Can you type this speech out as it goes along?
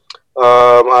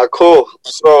Alright, cool.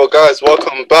 So, guys,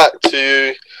 welcome back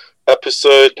to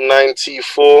episode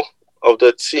 94 of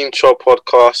the Team Chop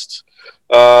podcast.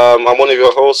 I'm one of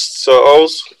your hosts, Sir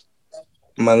Oz.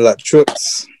 Man, like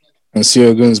Trips. And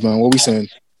Sierra Guns, man. What we saying?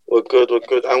 We're good.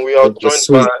 And we are joined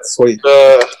sweet.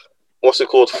 by what's it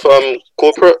called?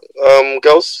 Corporate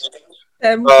girls?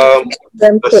 Them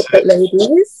corporate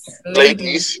ladies.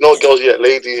 Ladies, not girls yet.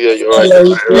 Ladies, yeah, you're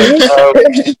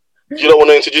right. You don't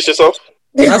want to introduce yourself?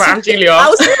 I'm Julia. I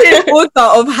was thinking in order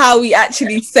of how we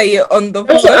actually say it on the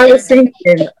That's what I was thinking.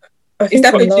 It's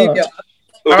definitely Julia.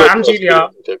 I'm Julia.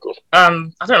 Okay, cool. I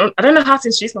don't know how to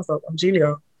introduce myself. I'm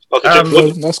Julia.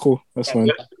 Okay, that's cool. That's fine.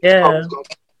 Yeah.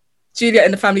 Julia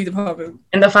in the family department.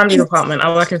 In the family department.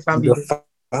 I work in family.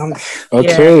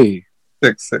 Okay.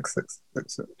 Six.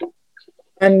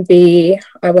 And B,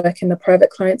 I work in the private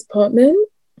client department.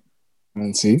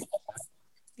 And C.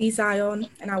 D Zion,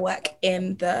 and I work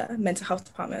in the mental health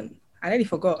department. I nearly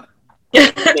forgot.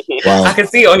 Wow. I can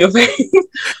see it on your face.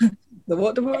 The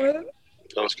what department?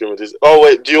 I'm screaming this. Oh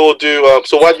wait, do you all do?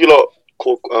 So why do you lot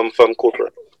call firm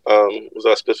corporate? Was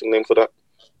there a specific name for that?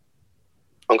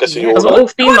 I'm guessing you're Because we're all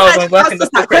females and work in the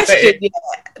corporate setting.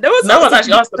 No one's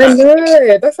actually asked I that.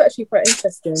 know, that's actually quite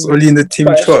interesting. It's only in the Team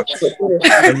Chop.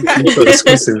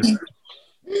 Exclusive.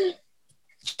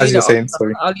 As you're saying,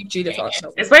 sorry. I'll leave Julia to answer.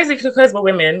 It's basically because we're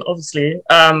women, obviously,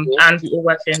 and we all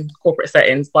work in corporate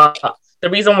settings. But the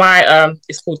reason why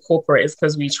it's called corporate is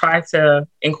because we try to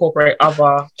incorporate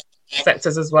other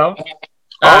sectors as well.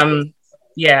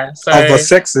 Yeah, so Other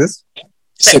sexes?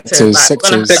 Sectors.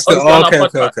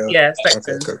 Okay. Yeah,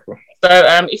 sectors. Okay, cool. So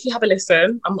if you have a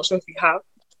listen, I'm not sure if you have,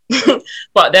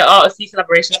 but there are a few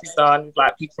collaborations we've done with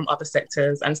like people from other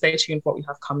sectors, and stay tuned for what we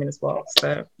have coming as well.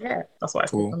 So yeah, that's what I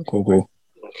think. Cool.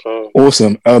 Okay.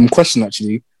 Awesome. Question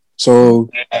actually. So,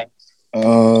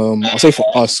 I'll say for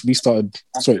us, we started.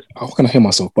 Sorry, how can I hear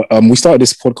myself? But we started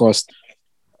this podcast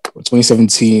in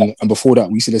 2017, and before that,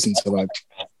 we used to listen to like,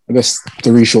 I guess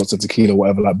 3 shots of tequila, or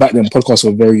whatever. Like back then, podcasts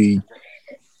were very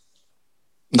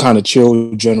kind of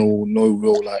chill, general, no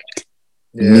real like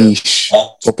niche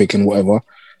topic and whatever.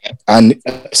 And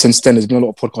since then, there's been a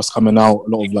lot of podcasts coming out, a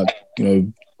lot of like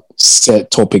set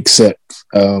topics,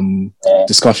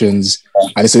 discussions,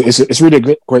 and it's really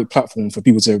a great platform for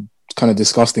people to kind of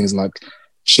discuss things and like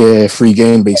share free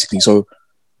game basically. So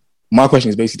my question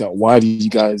is basically that why do you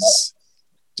guys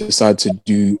decide to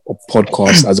do a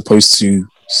podcast as opposed to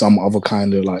some other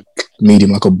kind of like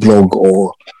medium, like a blog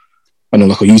or I don't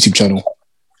know, like a YouTube channel?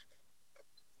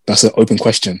 That's an open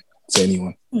question to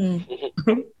anyone.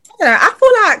 I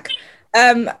feel like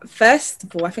first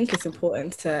of all, I think it's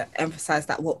important to emphasize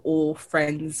that we're all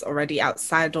friends already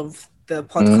outside of the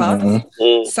podcast.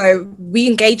 So we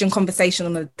engage in conversation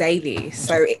on a daily.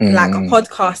 So like a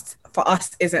podcast for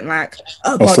us isn't like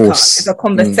a podcast, it's a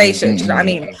conversation. Do you know what I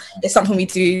mean? It's something we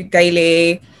do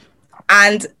daily.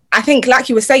 And I think like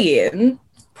you were saying,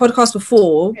 podcast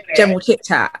before, general chit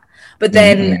chat. But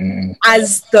then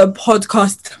as the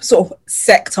podcast sort of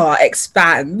sector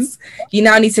expands, you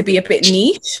now need to be a bit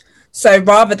niche. So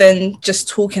rather than just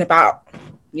talking about,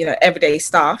 everyday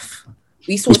stuff,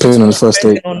 we sort of on the first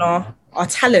date on our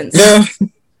talents. Yeah.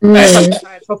 Yeah,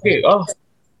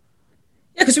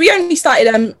 because we only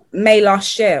started May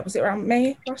last year. Was it around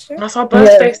May last year? That's our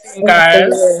birthday,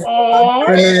 guys.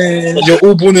 You're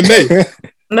all born in May.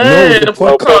 No, the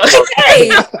podcast.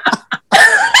 Hey.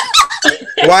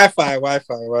 Wi-Fi.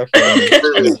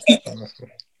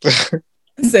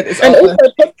 And also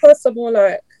podcasts are more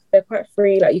like they're quite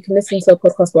free. Like you can listen to a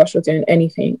podcast whilst you're doing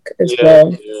anything as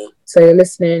well. Yeah. So you're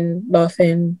listening,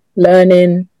 laughing,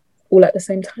 learning, all at the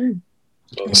same time.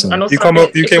 And also, you came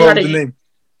up with the name.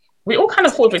 We all kind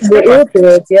of thought of it We all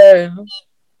together. did, yeah.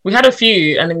 We had a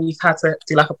few, and then we had to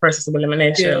do like a process of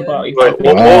elimination. But what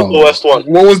was the worst one?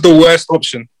 What was the worst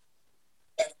option?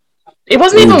 It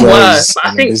wasn't even worse, but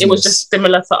I think it was just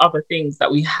similar to other things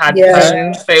that we had.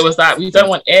 Yeah. So it was like, we don't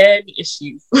want any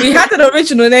issues. We had an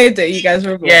original name that you guys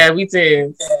remember. Yeah, we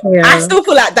did. Yeah. I still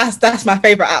feel like that's my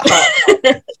favourite at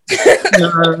heart.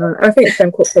 No, I think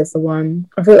Fem Corporate's the one.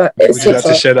 I feel like it's would you like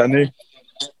to share that name?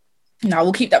 No,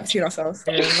 we'll keep that between ourselves.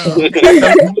 Yeah,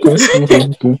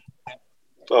 Cool.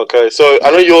 Okay, so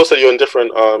I know you all said you're in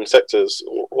different sectors.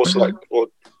 What's like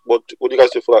what do you guys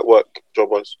do for like work job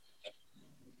wise?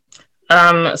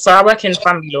 So I work in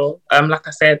family law, like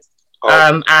I said,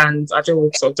 and I deal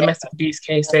with sort of domestic abuse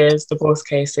cases, divorce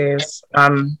cases,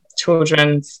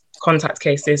 children's contact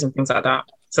cases and things like that.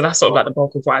 So that's sort of like the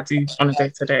bulk of what I do on a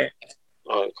day-to-day.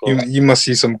 Alright, cool. You must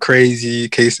see some crazy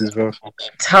cases, bro.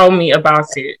 Tell me about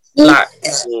it. Like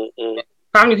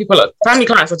family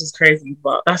clients are just crazy,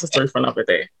 but that's a story for another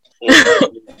day.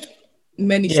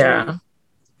 many stories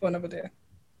for another day.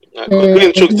 Me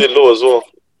and Chuck did law as well.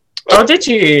 Oh, did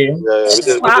you? Yeah, we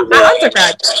did law.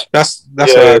 Undergrad. That's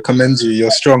why I commend you.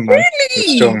 You're strong, man.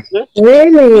 Really? You're strong.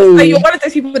 Really? So you're one of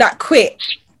those people that quit.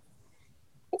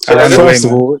 So I ran away, First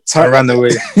of man. all, I ran away.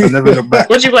 I never looked back.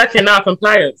 What do you work in now?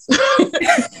 Compliance.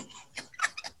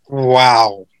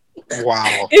 Wow.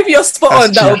 If you're spot That's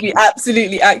on, that true. would be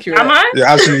absolutely accurate. Am I? You're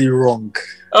absolutely wrong.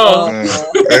 Oh,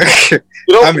 You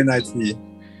know, I'm in IT.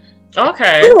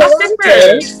 okay. Oh,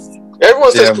 That's different.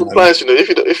 everyone says Yeah, man. compliance. You know,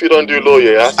 if you don't do law,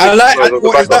 yeah. I like.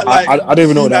 What is that like? I don't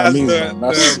even know what that That's means, the- man.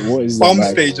 That's the what is that Bomb like?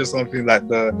 stage or something like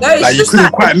the. No, it's Like you just couldn't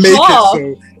that quite make bar.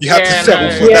 it, so you have to Yeah, settle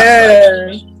no. for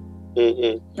that. Yeah.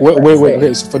 Mm-hmm.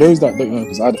 Wait. So for those that don't know,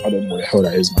 because I don't know what the hell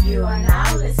that is, man. You are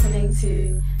now listening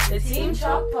to the Team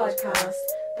Chop Podcast,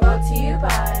 brought to you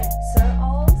by Sir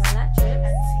Ols, Manat and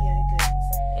CO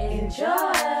Goods.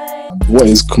 Enjoy! What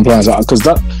is compliance? Because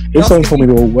that, if someone told me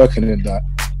they were working in that,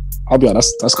 I'll be like,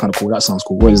 that's kind of cool. That sounds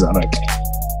cool. What is that like?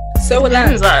 So will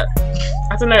It's that.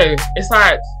 like, I don't know. It's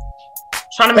like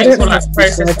trying to make I don't sure know like how to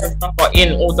processes describe and stuff are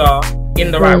in order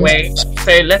in the right Mm. way.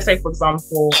 So let's say, for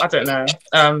example, I don't know.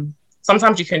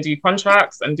 Sometimes you can do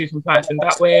contracts and do compliance in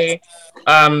that way.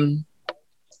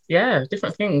 Yeah,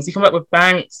 different things. You can work with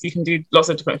banks. You can do lots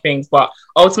of different things. But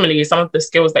ultimately, some of the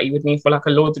skills that you would need for like a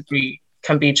law degree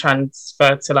can be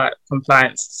transferred to like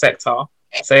compliance sector.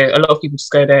 So a lot of people just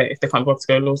go there if they can't go to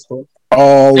go to law school.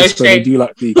 Oh, No so they shade. do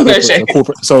like the No corporate, shade. the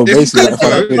corporate. So It's basically, good if I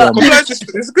though. did, Compliance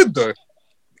is good though.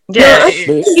 Yeah,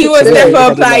 He was so there if I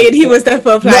for did, applying. He was there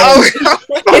for applying.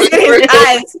 It's in his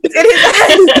eyes. It's in his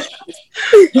eyes.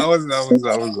 I was.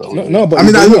 No, but I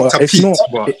mean, I you know looked what? at It's Pete, not.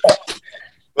 but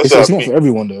It's not for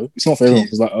everyone though. It's not for everyone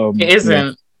because like it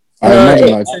isn't. I imagine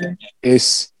like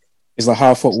it's- it's like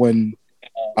how I felt when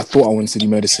I thought I wanted to do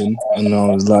medicine and I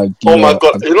was like, Oh you my know,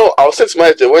 god! You know, I was saying to my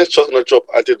manager, when Chuck's gonna drop,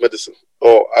 I did medicine.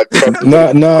 Or I tried. No,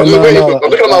 I'm looking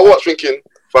at my no. watch, thinking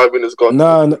 5 minutes gone.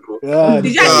 No, yeah,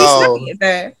 Did you actually study it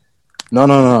there?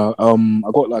 no.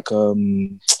 I got like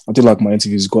I did like my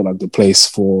interviews. Got like the place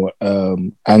for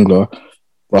Angler,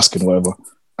 Ruskin, whatever,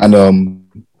 and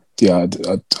yeah, I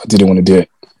didn't want to do it.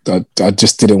 I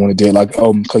just didn't want to do it. Like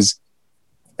because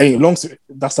hey,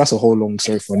 that's a whole long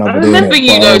story for another I day. remember innit?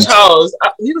 you But, though, Charles.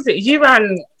 Who was it? You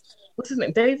and what's his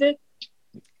name? David?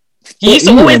 You Yeah, used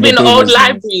to you always remember be in the old David's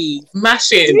name. library,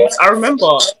 mashing. I remember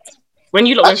when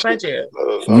you lot went third year.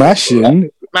 Mashing.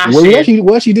 Well, Mashing.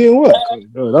 we're actually doing work.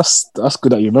 Oh, that's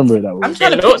good that you remember it that way. I'm It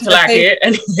trying to looked picture like the it.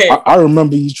 Anyway. I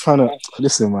remember you trying to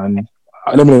listen, man.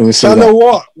 Let me even say Shana, that.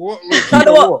 what?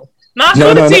 Shana, what? No, No, spill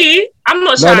no, the no. tea. I'm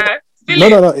not No, shy. Spill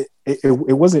No. it. It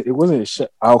wasn't shit.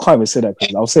 I can't even say that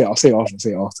because I'll say it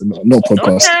after. No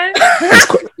podcast. Okay.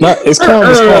 It's calm.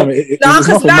 It's calm. No, It's because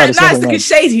nothing mad. It's now nothing it's looking mad.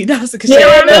 shady. That's looking Yeah,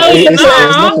 shady. I know. It's No.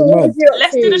 nothing mad.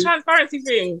 Let's do the transparency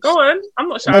thing. Go on. I'm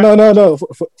not shy. No.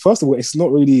 First of all, it's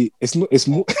not really. It's not. It's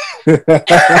more.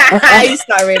 He's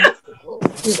starring.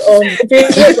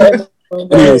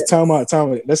 Anyways, time out.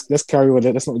 Let's carry on.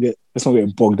 Let's not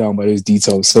get bogged down by those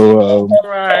details. So,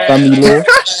 Right. family law.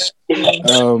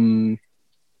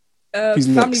 Who's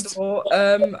Family next? law.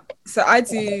 So I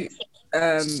do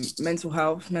mental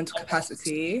health, mental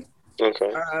capacity.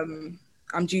 Okay.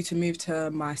 I'm due to move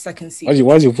to my second seat.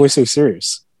 Why is your voice so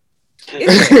serious?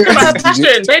 About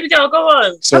passion. Baby girl, go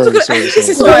on. Sorry. This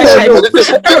is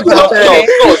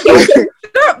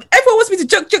No, everyone wants me to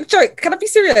joke. Can I be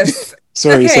serious?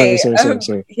 Sorry.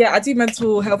 Yeah, I do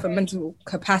mental health and mental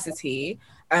capacity.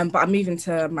 But I'm moving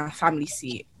to my family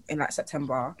seat in like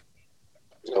September.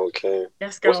 Okay.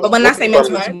 Yes, girl. But when I say mental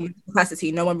Family health and mental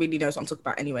capacity, no one really knows what I'm talking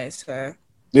about anyway. So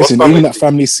Listen, What's even family? that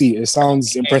family seat, it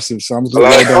sounds impressive. So I'm just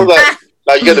Like, well done.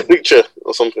 like you get the picture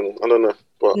or something. I don't know.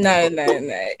 But no.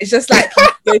 It's just like you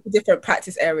go to different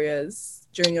practice areas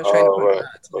during your training. right.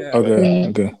 Yeah.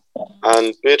 Okay.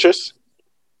 And Beatrice?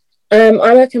 I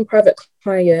work in private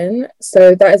client,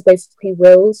 so that is basically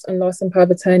wills and loss and power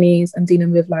of attorneys and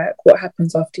dealing with like what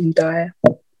happens after you die.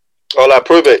 Oh, like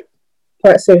probate.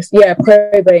 Quite serious, yeah,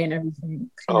 probate and everything.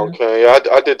 Yeah. Okay. Yeah,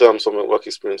 I did some work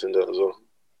experience in that as well.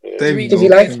 Yeah. Did you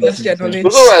like it? It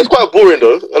was alright. It's quite boring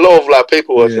though. A lot of like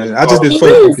paperwork. Yeah, and I just did stuff.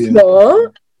 photocopying.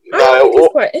 What? I Nah, think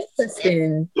it's quite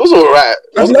interesting. It was alright.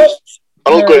 I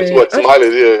don't go into like No, some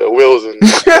islands, Wales and.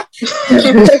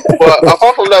 But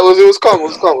apart from that, it was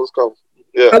calm.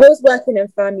 Yeah. I was working in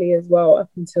family as well up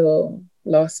until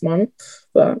last month,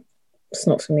 but it's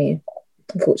not for me,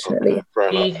 unfortunately. Okay, fair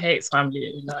enough. He hates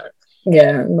family. Like,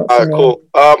 Yeah, not for Alright, me. cool.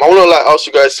 I want to ask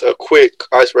you guys a quick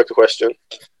icebreaker question.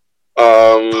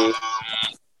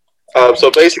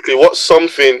 So basically, what's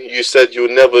something you said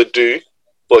you'll never do,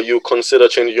 but you consider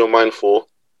changing your mind for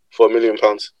 £1 million?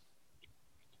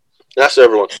 That's to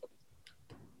everyone.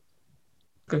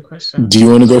 Good question. Do you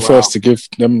want to go first to give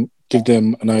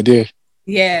them an idea?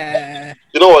 Yeah.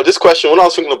 You know what? This question, when I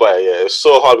was thinking about it, it was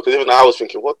so hard because even I was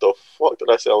thinking, what the fuck did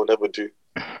I say I would never do?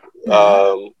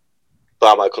 That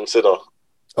I might consider.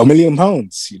 £1 million.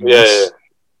 You know? Yeah.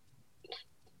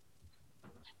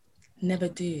 Never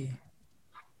do.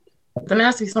 Then it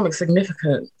has to be something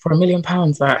significant for £1 million.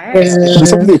 Like,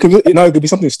 It could be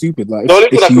something stupid. Like The only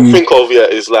thing I can think of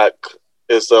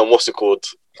is what's it called?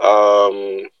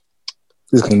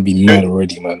 This is gonna be mad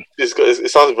already, man.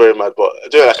 It sounds very mad, but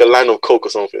doing like a line of coke or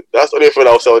something. That's the only thing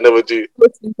I would never do.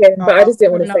 But I just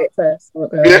didn't want to say it first.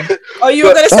 Yeah. Oh, you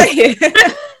were gonna say it?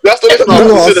 That's the only thing I You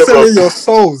would are consider, bro. selling your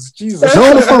souls, Jesus.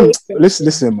 No,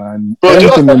 listen, man. Bro,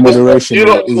 Everything in moderation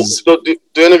do is.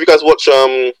 any of you guys watch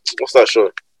what's that show?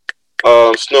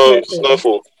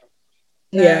 Snowfall.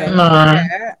 Yeah. nah.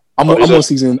 I'm on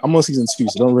season 2,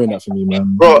 so don't ruin that for me,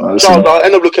 man. Bro, Charles, I'll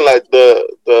end up looking like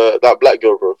that black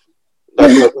girl, bro.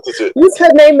 What's her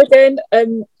name again?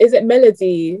 Is it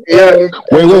Melody? Yeah.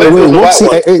 Wait. White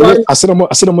Wait. I said I'm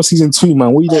on season 2,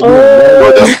 man. What are you doing?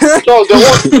 Bro, Charles, there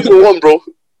was season 1, bro.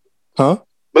 Huh?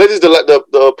 Melody's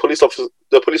the police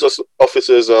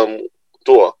officer's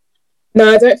daughter.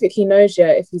 No, I don't think he knows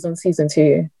yet if he's on season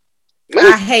 2.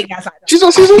 I hate guys like that. She's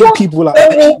on season 1. People like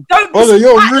Don't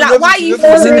why are you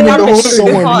forcing me down that's the so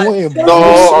hard? annoying. bro.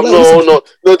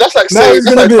 No. That's like Now saying he's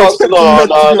gonna be expecting that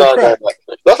to be a crack.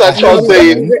 That's like Charles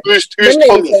saying who's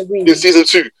Tommy in season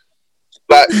 2.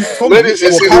 Like Melody's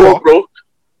in season 1, bro.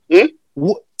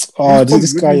 What? Oh,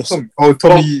 this guy is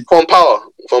Tommy.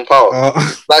 From Power.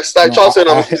 Like Charles saying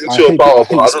I'm in season 2 of Power,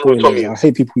 but I don't know who Tommy I is.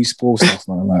 hate people who spoil stuff,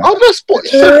 man. Like, I'm not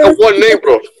spoiling one name,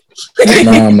 bro.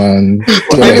 nah, man.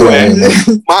 Anyway,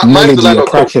 mine's the line of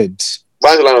coke. crackhead.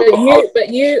 Mine's the line of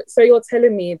coke. So you're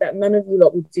telling me that none of you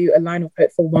lot would do a line of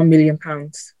coke for £1 million?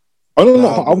 I don't know.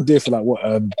 I would do it for like what?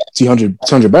 200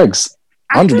 bags,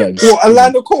 100 bags. What, a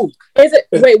line of coke? Is it?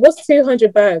 Wait, what's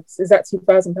 200 bags? Is that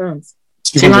 £2,000?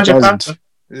 200,000.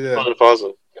 Yeah.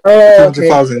 100,000. Oh, okay.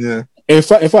 200,000, yeah. In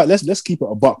fact, let's keep it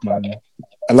a buck, man.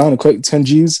 A line of coke, 10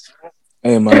 G's.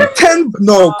 Hey, man. 10?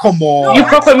 No, come on. You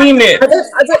proper mean it. I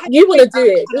don't, you want to do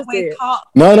it? Just do it.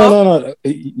 No.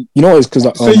 You know what? It's because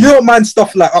So you don't mind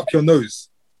stuff like up your nose?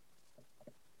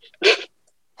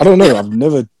 I don't know. I've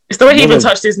never. It's the way he even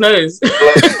touched his nose.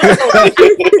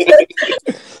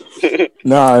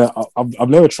 Nah, I've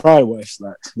never tried what it's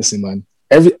like. Listen, man.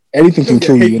 Anything can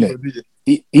kill you,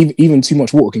 innit? Even too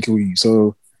much water can kill you.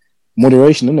 So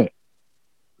moderation, innit?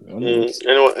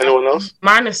 Anyone else?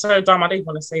 Mine is so dumb. I don't even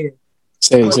want to say it.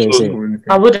 Say it.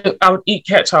 I would eat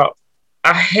ketchup.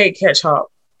 I hate ketchup.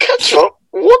 Ketchup?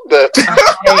 What the?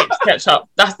 I hate ketchup.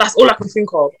 That's all I can think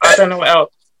of. I don't know what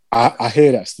else. I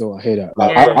hear that still. I hear that.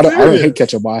 Like, Yeah. I don't hate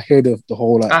ketchup, but I hear the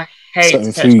whole like. I hate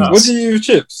certain ketchup. foods. What do you use,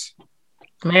 chips?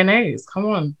 Mayonnaise. Come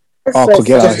on. Oh,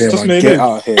 get out of here, Just man. Get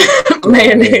out of here.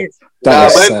 Mayonnaise.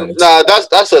 That's sad.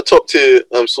 That's a top tier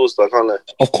sauce, I can't lie.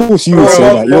 Of course you would say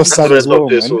that. You're That's sad a as well, top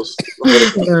tier man. sauce.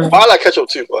 But I like ketchup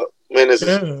too, but mayonnaise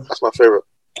that's my favorite.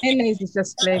 Mayonnaise is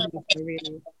just flavor,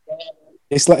 really.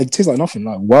 It's like it tastes like nothing.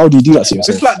 Like, why would you do that to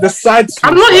yourself? It's like the side sauce.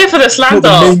 I'm not here for the slander.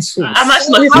 Not the main sauce. I'm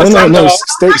actually not here for the No.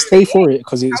 slander. Stay for it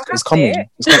because it's coming. it.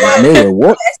 It's coming. Mayo,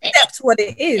 what? Accept what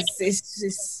it is. It's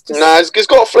just Nah, it's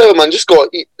got a flavour, man. Just gotta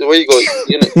eat the way you gotta eat,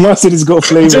 you know. Man said it's got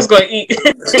flavor. Just gotta eat. I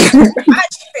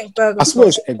actually think burger. I swear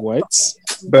it's egg whites.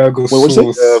 Burger what'd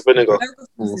you sauce. Vinegar.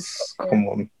 Come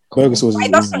on. Burger sauce It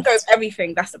is doesn't go with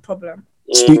everything. That's the problem.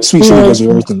 sweet chili goes with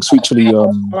everything. Sweet chili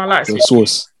I like the sweet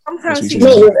sauce. Sometimes Sweet you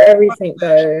chili. Not with everything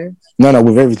though. No,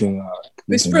 with everything. with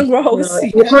listen. spring rolls. No,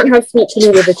 you can't have sweet chili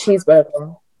with a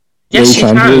cheeseburger. Yes, Yeah,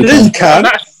 you you can. can. Yeah, you can.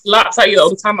 That slaps at you all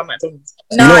the time at McDonald's.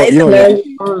 Nah, You know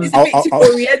what? it's a bit too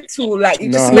oriental. Like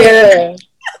you just Nah. make Yeah.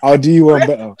 I'll do you one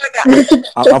better.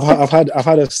 that. I've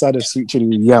had a side of sweet chili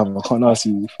with yam. I can't ask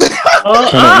you.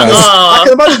 I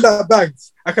can imagine that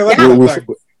bags. I can imagine that With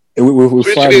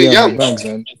bags. fried chili yam yam. bangs,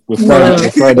 man. With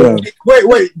fried yam.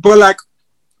 Wait, but like,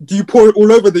 do you pour it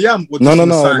all over the yam? Or just No, on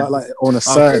the side? like on the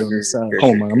side. Okay, On the side. okay, Come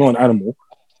on, man. I'm not an animal.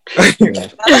 I mean,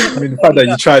 the fact that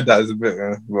you tried that is a bit,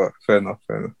 but fair enough.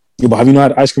 Yeah, but have you not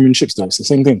had ice cream and chips though? It's the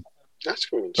same thing. That's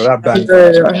cool. But that bang,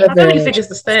 I don't really think it's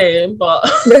the same, but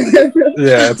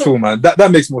yeah, at all, man.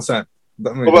 That makes more sense.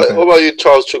 That makes more What sense. about you,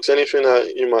 Charles Chooks? Anything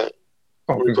that you might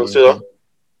Oh, reconsider?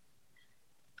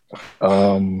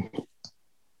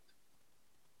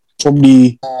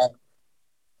 Probably.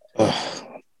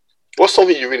 What's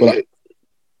something you really Well, hate?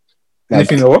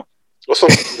 Anything or what? What's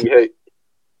something you hate?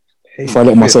 If I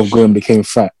let myself go and became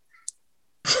fat.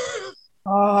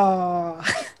 Oh,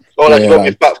 Or like you Yeah.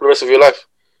 gotta be fat for the rest of your life?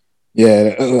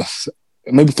 Yeah,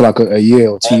 maybe for like a year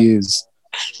or 2 years,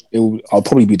 I'll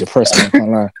probably be depressed. Man, I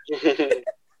can't lie.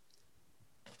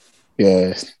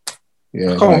 Yeah.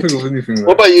 I can't think of anything.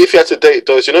 What about you if you had to date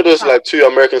those? You know those like two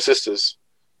American sisters?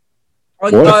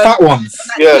 What? The fat ones?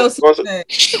 Yeah. What's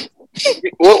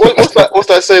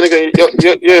that saying again?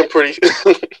 You're pretty.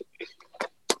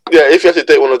 Yeah, if you had to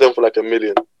date one of them for like $1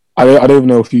 million. I don't even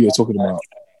know if you're talking about.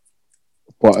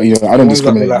 But I don't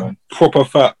discriminate. Like proper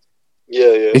fat.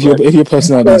 Yeah. If your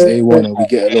personality is A1 and we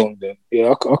get along, then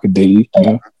I could date you. You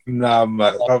know? Nah,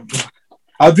 man.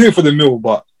 I'll do it for the meal,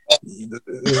 but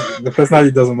the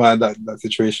personality doesn't matter that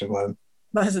situation, man.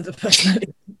 That isn't the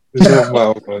personality. It doesn't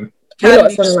matter, man. You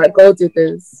lot sound like gold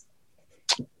diggers.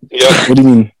 Yeah. What do you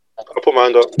mean? I'll put my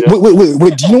hand up. Yeah.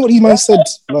 Wait. Do you know what these man said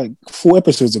like 4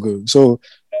 episodes ago? So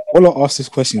when I asked this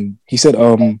question, he said,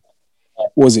 what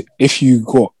was it? If you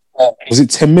got, was it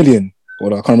 10 million?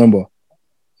 Or I can't remember.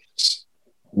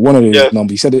 One of the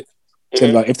numbers. He said it.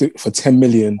 Said like for 10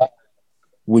 million,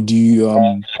 would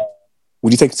you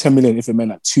take 10 million if it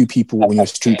meant like 2 people on your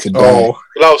street could die? Oh,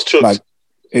 that was true. Like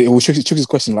it was Chuck's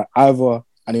question. Like either,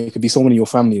 and it could be someone in your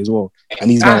family as well. And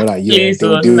these men were like, yeah,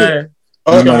 they'll do it.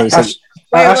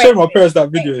 I showed my parents that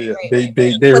video.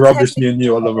 They rubbished me and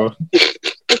you, Oliver.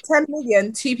 For 10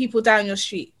 million, 2 people die on your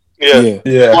street. Yeah.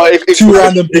 It 2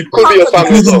 random people. Could be your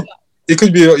family as well. It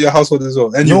could be your household as well.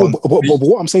 No, but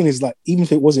what I'm saying is like, even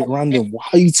if it wasn't random, why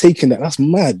are you taking that? That's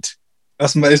mad.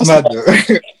 It's mad. Though.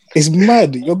 It's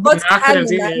mad. God's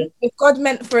timing, if God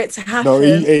meant for it to happen. No,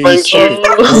 thank you,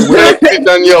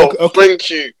 Danielle. Okay. Thank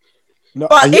you. No,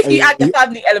 but if you add the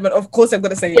family element, of course I'm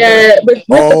gonna say with the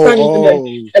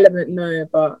family element, no.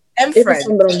 But if it's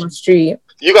someone on my street,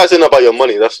 you guys don't know about your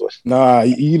money. That's why. Nah,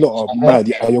 you lot are mad.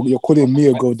 You're calling me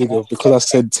a gold digger because I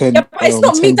said 10. Yeah, but it's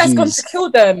not me that's going to kill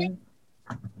them.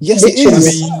 Yes, it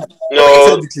is. No,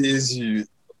 technically, it is you.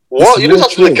 What? You didn't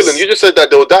have to kill them. You just said that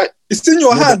they'll die. It's in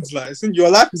your hands. Like it's in your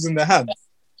life is in their hands.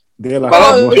 They're like,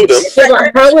 how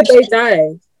would they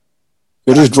die?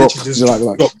 They just drop.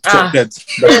 Drop dead.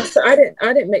 Yeah, so I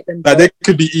didn't make them. Like they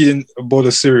could be eating a bowl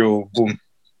of cereal. Boom.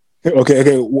 Okay.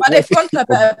 But they've gone to a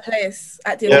better place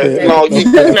at the end of the day.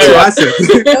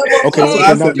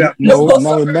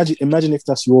 Now imagine if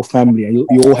that's your family and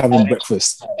you're all having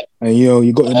breakfast and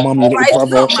you got your mum, your little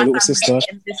brother, your little sister.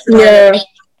 Yeah,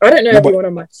 I don't know everyone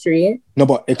on my street. No,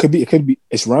 but it could be.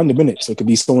 It's random, innit? So it could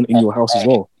be someone in your house as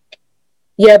well.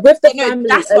 Yeah, with the family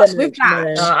element,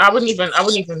 I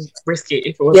wouldn't even risk it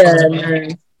if it was. Yeah,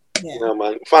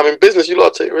 man. If I'm in business, you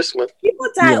lot take risk, man. People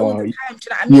die all the time.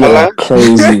 Do you know what I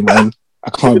mean? You are crazy, man. I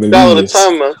can't believe die all the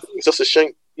time, man. It's just a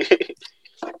shame.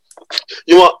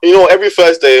 You know, every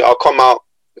Thursday I'll come out,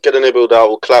 get the neighborhood out,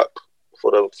 we'll clap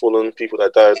for the fallen people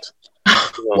that died.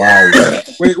 Wow.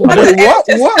 Wait, what?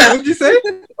 What did you say?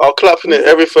 I'll clap in it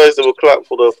every Thursday. We'll clap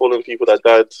for the fallen people that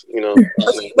died. You know.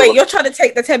 Wait, you're trying to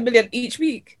take the 10 million each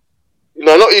week?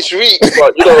 No, not each week,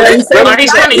 but you know. He's trying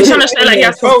to say like he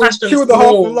has compassion. Kill the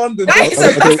whole of London.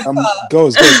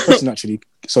 Girls, question actually.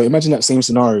 So imagine that same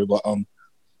scenario, but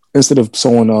instead of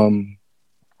 2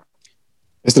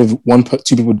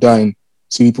 people dying,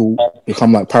 2 people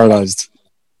become like paralyzed.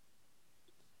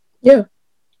 Yeah.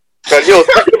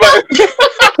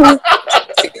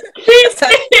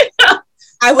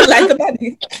 I would like a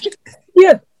money.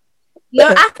 Yeah. No,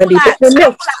 I feel like, as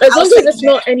long as it's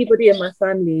not anybody in my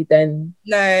family, then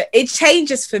no, it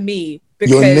changes for me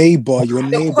because your neighbor,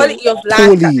 the quality of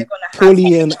life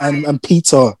Paulie and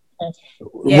Peter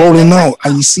rolling out,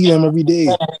 and you see them every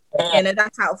day. Yeah, no,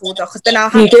 that's out of order. Because then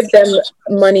I'll you give them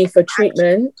money for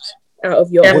treatment out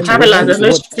of your own. There's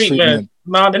no treatment.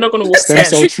 No, they're not going to walk. Stem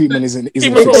cell treatment isn't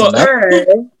fixing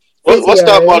that. What's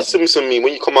that Bart Simpson mean?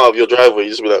 When you come out of your driveway,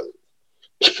 you just be like.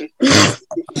 So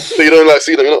you don't like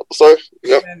see them, you know? Sorry.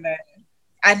 Yep.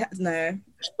 No.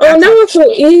 Oh, now I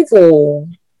feel evil.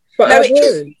 But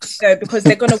no, because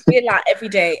they're gonna wheel out every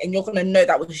day, and you're gonna know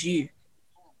that was you.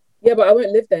 Yeah, but I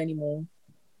won't live there anymore.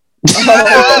 Wait,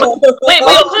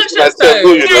 your conscience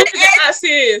though. That's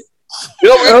serious. You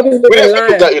know, we didn't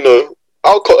think of that. You know,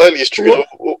 alcohol early is true.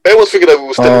 Everyone's figured that we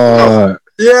were still.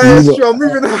 Yeah, it's true. I'm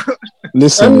moving out.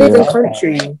 Listen, I'm moving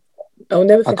country. I'll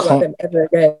never think about them ever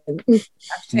again.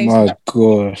 My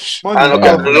gosh. And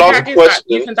okay, last question.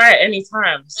 You can die at any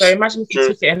time. So imagine if you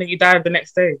took it and then you died the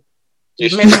next day.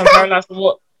 You've made someone paralyzed for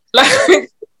what? Like,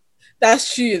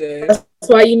 that's true though. That's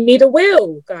why you need a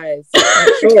will, guys.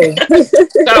 Sure.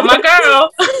 Got my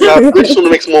girl. I just want to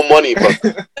make some more money, but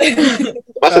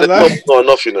that's not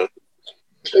enough, you know.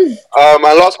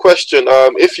 My last question: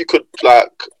 if you could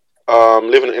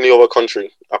live in any other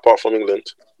country apart from England,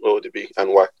 what would it be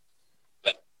and why?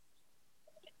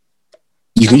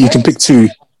 You can pick 2.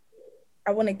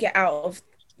 I want to get out of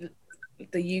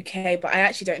the UK, but I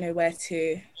actually don't know where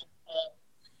to.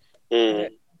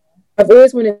 I've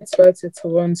always wanted to go to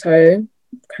Toronto,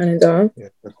 Canada. Yeah,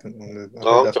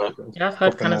 I've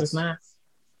heard Canada's nice.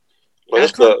 But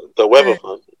it's the weather,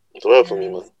 man. The weather for me,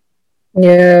 man.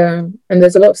 Yeah, and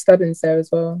there's a lot of stabbings there as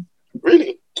well.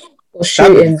 Really? Or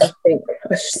shootings, I think.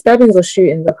 Stabbings or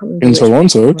shootings, I can't remember. In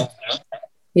Toronto?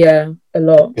 Yeah, a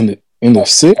lot. In the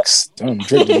 6? Damn,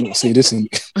 Drake did not say this.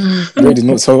 Drake did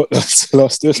not tell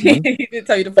us this, man. He didn't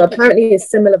tell you the So apparently it's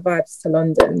similar vibes to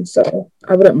London, so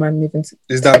I wouldn't mind moving to...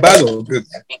 Is that bad or good?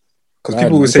 Because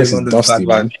people will say London's bad.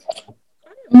 I don't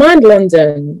mind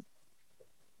London.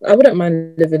 I wouldn't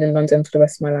mind living in London for the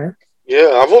rest of my life.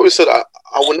 Yeah, I've always said I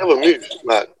will never move.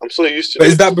 Like, I'm so used to But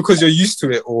it. is that because you're used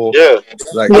to it, or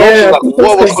like, Yeah, like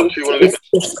what other country you want to live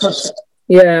in?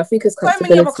 Yeah, I think it's so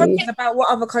many other comfortability. countries about what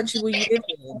other country will you live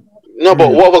in? No,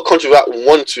 but what other country I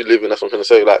want to live in? That's what I'm trying to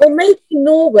say. Like, Or maybe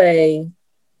Norway.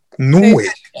 Norway?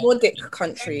 Nordic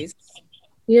countries.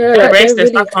 Yeah, They're like, racist, they're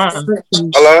really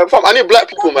I can't. I need black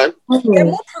people, man. They're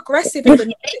more progressive in the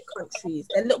Nordic countries.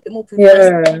 They're a little bit more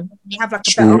progressive. Yeah. They have like a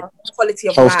True. better quality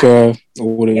of life. Healthcare,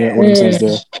 all the things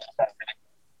there.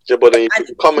 Yeah, but then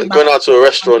you going out to a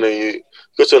restaurant and you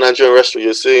go to a Nigerian restaurant,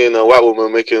 you're seeing a white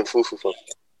woman making fufu from.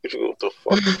 You think, what the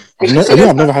fuck?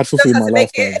 I've never had fufu in my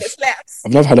life, man.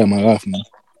 I've never had it in my life, man.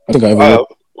 I think I ever will.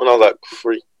 When I was like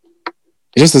 3.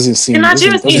 It just doesn't seem... In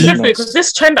Nigeria, doesn't eat seem fufu nice. because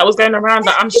this trend that was going around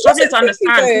that I'm struggling to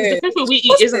understand. The fufu we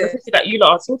eat isn't the fufu that you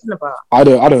lot are talking about. I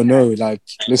don't know. Like,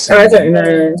 listen. I don't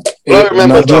know. I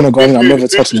remember Nigerian or Ghanaian, I'm never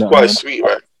fufu touching is that, quite man. sweet,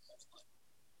 right?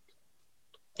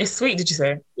 It's sweet, did you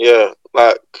say? Yeah,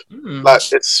 like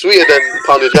it's sweeter than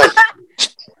pounded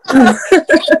yam.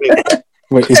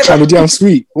 Wait, is pounded yam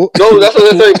sweet? What? No, that's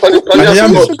what I'm saying. Pounded And yam yam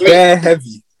is is not sweet. bare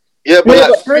heavy. Yeah, but Yeah,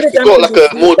 like but pounded it's yam got is like a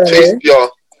sweet, more though. tastier,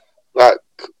 like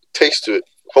taste to it,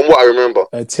 from what I remember.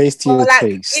 A tastier Well, like,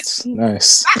 taste. it's-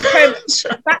 Nice.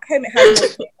 Back home it has more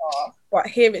sugar, but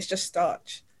here it's just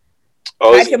starch.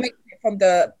 Oh, Like is if you're it? making it from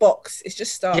the box, it's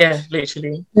just starch. Yeah,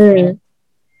 literally. Mm.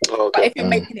 Oh, But okay. if you're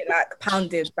making it like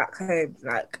pounded back home,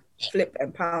 like flip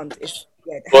and pound, it's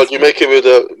Well, you make it with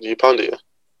you pound it,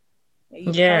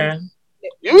 yeah? Yeah.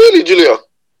 You really, Julia?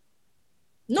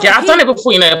 Yeah, I've done it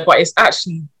before, you know, but it's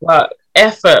actually work,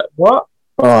 effort. What?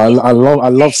 Oh, I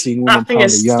love seeing women That thing pound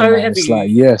is the yam, so man. heavy. It's like,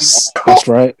 yes, that's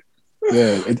right.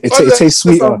 Yeah, it tastes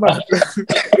sweeter.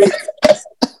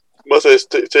 Must say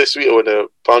it tastes sweeter when they're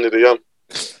pounding the yam.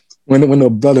 When the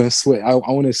blood and sweat, I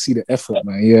want to see the effort,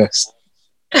 man. Yes.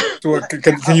 So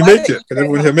can you make it? Can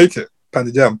everyone here make it?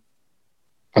 Pounded yam.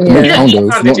 I can make Yeah. pound though,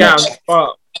 Pounded not yam,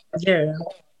 but yeah,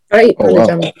 I eat Oh, pounded wow.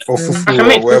 jam. Or Mm. fufu I can or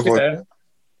make fufu whatever. though.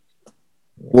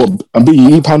 what. I bet you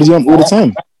eat pounded yam all the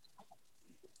time.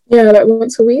 Yeah, like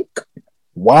once a week.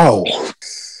 Wow,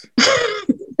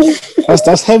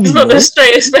 that's heavy. It's not man. the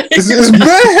straightest face. It's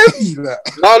bare heavy. Like.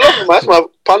 No, I love it, man. That's my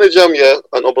pounded jam, yeah,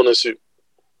 and obono soup.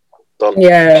 Done.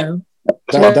 Yeah.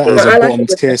 That is I a like bottom it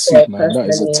with tier pepper, soup, man. That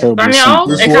is a personally. terrible Danielle,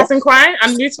 soup. in Casting Quine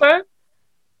and Luto.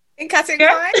 In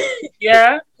category.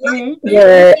 Yeah. Mhm.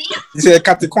 Yeah. You say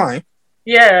Captain Quine?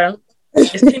 Yeah.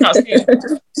 It's peanut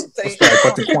soup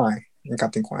Captain Quine.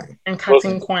 Captain Quine. and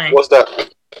Casting Quine. What's that?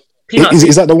 Peanut Is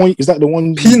soup. that the one? Is that the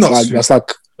one? Peanut like, soup. that's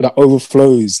like that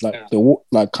overflows, like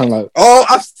like kind of like. Oh,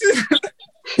 I've seen.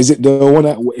 Is it the one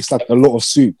that it's like a lot of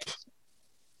soup?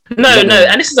 No,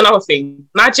 and this is another thing.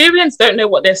 Nigerians don't know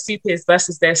what their soup is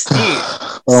versus their stew.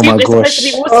 Oh Soup my is supposed to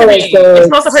gosh! be Oh watery. my God. It's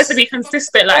not supposed to be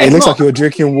consistent. Like It it's looks not. like you're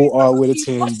drinking water with a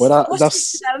tin, but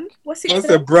that's What's it? What's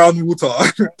the brown water?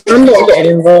 I'm not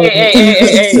getting involved.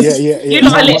 yeah. You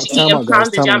lot are Time literally out, eating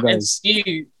pounded time jam out, and guys.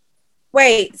 stew.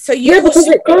 Wait, so you Yeah, because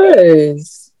it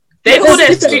goes. They call their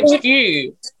That's soup different.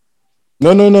 stew. No.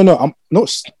 I'm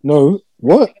not. No,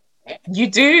 what? You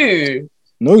do.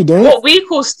 No, you don't. What we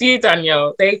call stew,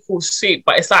 Danielle, they call soup,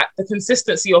 but it's like the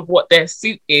consistency of what their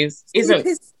soup is isn't.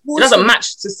 It doesn't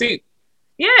match to soup.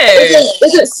 Yeah,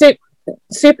 Isn't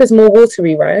soup is more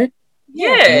watery, right?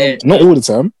 yeah. Not all the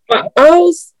time. But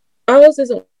ours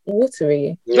isn't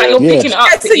watery. Like you're Yeah. picking it up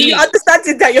Yeah, to so eat. you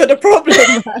understanding that you're the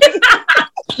problem.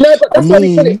 No, but that's why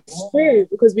we call mean- it stew,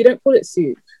 because we don't call it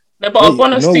soup. No, but a Wait,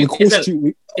 bono no, we soup call isn't.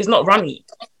 stew. It's not runny,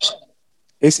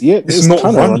 It's It's not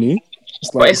kind of runny. runny.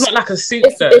 It's but it's not like a soup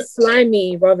though. It's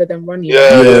slimy rather than runny.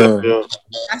 Yeah.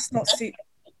 That's not soup.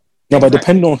 No, but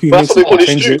depending on who But that's makes what they it, call it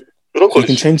change stew. it. We don't call You it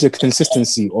can stew. change the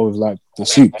consistency of like the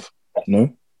soup.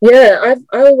 No, Yeah,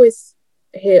 I always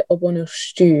hear obono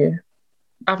stew.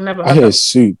 I've never I heard hear that.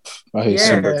 soup. I hear Yeah.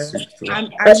 soup,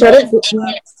 Actually, I don't think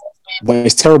but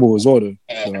it's terrible as well. Though.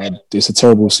 It's a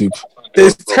terrible soup.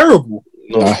 It's terrible.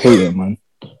 Yeah, I hate it, man.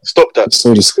 Stop that.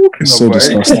 So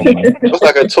disgusting, man. That's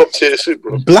like a top tier soup,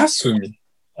 bro. Blasphemy.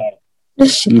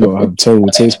 You lot have terrible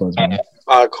taste buds, man.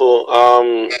 Alright, cool.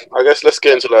 I guess let's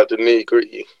get into like the nitty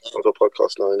gritty of the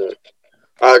podcast now. Anyway.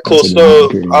 Alright, cool. So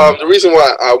the reason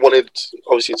why I wanted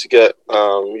obviously to get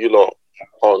you lot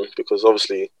on, because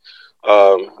obviously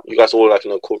you guys are all like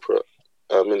in the corporate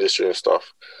industry and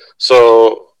stuff.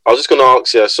 So I was just gonna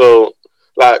ask, yeah. So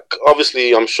like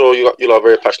obviously, I'm sure you lot are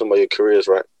very passionate about your careers,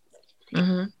 right?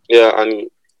 Mm-hmm. Yeah. And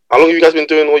how long have you guys been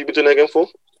doing what you've been doing again for?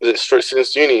 Is it straight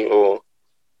since uni or?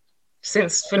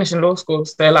 Since finishing law school,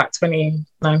 so like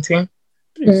 2019.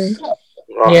 Right.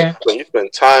 Yeah. So you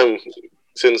spent time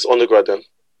since undergrad then.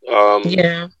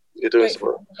 Yeah. You're doing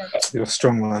so. You're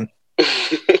strong, man.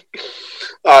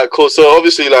 Alright, cool. So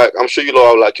obviously, like, I'm sure you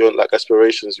lot have like your like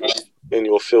aspirations in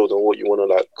your field and what you want to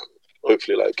like,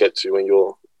 hopefully, like get to when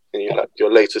you're in your, like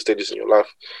your later stages in your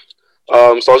life. So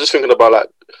I was just thinking about like,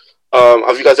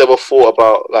 have you guys ever thought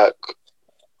about like,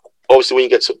 obviously when you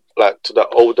get to like to that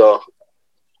older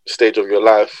stage of your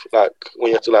life, like when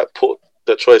you have to like put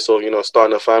the choice of, you know,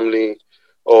 starting a family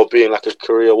or being like a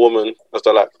career woman, has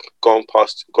that like gone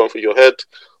through your head,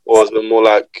 or is it more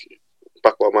like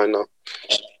back of my mind now?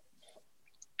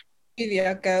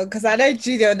 Julia, girl, because I know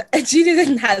Julian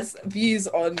has views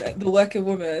on the working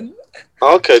woman.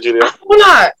 Okay, Julia. I feel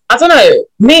like, I don't know,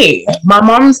 my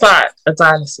mom's like a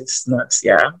dialysis nurse,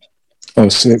 yeah. Oh,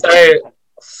 sick. So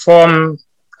from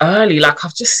early, like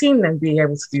I've just seen them be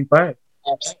able to do both.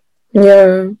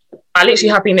 Yeah. I literally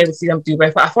have been able to see them do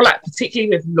both. But I feel like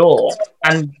particularly with law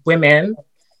and women,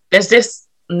 there's this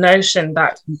notion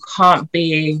that you can't have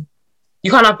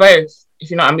both, if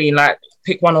you know what I mean, like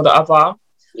pick one or the other.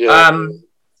 Yeah. And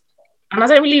I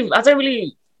don't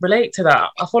really relate to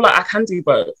that. I feel like I can do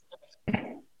both.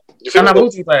 And I will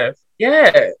do both.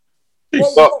 Yeah.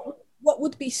 What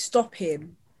would be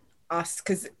stopping us?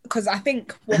 Because I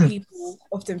think what people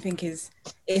often think is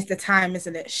the time,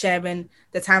 isn't it? Sharing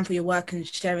the time for your work and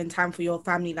sharing time for your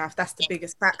family life. That's the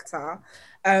biggest factor.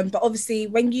 But obviously,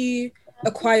 when you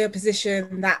acquire a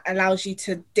position that allows you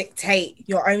to dictate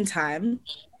your own time,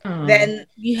 then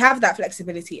you have that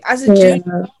flexibility. As a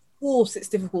junior, of course, it's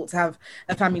difficult to have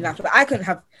a family life. But I couldn't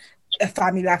have a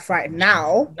family life right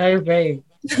now. No way.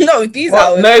 No, these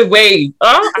hours. No way.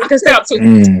 I can stay up till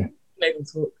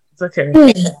it's okay.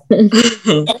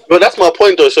 But that's my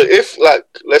point though. So if like,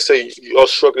 let's say you're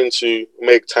struggling to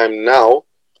make time now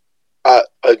at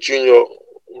a junior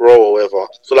role or whatever,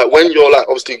 so like when you're like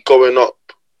obviously going up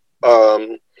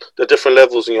the different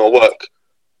levels in your work,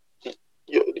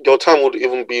 your time would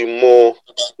even be more.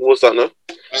 What's that, no?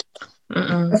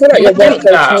 I feel like your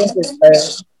workload changes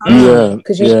though.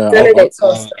 Because you delegate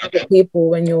tasks to other people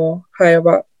when you're higher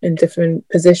up in different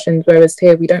positions, whereas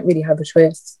here we don't really have a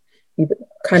choice. You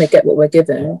kind of get what we're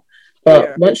given.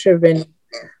 But once you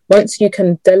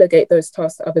can delegate those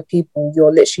tasks to other people,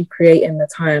 you're literally creating the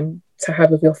time to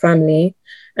have with your family.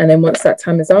 And then once that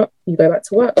time is up, you go back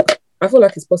to work. I feel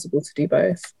like it's possible to do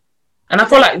both. And I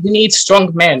feel like we need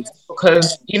strong men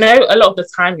because, you know, a lot of the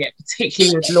time,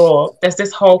 particularly with law, there's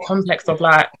this whole complex of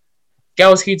like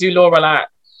girls who do law are like,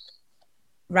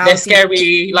 they're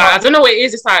scary. Like, I don't know what it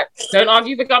is. It's like, don't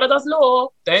argue with a girl that does law.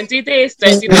 Don't do this.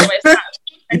 Don't do that. It's like,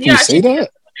 and you say that?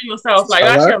 Yourself, like,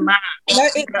 you're actually a man. No,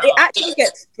 it actually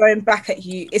gets thrown back at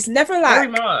you. It's never like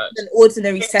an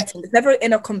ordinary setting. It's never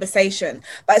in a conversation.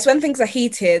 But it's when things are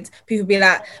heated, people be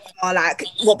like, "Oh, like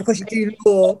what? Because you do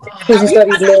law." Because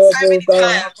you study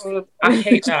law. I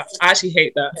hate that. I actually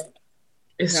hate that.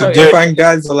 It's so do you find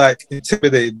guys are like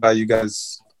intimidated by you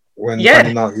guys when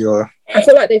finding out your? I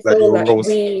feel like they feel like roles.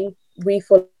 we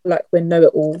feel like we're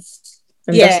know-it-alls,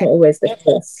 and that's not always the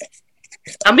case.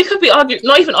 And we could be arguing,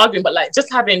 not even arguing, but like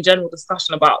just having general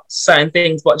discussion about certain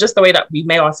things, but just the way that we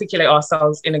may articulate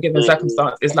ourselves in a given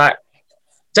circumstance is like,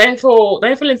 don't feel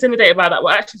intimidated by that.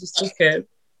 We're actually just talking.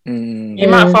 You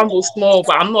might fumble small,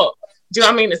 but I'm not. Do you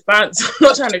know what I mean? It's bad. I'm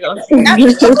not trying to go.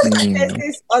 There's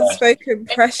this unspoken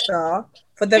pressure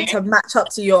for them to match up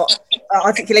to your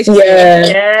articulation.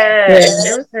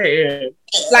 Irritating.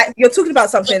 Like you're talking about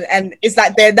something, and it's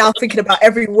like they're now thinking about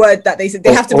every word that they said.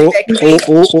 They have to all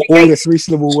the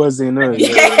 3-syllable words they know. Like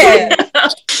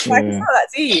it's not that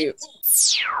to you.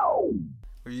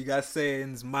 What you guys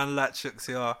saying? Man Latchooks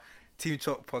here, Team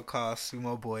Chalk podcast with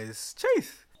my boys.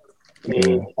 Chase.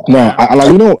 No, I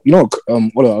like well,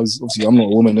 obviously I'm not a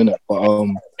woman, innit? But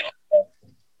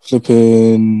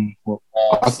flipping. Well,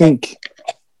 I think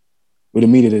with the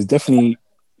media, there's definitely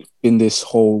been this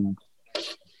whole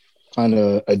kind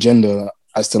of agenda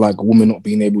as to like women not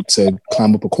being able to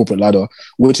climb up a corporate ladder,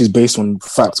 which is based on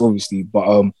facts, obviously.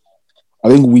 But I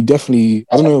think we definitely,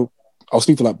 I don't know I'll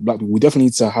speak for like black people. We definitely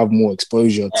need to have more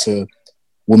exposure to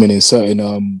women in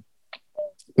certain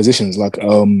positions. Like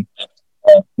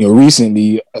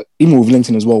recently, even with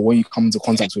LinkedIn as well, when you come into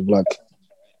contact with like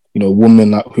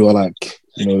women like who are like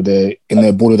they're in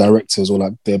their board of directors or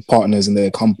like their partners in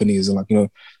their companies, and like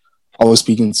I was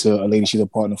speaking to a lady, she's a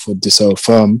partner for this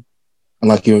firm, and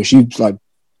like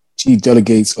she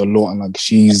delegates a lot, and like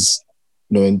she's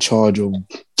in charge of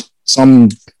some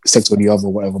sector or the other,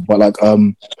 whatever. But like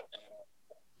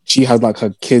she has like her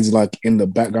kids like in the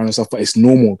background and stuff, but it's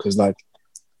normal because like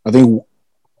I think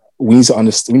we need to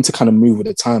understand, we need to kind of move with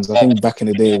the times. I think back in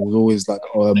the day it was always like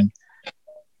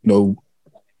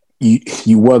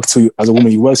you work to, as a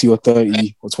woman, you work till you're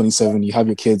 30 or 27, you have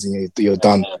your kids and you're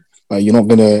done. Like you're not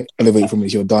gonna elevate from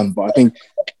it, you're done. But I think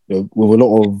with a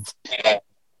lot of, I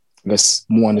guess,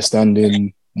 more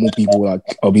understanding, more people like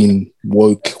are being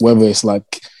woke, whether it's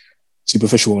like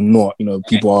superficial or not,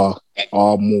 people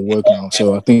are more woke now.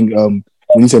 So I think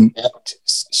we need to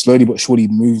slowly but surely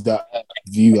move that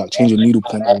view, like change the needle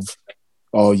point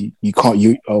of you can't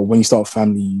when you start a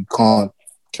family you can't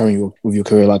carry with your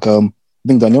career. Like I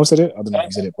think Danielle said it. I don't know if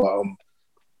he said it, but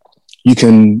you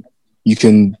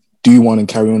can do one and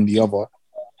carry on the other.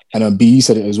 And B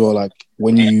said it as well. Like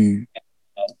when you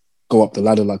go up the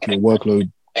ladder, like your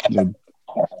workload,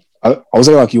 I would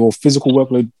say like your physical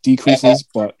workload decreases,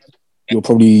 but your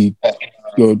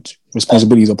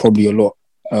responsibilities are probably a lot.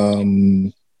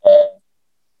 The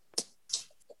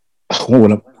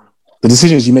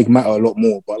decisions you make matter a lot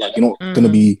more, but like you're not gonna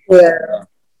be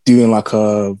doing like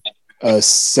a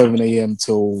 7 a.m.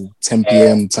 till 10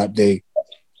 p.m. type day.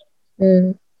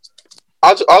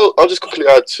 I'll just quickly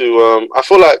add to I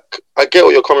feel like I get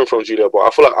where you're coming from, Julia, but I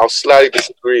feel like I'll slightly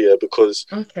disagree here because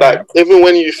like even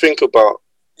when you think about,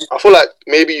 I feel like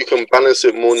maybe you can balance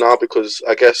it more now because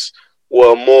I guess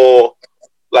we're more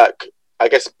like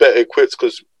better equipped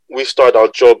because we started our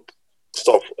job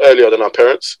stuff earlier than our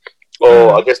parents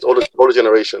or I guess older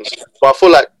generations. But I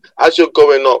feel like as you're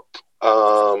going up,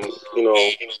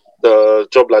 the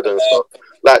job ladder and stuff,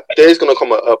 like there's gonna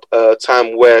come a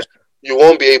time where you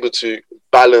won't be able to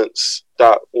balance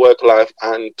that work life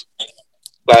and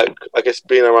like I guess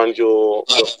being around your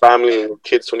family and your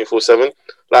kids 24/7.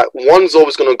 Like one's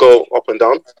always gonna go up and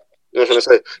down. You know what I'm trying to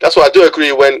say? That's why I do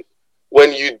agree when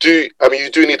you do. I mean,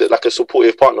 you do need like a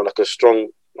supportive partner, like a strong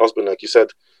husband, like you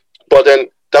said. But then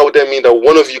that would then mean that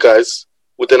one of you guys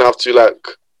would then have to like,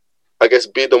 I guess,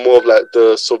 be the more of like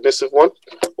the submissive one,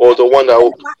 or the one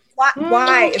that.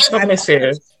 Why is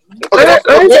submissive? Okay, not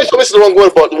submissive is the wrong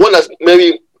word, but the one that's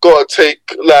maybe got to take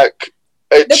like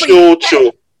a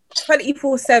chill.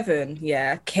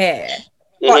 24/7, care.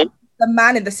 But the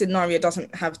man in the scenario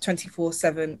doesn't have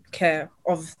 24/7 care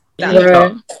of that.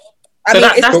 Yeah. Are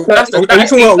you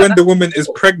talking about when the woman is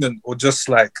pregnant or just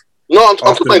like? No, I'm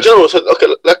talking in general. So, okay,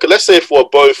 like let's say if we're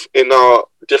both in our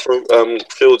different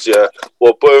fields,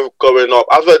 we're both going up.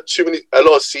 I've heard a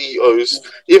lot of CEOs,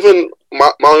 even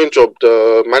my own job,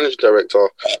 the managing director.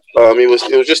 He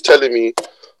was just telling me,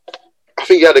 I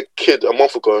think he had a kid a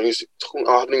month ago, and he's talking.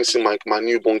 I haven't even seen my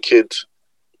newborn kid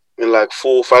in like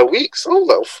 4 or 5 weeks. I was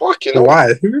like, fucking.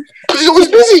 Why? Because he's always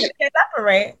busy.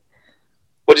 Elaborate.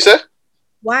 What do you say?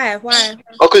 Why?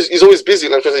 Oh, because he's always busy.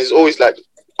 Like he's always like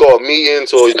got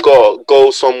meetings or he's got to go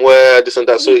somewhere, this and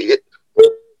that. So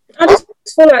I just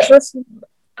feel like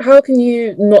how can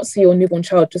you not see your newborn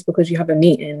child just because you have a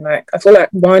meeting? Like I feel like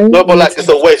one. No, but like it's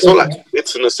a way. It's not like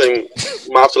it's in the same.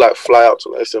 You might have to like fly out to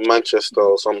like it's in Manchester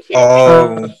or something.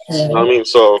 Oh, you know what I mean,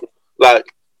 so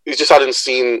like he just hadn't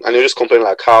seen, and he was just complaining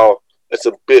like how it's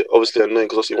a bit obviously annoying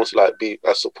because he wants to like be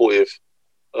as supportive.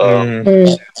 You know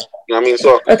what I mean?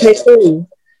 So okay, cool.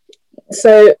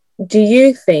 So do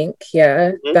you think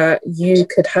that you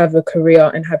could have a career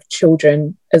and have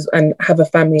children and have a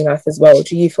family life as well?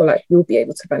 Do you feel like you'll be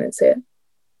able to balance it?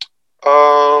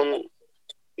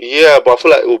 Yeah, but I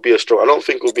feel like it will be a struggle. I don't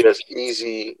think it will be as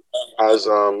easy as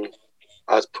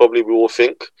probably we all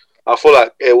think. I feel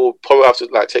like it will probably have to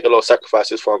like take a lot of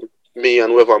sacrifices from me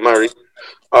and whoever I marry.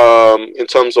 In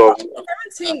terms of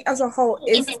parenting as a whole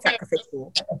is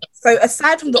sacrificial. So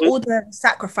aside from the order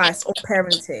sacrifice of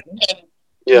parenting,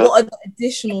 what are the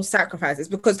additional sacrifices?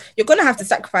 Because you're gonna have to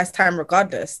sacrifice time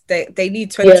regardless. They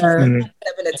need 24/7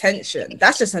 attention.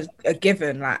 That's just a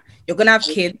given. Like you're gonna have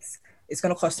kids, it's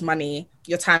gonna cost money,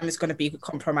 your time is gonna be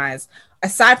compromised.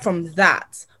 Aside from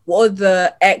that, what are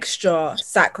the extra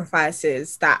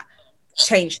sacrifices that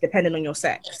change depending on your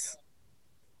sex?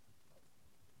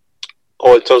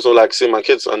 Or in terms of like seeing my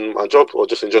kids and my job, or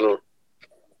just in general?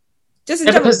 Just in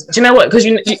general. Because do you know what? Because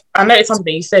I noticed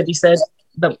something you said. You said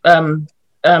that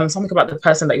something about the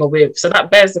person that you're with. So that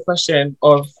bears the question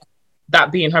of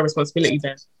that being her responsibility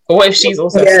then? But what if she's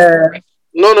also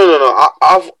No.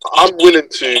 I'm willing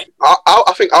to.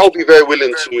 I think I'll be very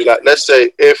willing to. Like, let's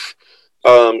say if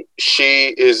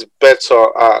she is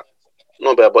better at,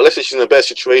 not better, but let's say she's in a better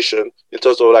situation in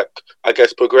terms of, like, I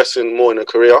guess, progressing more in her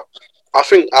career. I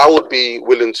think I would be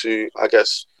willing to, I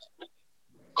guess,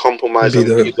 compromise and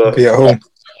be at home.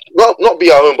 Not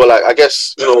be at home, but, like, I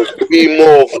guess, you know, be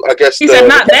more of, I guess. He said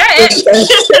not there.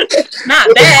 Not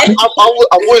there. I've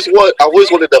always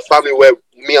wanted a family where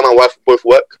me and my wife both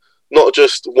work, not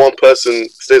just one person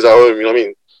stays at home. You know what I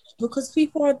mean? Because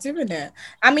people are doing it.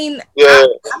 I mean, yeah.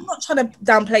 I'm not trying to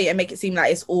downplay it and make it seem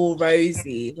like it's all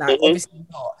rosy. Like, obviously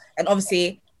not. And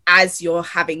obviously, as you're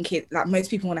having kids, like,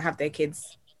 most people want to have their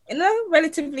kids in a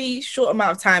relatively short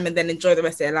amount of time and then enjoy the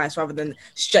rest of their lives rather than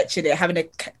stretching it, having a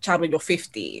child when you're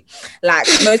 50. Like,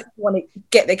 most people want to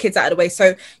get their kids out of the way.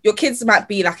 So your kids might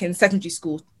be, like, in secondary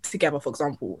school together, for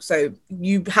example. So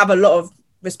you have a lot of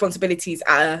responsibilities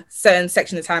at a certain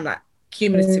section of time, like,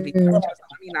 cumulatively. I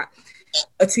mean, like,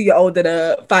 a 2-year-old and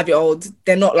a 5-year-old,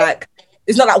 they're not like,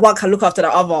 it's not like one can look after the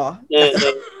other.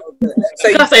 So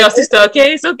you say your sister,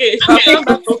 okay, it's okay. I'm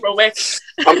back from away.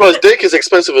 And plus, daycare is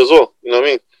expensive as well. You know what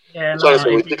I mean? Yeah,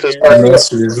 because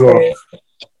nursery as well.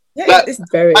 Yeah, like, it's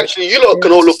very actually, you lot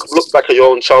can all look back at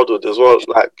your own childhood as well.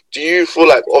 Like, do you feel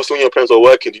like, obviously, when your parents were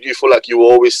working, did you feel like you were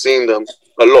always seeing them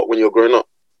a lot when you were growing up?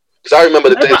 Because I remember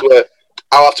the days where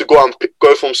I have to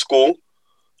go from school,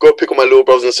 go pick up my little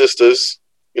brothers and sisters.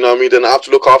 You know what I mean? Then I have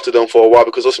to look after them for a while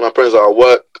because also my parents are at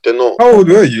work. They're not. How old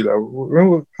were you?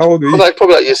 Like, how old were you? Like,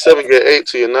 probably like year 7, year 8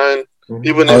 to year 9.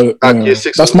 Even in year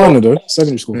 6. That's mine though,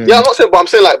 secondary school. Yeah, I'm not saying, but I'm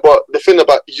saying, like, but the thing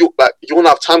about you, like, you won't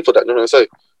have time for that. You know what I'm saying?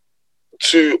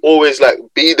 To always, like,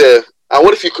 be there. And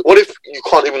what if you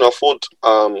can't even afford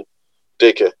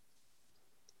daycare?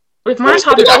 With my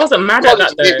childhood, I wasn't mad at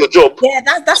that though. Job. Yeah,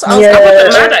 that's what I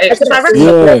wasn't mad at it. Because I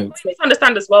reckon what you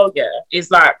understand as well, is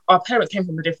like our parents came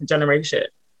from a different generation.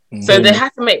 So they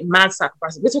had to make mad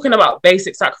sacrifices. We're talking about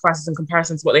basic sacrifices in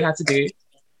comparison to what they had to do.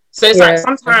 So it's like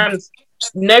sometimes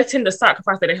noting the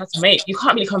sacrifice that they had to make, you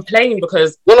can't really complain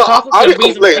because half of the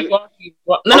reason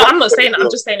I'm not saying that, I'm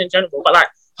just saying in general, but like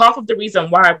half of the reason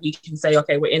why we can say,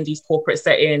 okay, we're in these corporate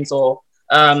settings or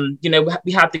you know,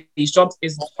 we have these jobs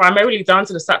is primarily down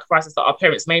to the sacrifices that our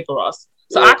parents made for us.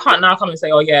 So I can't now come and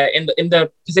say, oh yeah, in the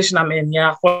position I'm in,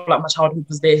 I feel like my childhood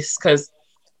was this, because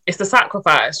it's the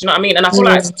sacrifice, you know what I mean? And I feel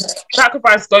like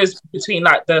sacrifice goes between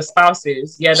like the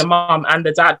spouses, the mom and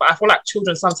the dad, but I feel like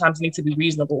children sometimes need to be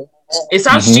reasonable. It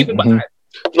sounds stupid, but like,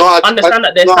 I understand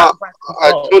that there's sacrifice.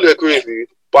 I totally agree with you,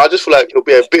 but I just feel like it'll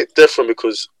be a bit different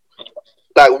because,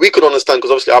 like, we could understand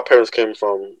because obviously our parents came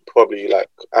from probably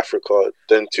like Africa,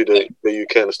 then to the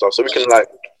UK and stuff, so we can like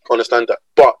understand that.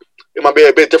 But it might be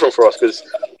a bit different for us because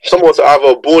some of us are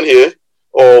either born here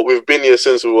or we've been here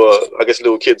since we were, I guess,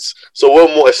 little kids. So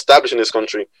we're more established in this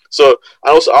country. So,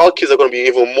 and also our kids are going to be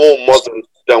even more modern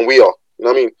than we are. You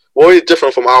know what I mean? We're always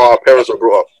different from how our parents were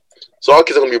brought up. So our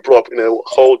kids are going to be brought up in a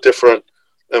whole different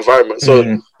environment.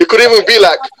 So it could even be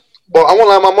like, but I want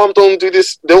like my mom don't do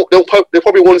this. They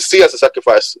probably won't see us as a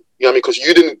sacrifice. You know what I mean? Because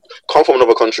you didn't come from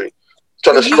another country.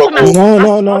 Trying to struggle. No.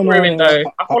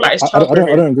 I feel like it's I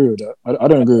don't agree with that. I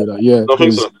don't agree with that. Yeah. I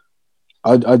think so.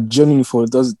 I genuinely feel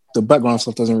the background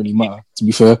stuff doesn't really matter, to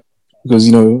be fair, because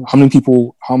you know how many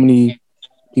people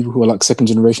who are like second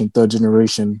generation, third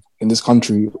generation in this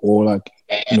country, or like,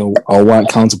 you know, our white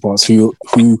counterparts who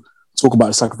talk about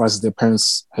the sacrifices their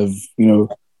parents have, you know,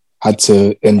 had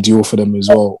to endure for them as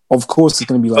well. Of course, it's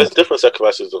going to be like different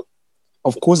sacrifices, though.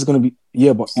 Of course, it's going to be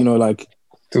but you know, like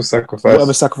to sacrifice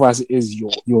whatever sacrifice it is,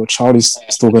 your child is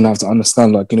still going to have to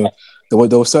understand. Like, you know,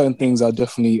 there were certain things I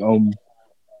definitely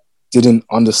didn't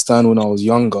understand when I was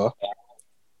younger.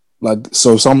 Like,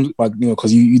 so some, like, you know,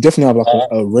 because you definitely have like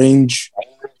a range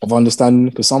of understanding,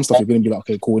 because some stuff you're going to be like,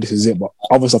 okay, cool, this is it. But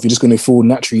other stuff you're just going to feel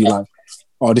naturally like,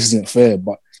 oh, this isn't fair.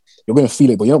 But you're going to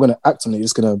feel it, but you're not going to act on it. You're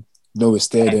just going to know it's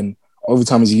there. Then over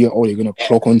time as you get older, you're going to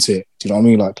clock onto it. Do you know what I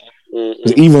mean? Like,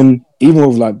 because even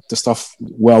with like the stuff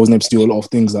where I was able to do a lot of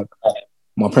things, like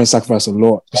my parents sacrificed a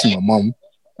lot, especially my mum.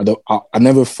 I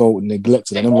never felt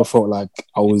neglected. I never felt like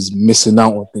I was missing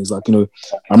out on things. Like, you know,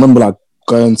 I remember like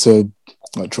going to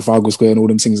like Trafalgar Square and all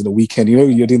them things on the weekend. You know,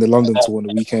 you're doing the London tour on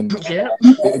the weekend,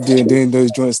 doing those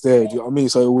joints there. Do you know what I mean?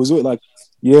 So it was like,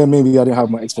 yeah, maybe I didn't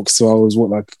have my Xbox till I was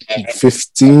like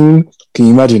 15. Can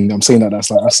you imagine? I'm saying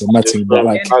that's a mad thing, but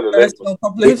like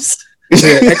Xbox.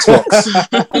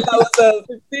 That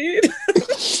was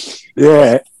 15.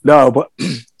 Yeah, no, but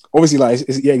obviously, like,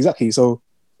 yeah, exactly. So,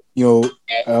 you know,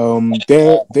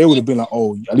 they would have been like,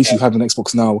 oh, at least you have an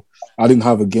Xbox now. I didn't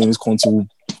have a games console.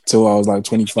 till I was like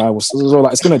 25 or so. So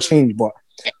like, it's gonna change, but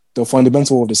the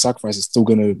fundamental of the sacrifice is still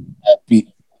gonna be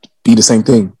the same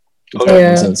thing. Okay.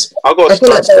 Yeah. I feel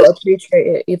like they'll appreciate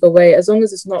it either way, as long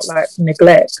as it's not like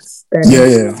neglect. Then I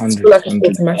feel like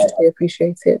it's automatically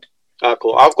appreciated. Ah,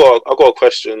 cool. I've got a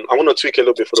question. I want to tweak it a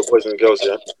little bit for the boys and girls.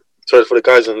 Yeah, sorry for the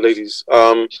guys and ladies.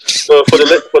 So for the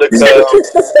guys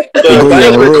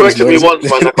been correcting me once,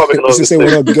 man. I can't make another mistake.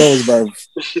 One of the girls, bro.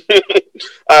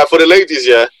 For the ladies,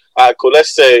 yeah. Cool.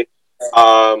 Let's say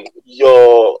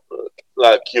you're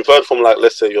like you've heard from like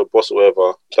let's say your boss or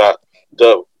whatever that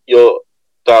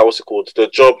what's it called? The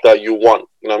job that you want,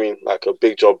 you know what I mean? Like a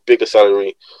big job, bigger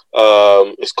salary,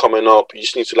 is coming up. You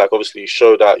just need to like obviously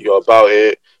show that you're about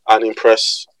it and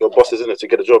impress your bosses in it to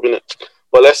get a job in it.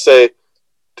 But let's say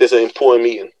there's an important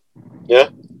meeting, yeah,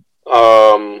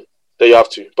 that you have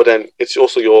to. But then it's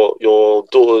also your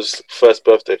daughter's first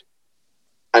birthday,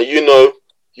 and you know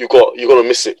you're gonna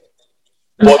miss it.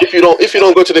 But if you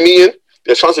don't go to the meeting,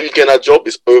 the chance of you getting that job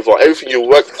is over. Everything you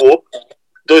worked for.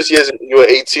 Those years you were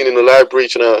 18 in the library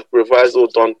trying to revise all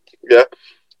done, yeah.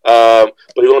 But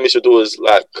you're gonna miss your daughter's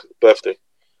like birthday.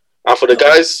 And for the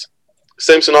guys,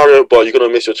 same scenario, but you're gonna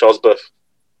miss your child's birth.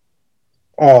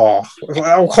 Oh,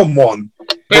 come on!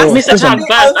 Miss a child's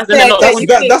birth.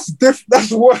 That's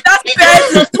what.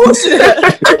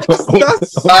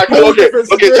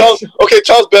 Okay,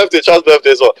 Child's birthday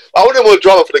as well. I wouldn't want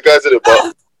drama for the guys in it,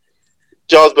 but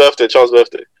Child's birthday.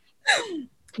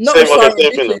 Not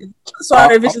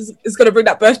sorry, Vision is going to bring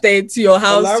that birthday to your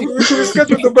house. Like, we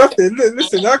scheduled the birthday.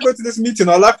 Listen, I go to this meeting,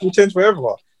 our life will change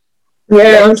forever.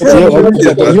 Yeah, I'm sure. There's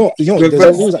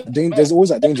always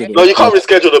that danger. No, you can't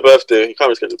reschedule the birthday.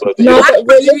 No,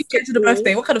 when you reschedule the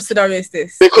birthday, what kind of scenario is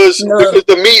this? Because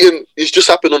the meeting is just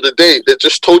happened on the day. They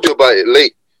just told you about it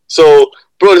late. So,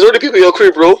 bro, there's already people in your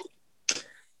crib, bro.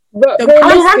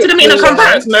 I'll run to the meeting and come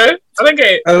back. No, I don't get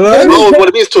it. No, what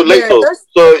it means too late though.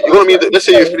 So you're gonna mean let's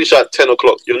say you finish at 10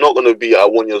 o'clock. You're not gonna be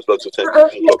at 1 year's block to 10.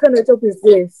 What kind of job is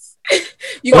this?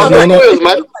 You got man.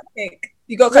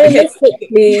 You got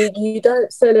realistically, you don't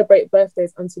celebrate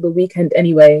birthdays until the weekend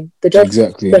anyway. The job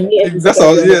exactly. That's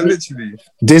all. Yeah, literally.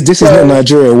 This is not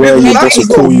Nigeria where your boss will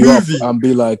call you up and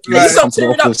be like, "Stop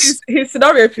doing up his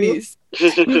scenario, please."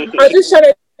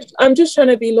 I'm just trying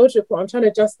to be logical. I'm trying to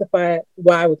justify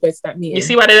why I would go to that meeting. You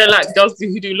see why they don't like girls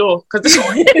who do law? Because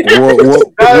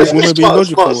what be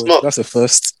logical? Smart. That's a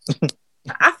first.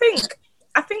 I think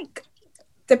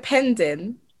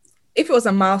depending, if it was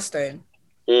a milestone,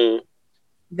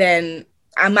 then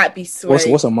I might be swayed.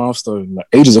 What's a milestone? Like,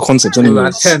 age is a concept anyway.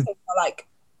 Like 10. Like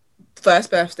first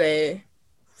birthday,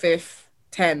 5th,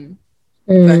 10,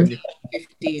 13,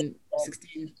 15,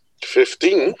 16.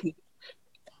 15?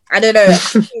 I don't know.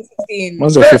 16.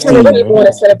 One's a 15. I don't want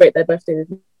to celebrate their birthday with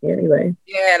me anyway.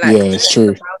 Yeah, like it's true.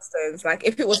 Milestones. Like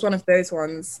if it was one of those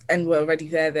ones and we're already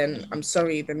there, then I'm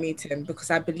sorry, the meeting, because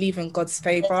I believe in God's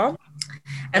favor,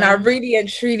 and I really and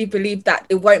truly believe that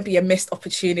it won't be a missed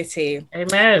opportunity.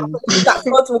 Amen. That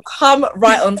God will come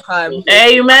right on time.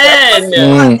 Amen.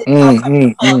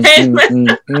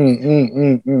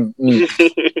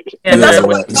 That's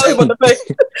what I'm telling on the phone.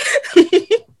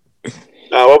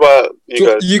 What about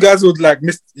you guys?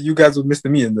 You guys would miss the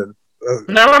meeting then.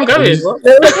 No, I'm going. We're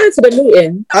going to the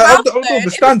meeting. I don't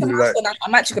understand it.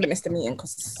 I'm actually going to miss the meeting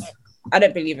because I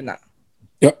don't believe in that.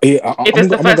 Yeah, if it's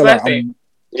the first birthday.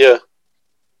 Yeah.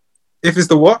 If it's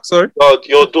the what? Sorry.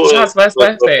 Your daughter's first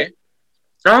birthday.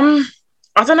 I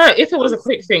don't know. If it was a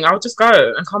quick thing, I would just go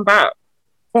and come back.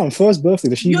 First birthday.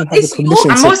 Does she even have the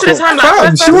permission? And most of the time,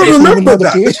 like, she won't remember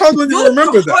that. The child won't even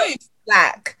remember that.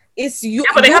 Like. It's you.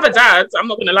 Yeah, but they have a dad. I'm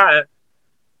not gonna lie.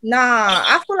 Nah,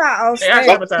 I feel like I'll say.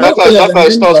 That's how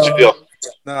it starts, Julia.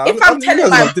 If I'm telling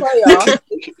my employer,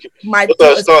 my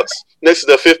daughter starts next to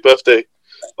their 5th birthday.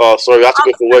 Oh, sorry, I have to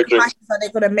go for work drinks. Are they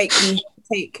gonna make me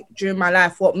take during my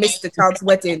life? What, miss the child's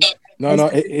wedding? No,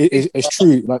 it's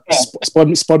true. Like,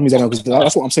 spud me down because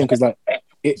that's what I'm saying. Because like,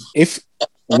 if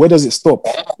where does it stop?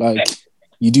 Like,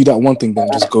 you do that one thing, then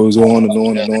it just goes on and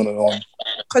on and on and on.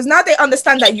 Because now they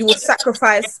understand that you will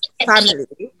sacrifice family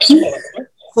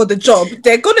for the job.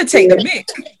 They're gonna take the mick.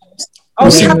 Oh,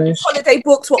 we have holiday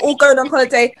books. We're all going on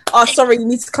holiday. Oh, sorry, you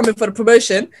need to come in for the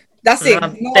promotion. That's it.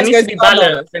 There needs to be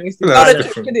balance. There needs to be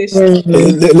balance.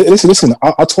 Listen.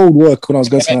 I told work when I was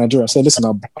going to Nigeria. I said, listen,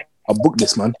 I booked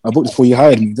this, man. I booked this before you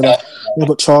hired me. They're like, yeah,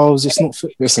 but Charles, it's not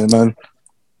fit. Listen, man,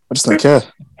 I just don't care.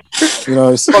 You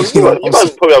know, you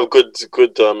guys probably have good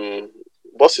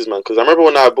bosses, man. Because I remember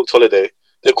when I booked holiday,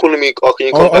 they're calling me, "Oh, can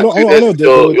you come back to your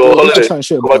holiday?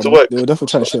 Go back to work." They were definitely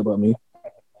trying to shit about me.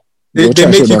 They make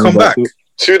you come back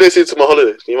 2 days into my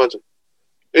holiday. Can you imagine?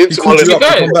 Into my holiday,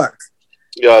 come back.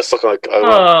 Yeah, I suck like. Like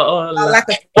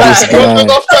a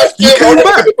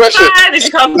Good question. Did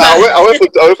you come Nah, back? I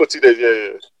went for 2 days.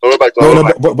 Yeah. I went back.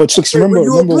 But Chicks, remember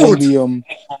when we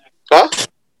Huh?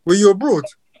 Were you abroad?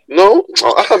 No,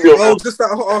 I can't be Oh, abroad. just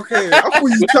that. Okay, I thought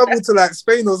you traveled to like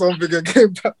Spain or something and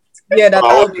came back. Yeah, that's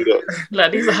I won't do that.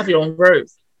 Like these are have your own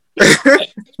roads. No,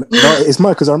 it's mad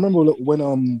because I remember when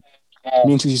me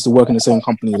and Chicks used to work in the same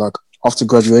company. Like after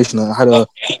graduation, I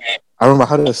remember I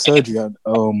had a surgery and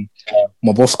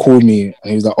my boss called me and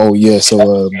he was like, "Oh yeah,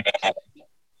 so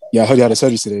yeah, I heard you had a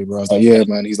surgery today, bro." I was like, "Yeah,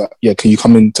 man." He's like, "Yeah, can you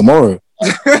come in tomorrow?"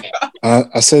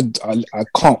 I said, "I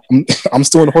can't. I'm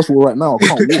still in the hospital right now. I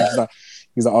can't walk."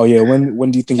 He's like, "Oh yeah, when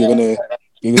do you think you're gonna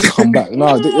come back?"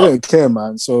 No, they don't care,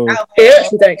 man. So They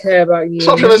actually don't care about you.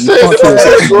 Stop trying to say can't kill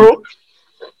it, bro.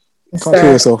 you can't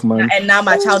kill yourself, man. And now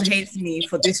my child hates me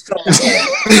for this job.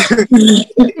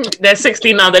 They're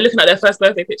 16 now. They're looking at their first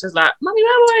birthday pictures like, "Mommy,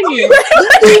 where were you?"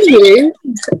 Really?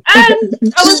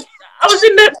 And I was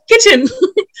in the kitchen.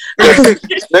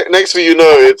 Next thing you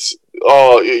know, it's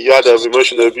you had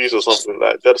emotional abuse or something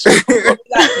like that.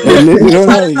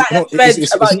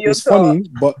 It's funny,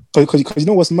 but because you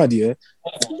know what's mad, yeah?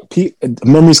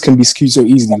 Memories can be skewed so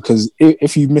easily because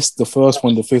if you missed the first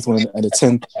one, the fifth one, and the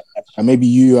 10th, and maybe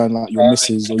you and like your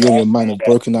missus or you and your man have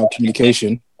broken out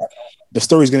communication, the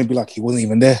story's gonna be like he wasn't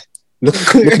even there. Look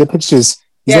at the pictures.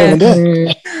 He's not even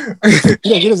there.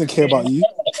 He doesn't care about you.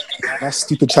 That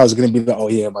stupid child's gonna be like, "Oh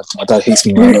yeah, my dad hates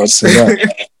me right now." So,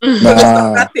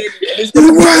 nah.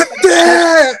 You weren't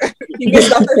there. He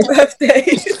missed up his birthday.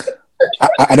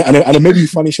 And it made me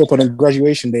funny show up on a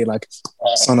graduation day, like,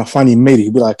 "Son, I finally made it."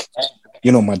 He'd be like,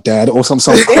 "You know my dad," or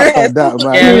something like that,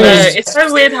 man. Yeah, it's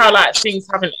so weird how like things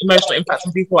have an emotional impact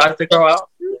on people as they grow up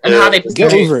and how they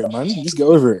get over it, man. Just get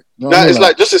over it. You know Nah, it's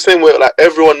like just the same way. Like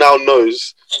everyone now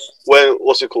knows when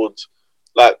what's it called?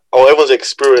 Like, everyone's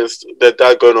experienced their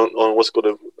dad going on what's it called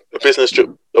a business trip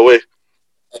away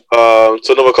to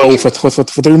another country for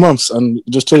 3 months and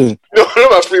just chilling. No, not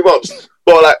about 3 months.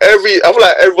 But like I feel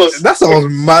like everyone's. That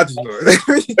sounds mad, you know.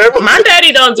 My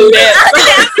daddy don't do that.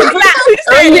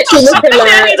 I'm literally looking My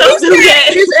daddy like, don't do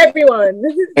that. who's everyone?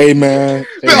 Hey man,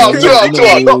 Not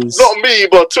me,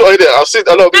 but I've seen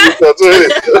a lot of people do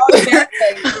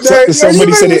it.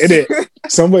 Somebody said it, innit?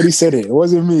 Somebody said it. It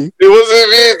wasn't me. It wasn't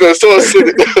me, though. Someone said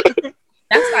it.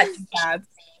 That's like bad.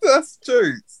 That's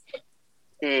true.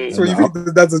 So you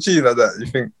think that's a cheat like that? You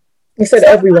think? He said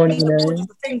everyone, you know. It's a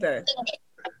thing, though.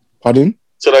 Pardon?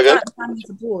 So again? Damage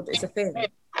abroad is a thing.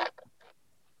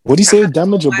 What do you say?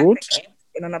 Damage abroad?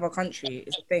 In another country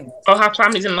is a thing. Or have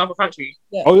families in another country.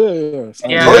 Yeah. Oh yeah.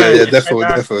 Yeah. Definitely.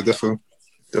 I'm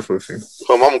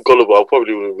gullible. I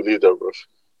probably wouldn't believe that, bro.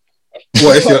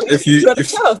 What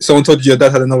if someone told you your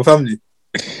dad had another family?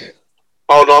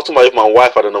 Oh no, I'm talking about if my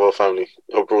wife had another family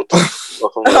abroad.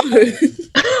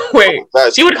 Wait,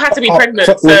 she would have had to be pregnant.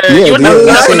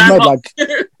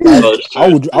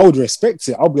 I would respect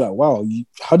it. I'll be like, wow,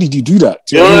 how did you do that?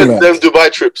 You know them Dubai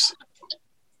trips.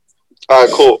 Alright,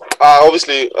 cool.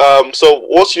 Obviously, so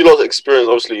what's your lot's experience?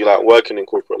 Obviously, like working in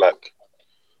corporate, like,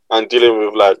 and dealing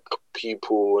with like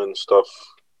people and stuff.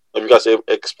 Have you guys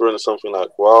experienced something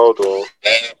like wild or?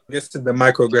 I guess the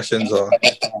microaggressions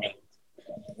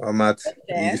are mad.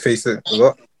 You face it a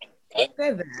lot.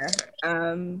 They're there.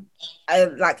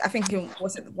 I think it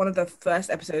was one of the first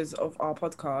episodes of our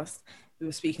podcast. We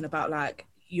were speaking about like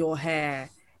your hair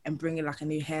and bringing like a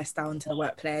new hairstyle into the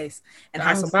workplace and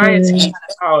how anxiety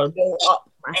go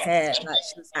up my hair. Like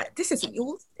she was like, "This isn't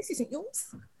yours. This isn't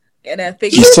yours." And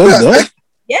she said that.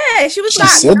 Yeah, she was she like,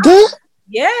 said that.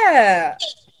 Yeah,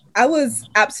 I was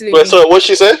absolutely. Wait, so what'd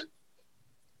she say?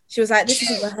 She was like, "This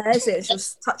isn't your hair." So she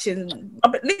was touching,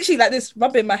 literally like this,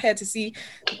 rubbing my hair to see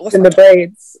what's in the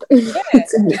braids.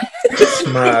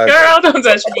 Yeah. Girl, don't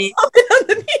touch me.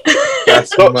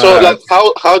 So like,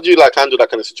 how do you like handle that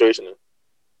kind of situation?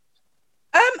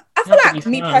 I feel like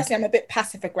me personally, I'm a bit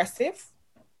passive aggressive.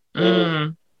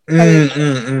 I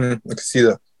can see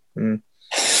that.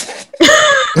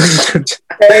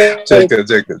 Joking.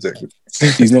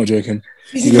 He's not joking.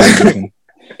 He wasn't joking.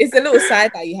 It's a little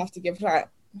side that you have to give, like,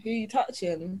 who are you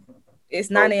touching? It's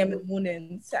 9 a.m. in the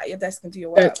morning. Sit at your desk and do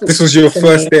your work. This was your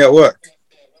first day at work?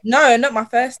 No, not my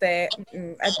first day.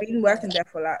 I've been working there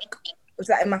for was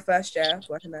that in my first year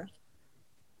working there?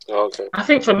 Oh, okay. I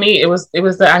think for me, it was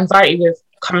the anxiety with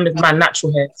coming with my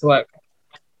natural hair to work.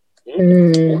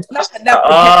 I'm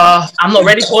not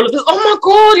ready for all of this. Oh my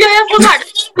god, your hair was like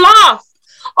fluff.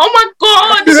 Oh my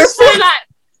god, this is so like.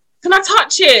 Can I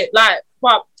touch it? Like,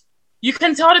 but you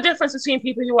can tell the difference between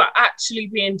people who are actually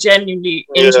being genuinely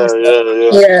interested,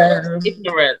 yeah,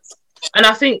 ignorant. And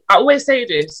I think I always say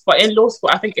this, but in law school,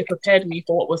 I think it prepared me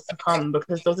for what was to come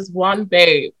because there was this one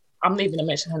babe. I'm not even gonna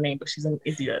mention her name, but she's an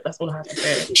idiot. That's all I have to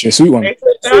say. She's a sweet one.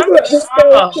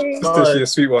 She's a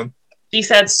sweet one. She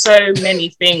said so many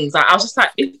things. Like, I was just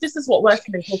like, if this is what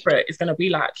working in corporate is gonna be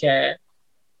like, yeah.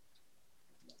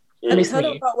 And tell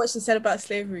her about what she said about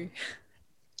slavery.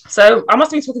 So I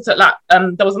must be talking to like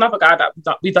there was another guy that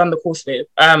we done the course with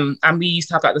and we used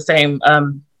to have like the same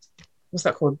what's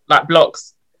that called, like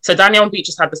blocks. So Danielle and Beach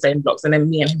just had the same blocks, and then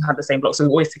me and him had the same blocks, so we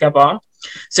were always together.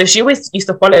 So she always used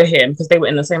to follow him because they were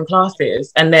in the same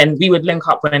classes, and then we would link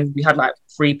up when we had like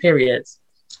free periods.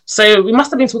 So we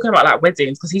must have been talking about like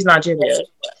weddings because he's Nigerian,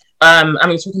 and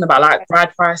we were talking about like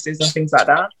bride prices and things like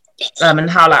that, and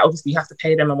how like obviously you have to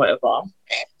pay them and whatever.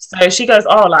 So she goes,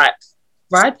 "Oh, like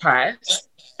bride price."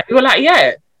 We were like,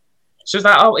 yeah. She was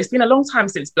like, oh, it's been a long time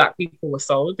since black people were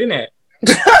sold, didn't it?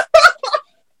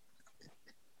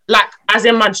 Like, as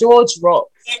in my jaw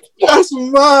dropped. That's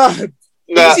mad.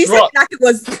 Nah. She said like it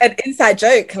was an inside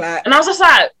joke, like. And I was just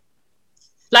like,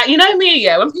 you know me,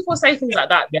 yeah. When people say things like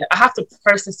that, yeah, I have to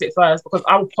process it first because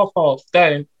I will pop off.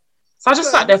 Don't. So I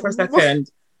just sat there for a second,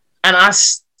 and I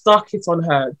stuck it on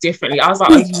her differently. I was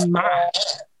like, are you mad?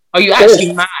 Are you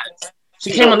actually mad? She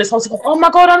came on this whole thing, oh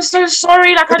my God, I'm so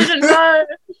sorry. Like, I didn't know.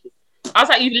 I was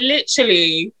like, you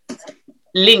literally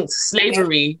linked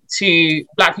slavery to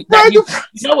black people. Like, you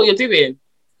know what you're doing.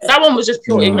 That one was just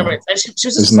pure ignorance. And she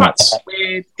was just such a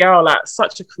weird girl, like,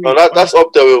 such a creep. No, that's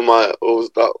up there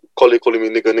with that colleague calling me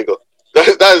nigga. That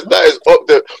is up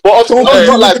there. But obviously,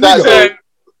 not like that, though.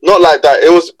 Not like that.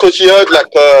 It was because she heard like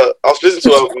I was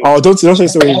listening to her. Oh, don't say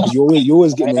sorry. You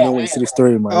always get me annoyed to the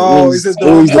story, man. Always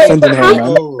defending her,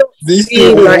 man. These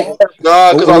people,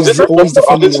 nah, because I was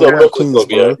listening to her queens,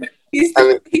 bro. He's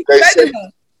said,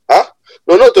 huh?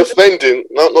 No, not defending,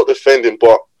 not defending,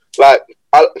 but like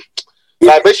basically, I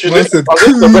was listening to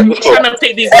Breakfast Club. Trying to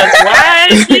pick these words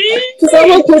wisely.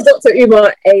 Someone called Dr.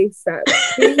 Umar ASAP.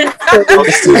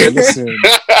 Listen.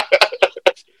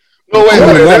 No, wait.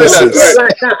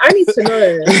 Like that. I need to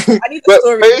know. I need the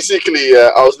story. Basically,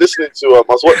 I was listening to I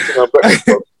was watching Breakfast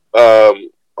Club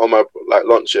on my like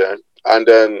lunch, yeah, and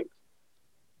then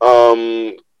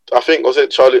I think was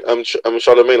it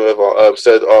Charlemagne or whatever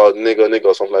said nigga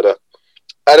or something like that,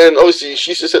 and then obviously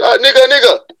she just said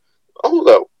nigga. I was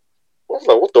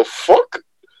like, what the fuck?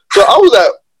 So I was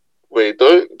like, wait,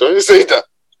 don't say that.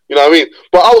 You know what I mean?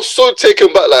 But I was so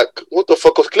taken back, like, what the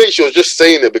fuck? Because clearly she was just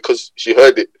saying it because she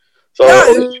heard it. So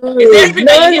is there everything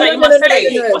that you must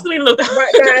say? What's the meaning of that?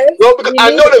 Right, guys, no, because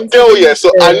I know the girl, yeah, so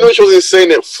I know she wasn't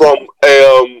saying it from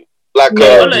a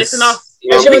no, it's enough.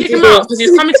 Should we kick him out because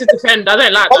he's coming to defend? I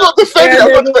don't like that. I'm not defending.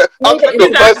 I'm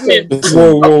defending the person.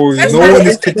 Whoa! No one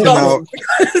is kicking out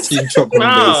Team Chop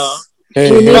members.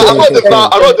 I'm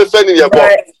not defending you,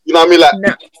 but you know what I mean, like,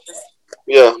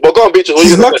 yeah. But go on, Beaches.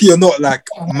 She's lucky you're not like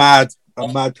a mad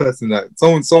person. Like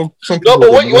some no, but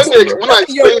when I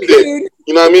explained it,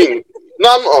 you know what I mean.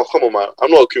 No, come on, man. I'm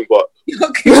not a coon, but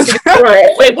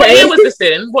right. Wait, what year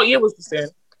was this in?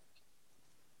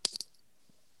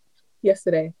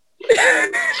 Yesterday.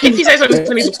 If you say something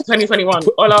 2021,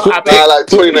 like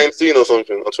 2019 or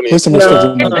something, or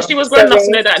 2018. No. She was grown enough to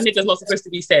know that nigga's not supposed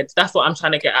to be said. That's what I'm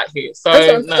trying to get at here. So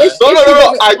no.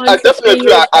 I definitely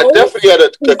agree. I definitely had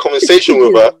a conversation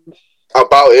with her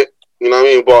about it. You know what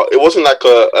I mean? But it wasn't like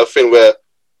a thing where,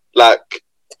 like,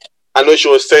 I know she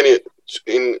was saying it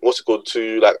in what's it called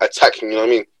to like attacking. You know what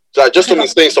I mean? Like just something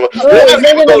saying something. No,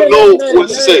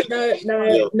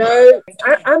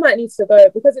 I might need to go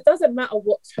because it doesn't matter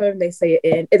what tone they say it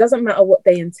in. It doesn't matter what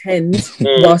they intend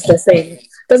whilst they're saying. It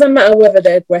doesn't matter whether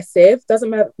they're aggressive. Doesn't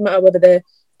matter whether they're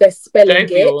spelling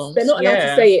it. They're not allowed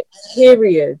to say it.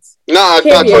 Period. I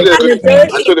totally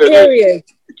agree.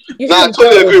 I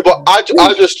totally agree, but I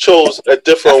just chose a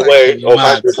different way of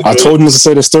handling it. I told him to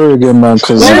say the story again, man.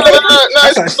 Because you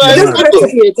don't have to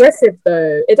be aggressive,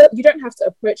 though. You don't have to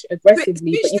approach it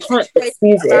aggressively, but you can't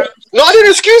excuse it. No, I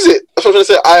didn't excuse it. That's what I'm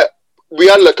trying to say. We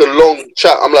had like a long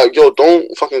chat. I'm like, yo, don't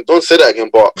say that again,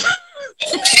 but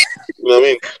you know what I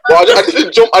mean. But I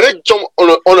didn't jump on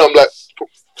her. I'm like,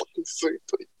 fucking sake.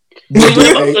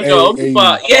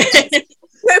 But yeah.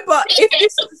 No, but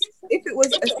if it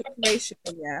was a situation,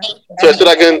 yeah. Say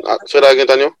that again,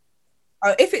 Daniel.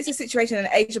 If it's a situation and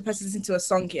an Asian person listens to a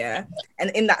song, yeah, and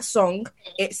in that song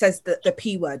it says the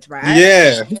P word, right?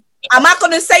 Yeah. Am I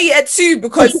gonna say it too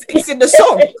because it's in the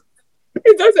song?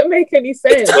 It doesn't make any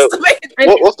sense.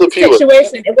 What's the P word?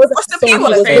 Situation. It wasn't. What's the P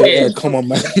word? Come on,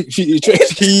 man.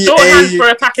 Shorthand for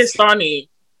a Pakistani.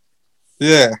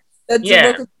 Yeah.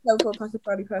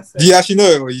 Pakistani person. Do you actually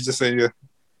know it, or you just say yeah?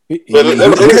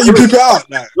 Can you keep it out?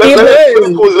 Like, let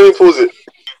me pause it.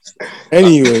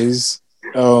 Anyways,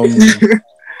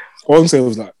 what I'm saying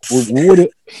was like,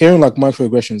 hearing like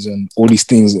microaggressions and all these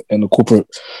things in the corporate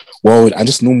world and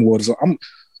just normal world, I'm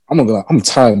not gonna lie, I'm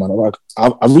tired, man. Like,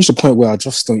 I've reached a point where I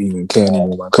just don't even care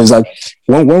anymore, man. Because like,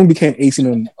 when we became 18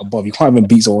 and above, you can't even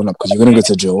beat someone up because you're gonna go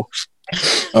to jail.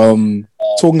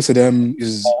 Talking to them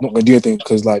is not gonna do anything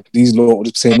because like these laws will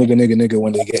just say nigga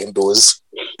when they get indoors.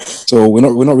 So we're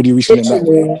not really reaching them that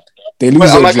way. They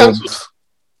lose their job.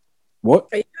 What?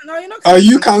 No, you're not. Are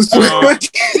you cancelled? We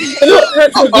just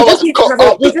need to have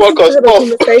a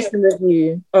conversation with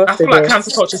you. I feel like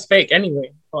cancel culture is fake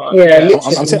anyway. But,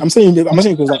 I'm saying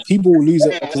because like people will lose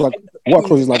it because like what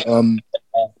causes like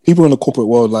people in the corporate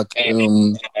world like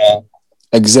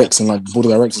execs and like board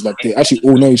of directors like they actually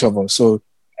all know each other. So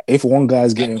if one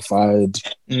guy's getting fired,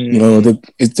 you know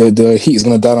the heat is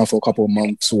gonna die down for a couple of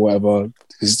months or whatever.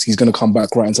 He's gonna come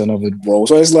back right into another role.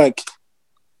 So it's like,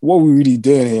 what are we really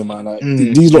doing here, man? Like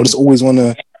these lot just always want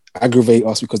to aggravate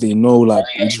us because they know like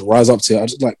we just rise up to it. I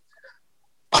just like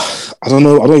I don't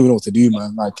know. I don't even know what to do,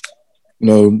 man. Like, you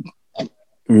know,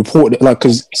 report it, like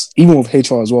because even with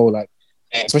HR as well, like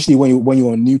especially when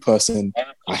you're a new person,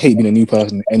 I hate being a new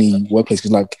person in any workplace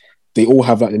because like they all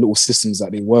have like the little systems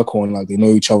that they work on, like they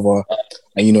know each other,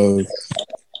 and you know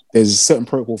there's a certain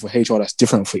protocol for HR that's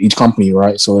different for each company,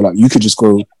 right? So like you could just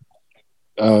go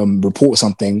report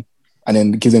something and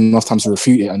then give them enough time to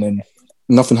refute it, and then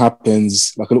nothing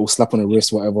happens, like a little slap on the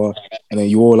wrist, whatever, and then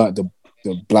you're like the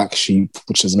black sheep,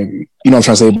 which is maybe, you know what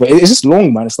I'm trying to say, but it's just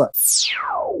long, man. It's like,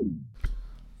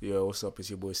 yo, what's up? It's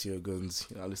your boy CEO Guns.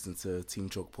 I listen to Team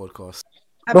Chalk podcast.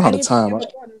 I don't have the time.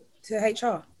 To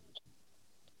HR?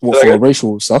 What, for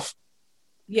racial stuff?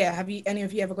 Yeah, have any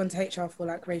of you ever gone to HR for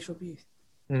like racial abuse?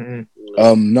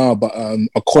 No, but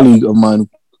a colleague of mine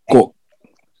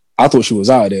I thought she was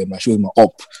out of there, man. She was my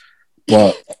op,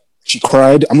 but she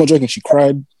cried. I'm not joking. She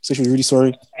cried. Said she was really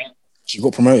sorry. She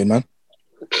got promoted, man.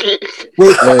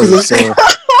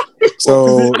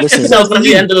 So listen. That was gonna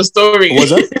be the end of the story. What was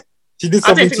that? She did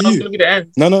something to you. Gonna be the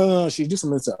end. No. She did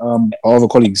something to our other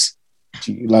colleagues.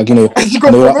 She, like, you know,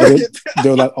 they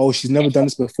were like, oh, she's never done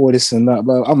this before, this and that.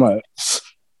 But I'm like,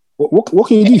 what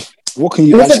can you do? What can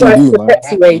you actually do, man?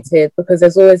 Perpetuated because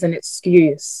there's always an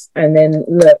excuse, and then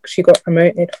look, she got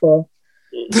promoted for.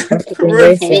 When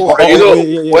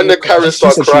the Karen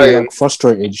started crying, like,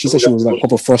 frustrated. She said she was like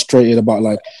proper frustrated about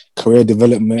like career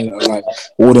development, like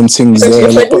all them things there.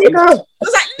 Like, they know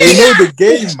the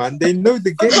game, man. They know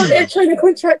the game. They're trying to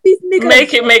contract these niggas.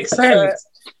 Make it make sense.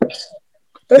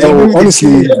 So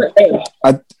honestly,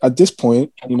 at this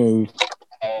point, you know,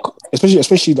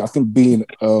 especially I think being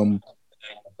a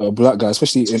black guy,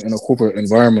 especially in a corporate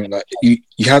environment, like you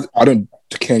have, I don't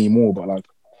care anymore, but like,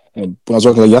 you know, when I was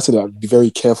working, like, you have to like, be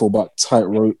very careful about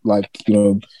tightrope. Like, you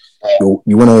know,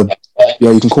 you want to,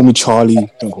 yeah, you can call me Charlie.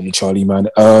 Don't call me Charlie, man.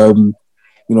 You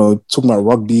know, talking about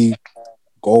rugby,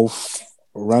 golf,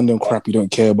 random crap you don't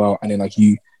care about, and then like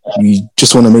you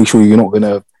just want to make sure you're not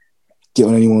gonna get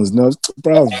on anyone's nerves,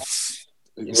 bro.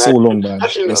 It's so long, man.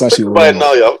 It's actually right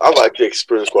now. Yeah, I've actually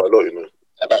experienced quite a lot, you know.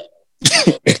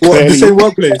 What, the same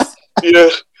workplace? Yeah,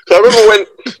 so I remember when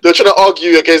they were trying to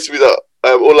argue against me that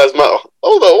all lives matter.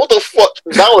 What the fuck?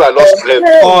 That one I lost my head.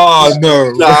 Oh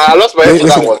no! Nah, I lost my head for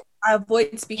that one. I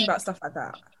avoid speaking about stuff like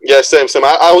that. Yeah, same.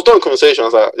 I was doing a conversation. I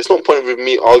was like, it's not point with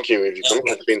me arguing with you. I'm not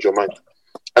going to change your mind.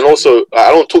 And also, like,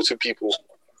 I don't talk to people.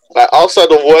 Like,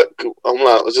 outside of work, I'm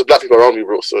like, there's just black people around me,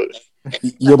 bro. So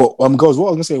yeah, but girls, what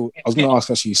I was gonna say, I was gonna ask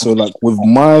actually. So, like, with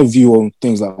my view on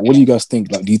things, like, what do you guys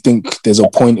think? Like, do you think there's a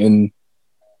point in,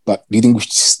 like, do you think we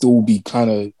should still be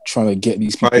kind of trying to get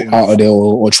these people out of there,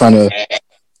 or trying to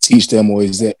teach them, or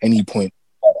is there any point?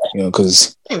 You know,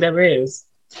 because I think there is.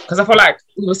 Because I feel like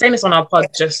we were saying this on our pod,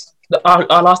 just our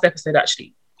last episode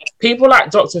actually. People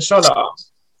like Dr. Scholar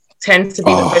tend to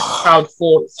be the most proud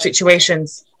for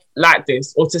situations like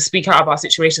this, or to speak out about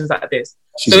situations like this.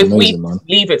 She's so if amazing, we man.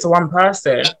 leave it to one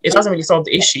person, it doesn't really solve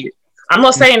the issue. I'm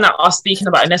not saying that us speaking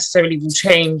about it necessarily will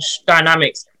change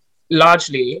dynamics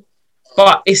largely,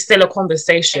 but it's still a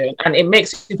conversation, and it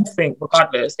makes people think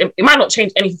regardless. It might not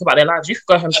change anything about their lives. You could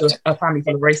go home to a family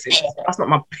full of racists. That's not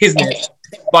my business.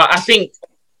 But I think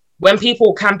when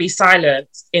people can be silent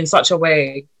in such a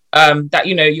way that,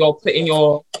 you know, you're putting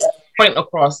your point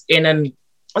across in a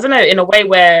way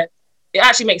where it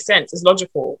actually makes sense, it's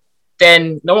logical,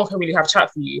 then no one can really have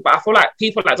chat for you. But I feel like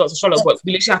people like Dr. Charlotte,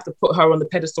 we literally have to put her on the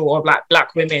pedestal of like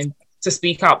black women to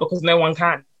speak out, because no one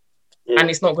can. And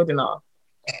it's not good enough.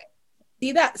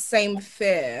 See that same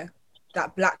fear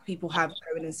that black people have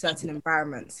going in certain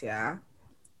environments, yeah?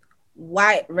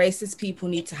 white racist people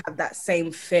need to have that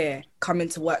same fear coming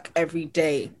to work every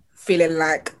day, feeling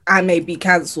like I may be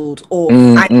cancelled or they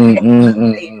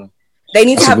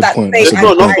need That's to have that point. same. It's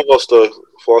not enough of us though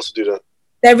for us to do that.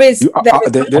 It's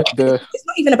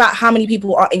not even about how many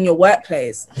people are in your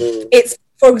workplace. It's,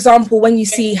 for example, when you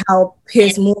see how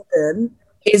Piers Morgan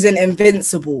isn't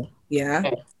invincible,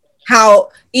 how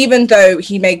even though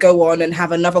he may go on and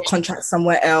have another contract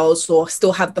somewhere else or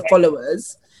still have the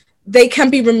followers, they can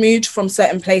be removed from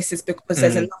certain places because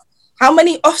there's enough. How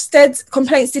many Ofsted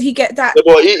complaints did he get? That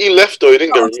he left though. He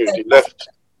didn't get removed.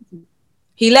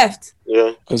 He left.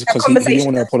 Yeah, because he didn't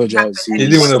want to apologize. He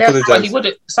didn't want to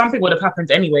apologize. Something would have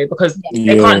happened anyway because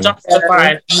they can't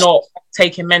justify not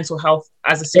taking mental health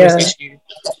as a serious issue.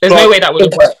 There's no way that would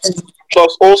have worked.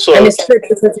 Plus, also, and it's good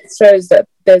because it shows that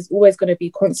there's always going to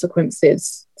be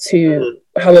consequences to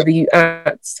however you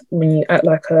act when you act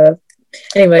like a.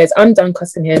 Anyways, I'm done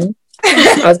cussing him.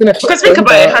 I was gonna because think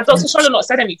about it. Had Dr. Charlotte not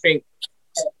said anything,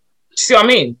 do you see what I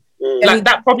mean? Like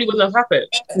that probably wouldn't have happened.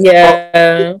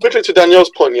 Yeah. Quickly to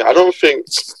Danielle's point, I don't think,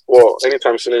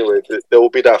 anytime soon anyway, there will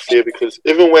be that fear because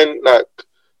even when like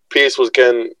Pierce was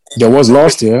getting, there was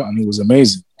last year and it was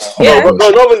amazing. No,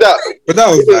 not even that. But that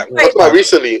was like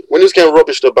recently when he was getting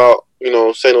rubbished about,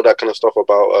 saying all that kind of stuff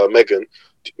about Meghan.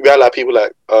 We had like people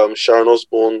like Sharon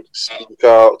Osbourne speak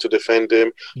out to defend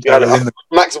him. We had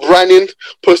Max Branning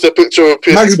post a picture of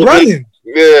Pierce. Max Branning?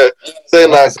 Yeah, saying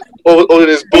like all of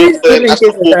this bullshit. You know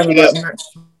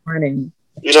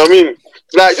what I mean?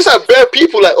 Like just like bare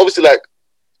people, like obviously like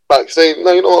saying,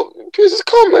 no, you know what, Pierce is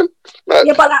calm, man. Like,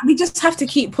 but like we just have to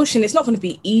keep pushing. It's not going to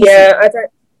be easy. Yeah, I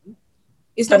don't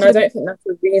think that's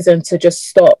a reason to just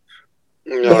stop.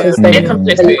 Because then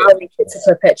allowing it to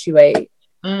perpetuate.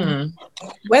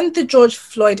 When the George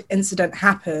Floyd incident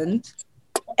happened,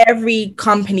 every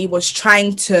company was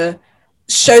trying to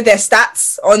show their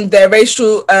stats on their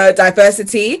racial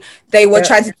diversity. They were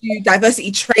trying to do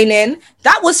diversity training.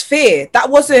 That was fear. That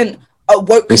wasn't a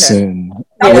wokeness.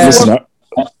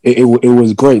 It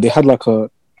was great.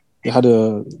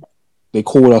 They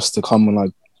called us to come and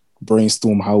like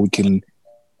brainstorm how we can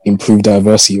improve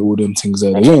diversity, all them things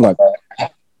there. There's only like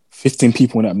 15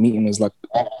 people in that meeting. There was like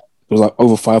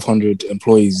over 500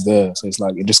 employees there. So it's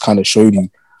like, it just kind of showed you.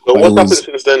 But what's happened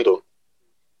since then though?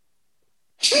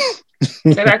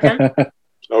 Say that again?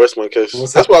 I rest my case.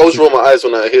 That's why I always roll my eyes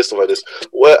when I hear stuff like this.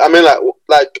 Well, I mean,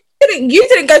 like you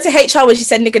didn't go to HR when she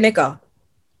said nigga.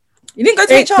 You didn't go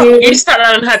to HR. You sat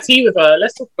around and had tea with her.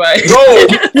 Let's talk about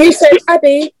it. No, you said,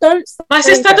 Abby, don't. My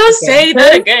sister, don't say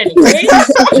that again. In a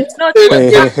good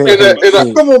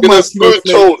tone, in a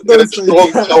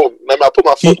strong tone. I put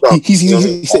my foot down.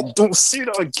 He said, "Don't say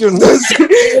that again."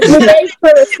 You gave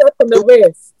her a slap on the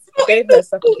wrist.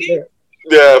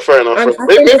 Yeah, fair enough.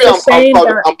 Maybe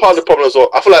I'm part of the problem as well.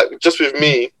 I feel like just with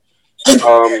me.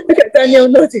 Look at Danielle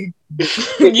nodding.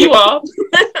 You are.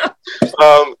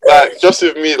 Like just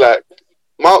with me, like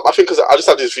I think because I just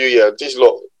have this view. Yeah, these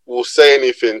lot will say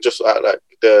anything just like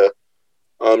they're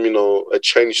a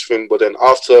changed thing, but then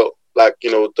after like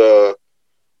the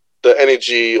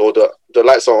energy or the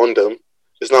lights are on them,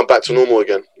 it's now back to normal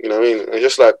again. You know what I mean? And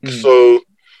just like so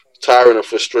tiring and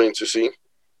frustrating to see.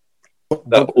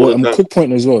 A quick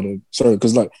point as well, though. Sorry,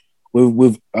 because like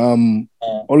with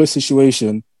all the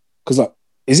situation, because like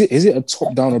is it a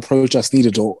top down approach that's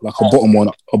needed or like a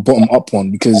bottom up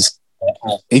one? Because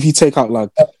if you take out like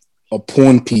a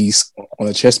pawn piece on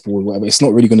a chessboard, whatever, it's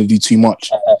not really going to do too much.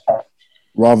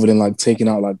 Rather than like taking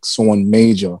out like someone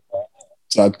major,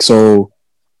 like so.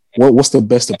 What's the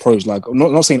best approach? Like, I'm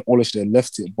not saying Ola should have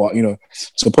left it, but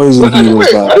supposedly he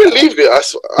was like, I didn't leave it.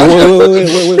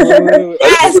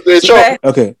 Wait.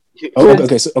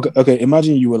 Okay.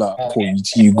 Imagine you were like, cool,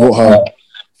 you got her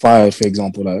fired, for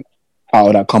example, like out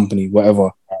of that company,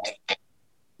 whatever.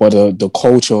 But the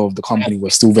culture of the company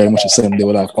was still very much the same. They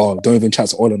were like, oh, don't even chat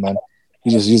to Ola, man.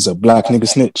 He's a black nigga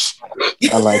snitch.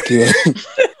 I like,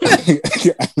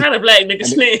 not a black nigga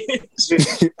snitch.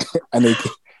 And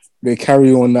they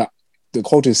carry on that. The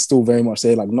culture is still very much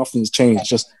there. Like nothing's changed.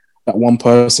 Just that one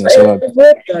person. So like,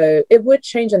 it would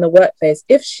change in the workplace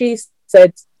if she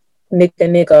said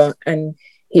nigga and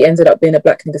he ended up being a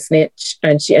black nigga snitch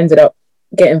and she ended up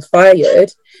getting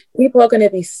fired. People are going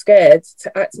to be scared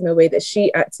to act in the way that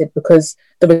she acted because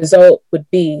the result would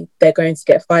be they're going to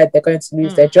get fired. They're going to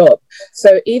lose their job.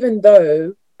 So even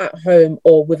though at home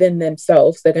or within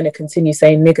themselves they're going to continue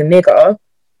saying nigga.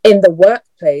 In the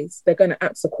workplace, they're going to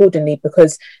act accordingly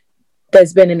because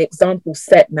there's been an example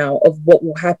set now of what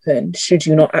will happen should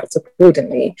you not act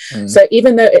accordingly. So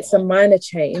even though it's a minor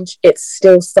change, it's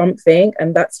still something.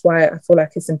 And that's why I feel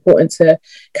like it's important to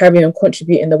carry on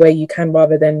contributing the way you can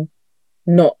rather than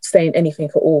not saying anything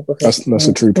at all because that's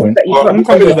a true point. Well, I'm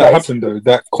confident that happened though.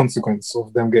 That consequence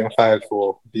of them getting fired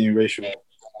for being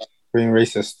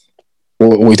racist.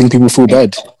 Or you think people feel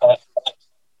bad?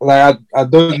 Like I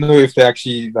don't know if they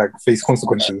actually like face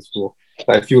consequences for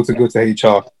like if you were to go to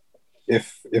HR,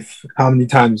 if how many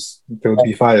times they would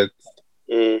be fired.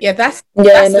 Yeah, that's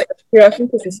I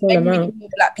think it's a small amount.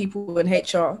 Black people in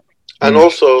HR. And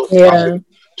also,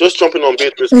 just jumping on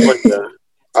Beatrice's point there,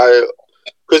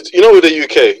 because you know with the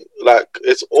UK, like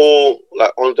it's all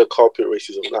like on the carpet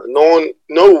racism. Like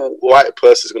no white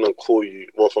person is gonna call you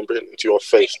from Britain to your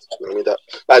face. You know what I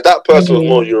mean? That person was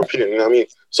more European. You know what I mean?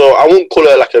 So I won't call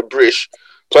her like a British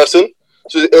person.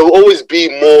 So it will always be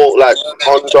more like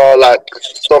under like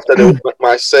stuff that they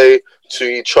might say to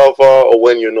each other or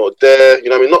when you're not there. You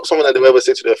know what I mean? Not something that they ever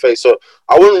say to their face. So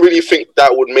I wouldn't really think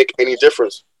that would make any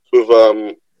difference with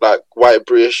like white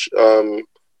British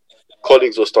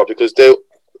colleagues or stuff because I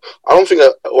don't think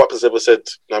a white person ever said,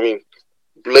 you know what I mean,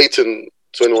 blatant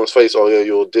to anyone's face, oh yeah,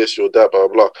 you're this, you're that, blah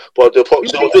blah. But they'll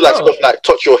do like stuff like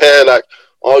touch your hair, like,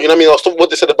 oh, you know what I mean, or stuff what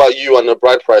they said about you and the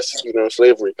bride price, you know,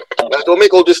 slavery. Like they'll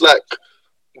make all this like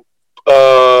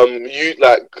you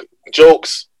like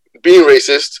jokes being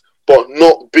racist, but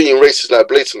not being racist like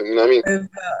blatantly. You know what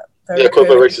I mean?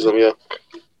 Covert racism. Yeah.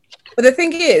 But the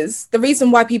thing is, the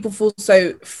reason why people feel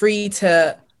so free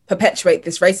to perpetuate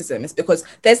this racism is because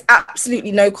there's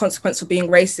absolutely no consequence for being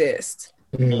racist,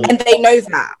 and they know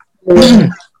that.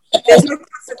 There's no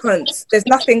consequence. There's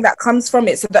nothing that comes from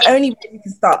it. So the only way you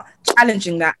can start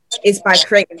challenging that is by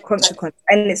creating consequence.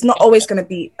 And it's not always going to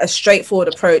be a straightforward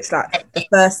approach like the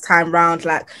first time round.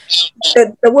 Like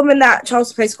the woman that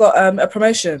Charles Place got a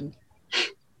promotion.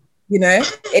 You know,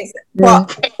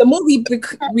 but the more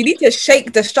we need to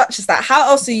shake the structures. That how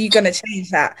else are you going to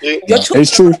change that?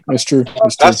 It's true.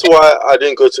 That's why I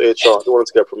didn't go to HR. I didn't want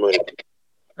to get promoted.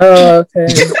 Oh, okay.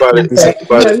 Just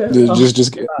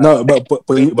no, but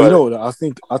you know, I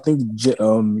think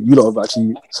you lot have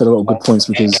actually said a lot of good points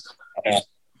because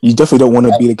you definitely don't want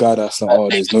to be the guy that's like, oh,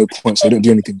 there's no point, so you don't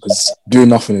do anything because doing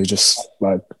nothing is just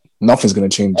like nothing's gonna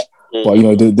change. But you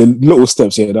know, the little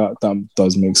steps here that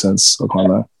does make sense. I can't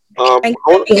lie. And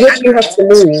what you have to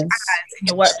lose in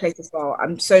your workplace as well.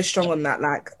 I'm so strong on that.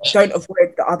 Like, don't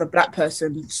avoid the other black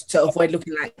person to avoid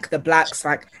looking like the blacks.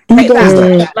 Like, who does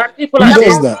that? Black people like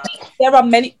that? There are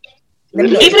many.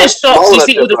 Even in shops, you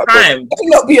see all the time. I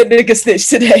not be a nigga snitch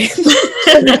today.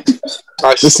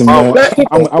 Listen, man,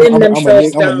 I'm a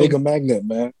nigga magnet,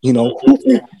 man. You know,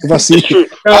 if I see very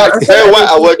white,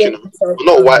 I work. You know,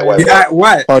 not white. Yeah,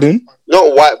 white. Pardon?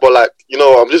 Not white, but like you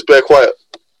know, I'm just very quiet.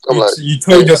 You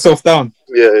toned yourself down.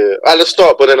 Yeah. At the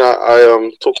start, but then I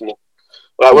talk more.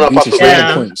 Like when I pass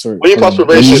probation. When you pass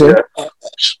probation,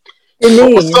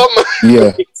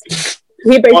 yeah.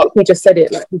 He basically just said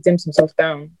it like he dimmed himself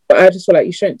down. But I just feel like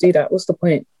you shouldn't do that. What's the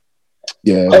point?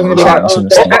 Yeah. I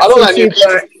don't like new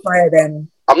people.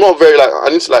 I'm not very like I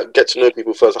need to like get to know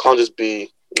people first. I can't just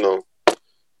be, you know,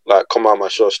 like come out my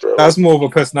shell straight away. That's more of a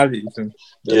personality thing.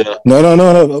 Yeah. No.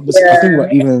 But I think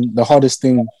like even the hardest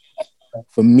thing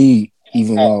for me,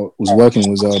 even while I was working,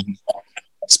 was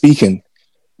speaking,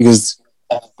 because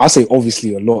I say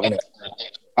obviously a lot in it.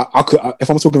 I could if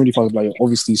I'm talking really fast, like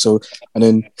obviously. So and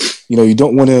then you know you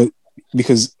don't want to,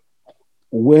 because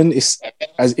when it's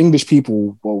as English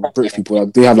people, well British people,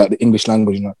 like they have like the English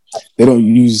language, you know, they don't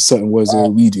use certain words that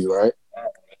we do, right?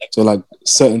 So like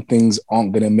certain things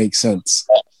aren't gonna make sense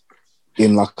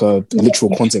in like a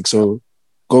literal context. So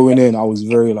going in, I was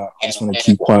very like I just want to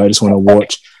keep quiet, I just want to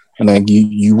watch. And like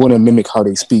you want to mimic how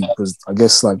they speak, because I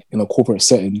guess like in a corporate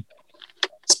setting,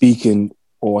 speaking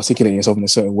or articulating yourself in a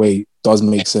certain way does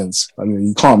make sense. I mean,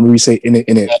 you can't really say in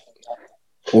it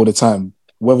all the time,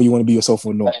 whether you want to be yourself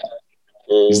or not.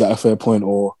 Is that a fair point?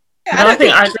 Or I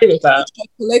think I agree with that.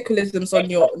 Colloquialisms on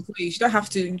your employees. You don't have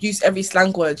to use every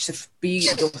slang word to be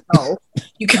yourself.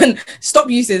 You can stop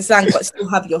using slang but still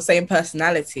have your same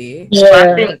personality. Yeah.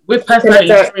 I think with personality,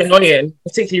 it's very annoying,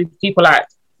 particularly people like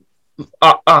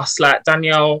us, like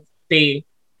Danielle,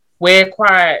 we're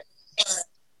quite,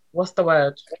 what's the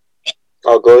word?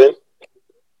 Outgoing?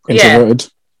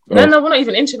 Introverted? Yeah. No, we're not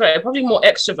even introverted, probably more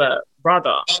extrovert,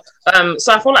 rather.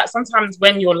 So I feel like sometimes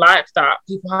when you're like that,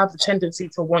 people have the tendency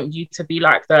to want you to be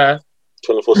like the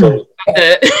 24/7.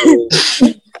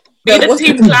 Be the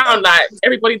team clown, like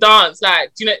everybody dance,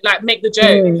 like, do you know, like make the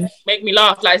joke, make me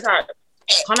laugh, like, can't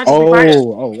I just be quiet?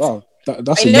 Oh wow.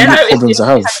 That's a unique problem to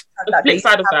have. The flip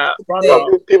side of that,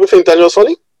 brother. People think Daniel's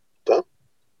funny? The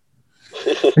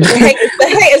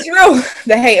hate is real.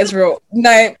 The hate is real.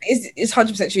 No, it's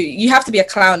 100% true. You have to be a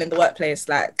clown in the workplace.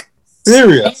 Like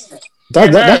serious.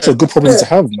 That's a good problem to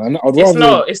have, man.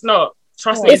 It's not.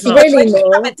 Trust me, It's really When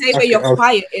you have a not. day where you're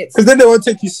quiet, it's Because then they won't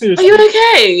take you Are seriously. you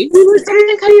okay?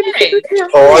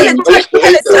 Oh, Yeah, I used to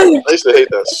hate that. I used to hate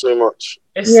that so much.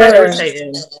 It's so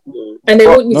irritating. And they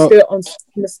want you No. to do it on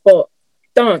the spot.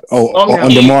 Dance. Oh, Oh, on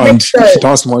yeah. demand. Next day.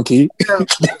 Dance monkey.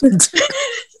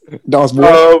 Dance boy.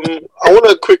 I want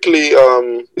to quickly,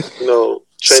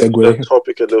 change Segue. the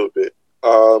topic a little bit.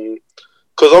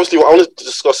 Because obviously, I wanted to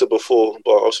discuss it before,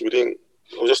 but obviously we didn't.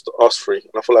 It was just us three,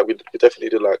 and I feel like we definitely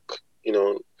did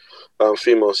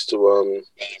females to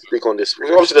speak on this.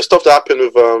 Obviously, the stuff that happened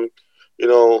with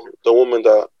the woman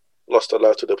that lost her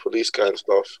life to the police guy and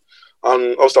stuff.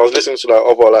 And obviously, I was listening to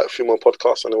other female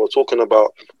podcasts, and they were talking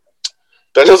about.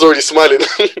 Daniel's already smiling.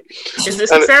 Is this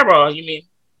Sarah? You mean?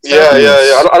 Yeah.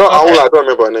 I don't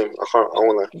remember her name. I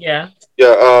won't lie. Yeah.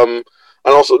 Yeah. And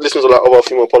also listening to other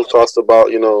female podcasts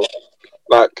about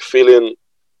feeling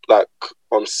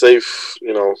unsafe.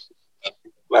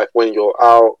 When you're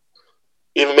out,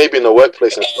 even maybe in the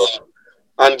workplace and stuff.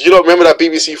 And you don't remember that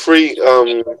BBC Three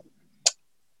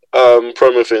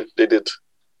promo thing they did?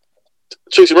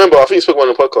 Chicks, you remember? I think you spoke about it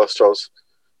on the podcast, Charles.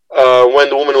 When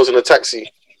the woman was in a taxi,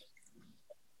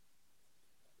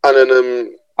 and then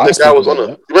the guy was on her.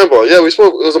 You remember? Yeah, we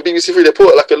spoke. It was on BBC Three. They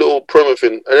put a little promo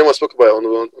thing, and everyone spoke about it on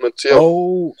the TL.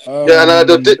 Oh, yeah, and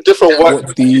the different work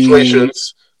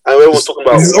situations, and everyone was talking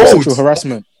about sexual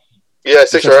harassment. Yeah,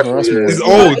 sexual harassment. It's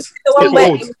old. The one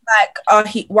where it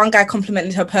was one guy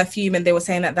complimented her perfume, and they were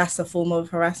saying that that's a form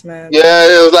of harassment. Yeah,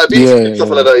 it was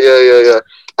something like that. Yeah.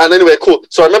 And anyway, cool.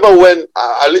 So I remember when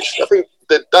I think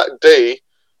that day,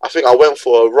 I think I went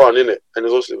for a run in it, and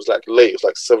it was late. It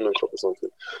was 7 o'clock or something.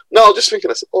 No, I was just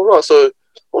thinking. I said, "Oh right." So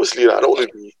obviously, I don't want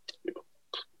to be.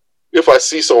 If I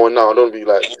see someone now, I don't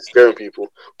want to be scaring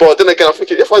people. But then again, I'm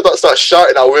thinking if I start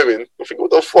shouting at women, I'm thinking, what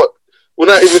the fuck? We're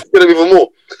not even scare them even more.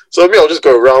 So I'll just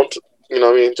go around. You know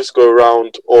what I mean? Just go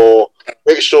around, or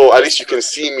make sure at least you can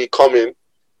see me coming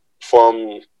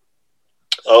from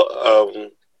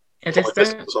a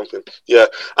distance or something. Yeah,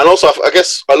 and also I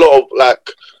guess a lot of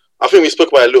I think we spoke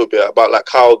about it a little bit about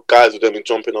how guys would then be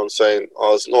jumping on saying,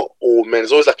 "Oh, it's not all men."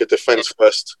 It's always a defense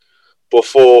first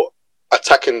before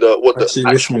attacking the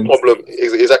actual problem.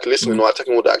 Exactly, listening or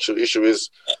attacking what the actual issue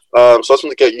is. So I just want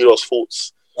to get you those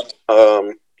thoughts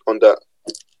on that.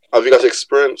 Have you guys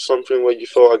experienced something where you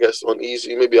felt, I guess,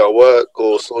 uneasy, maybe at work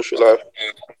or social life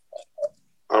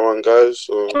around guys?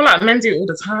 Or... I feel like men do it all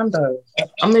the time, though.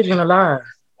 I'm not even gonna lie.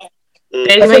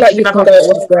 I feel like you can go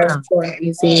anywhere for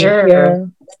uneasy. Yeah.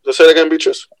 So say that again,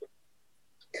 Beatrice.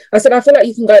 I said I feel like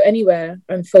you can go anywhere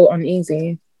and feel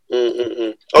uneasy.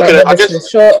 Okay, I guess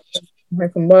shop,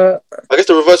 from work. I guess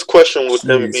the reverse question would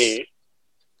then be,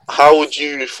 how would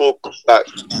you feel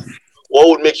what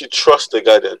would make you trust the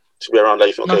guy then to be around that?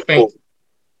 You think, okay, cool.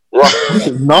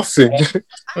 Right. Nothing.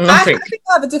 I think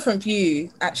I have a different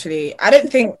view, actually. I don't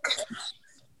think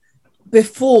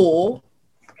before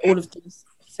all of this,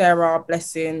 Sarah,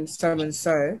 Blessing, so and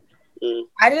so,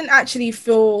 I didn't actually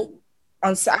feel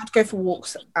unsafe. I'd go for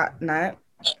walks at night,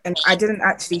 and I didn't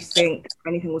actually think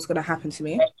anything was going to happen to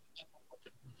me.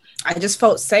 I just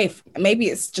felt safe. Maybe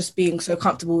it's just being so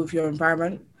comfortable with your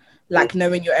environment,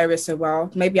 knowing your area so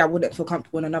well. Maybe I wouldn't feel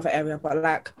comfortable in another area,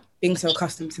 but being so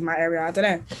accustomed to my area, I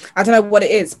don't know what it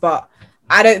is, but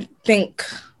I don't think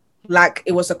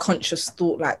it was a conscious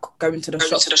thought, going to the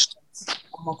shop.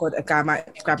 Oh my God, a guy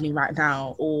might grab me right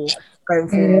now, or going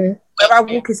for where I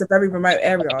walk is a very remote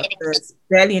area. There's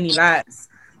barely any lights,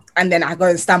 and then I go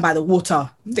and stand by the water.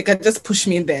 They can just push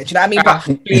me in there. Do you know what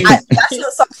I mean? But that's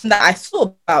not something that I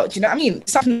thought about. Do you know what I mean?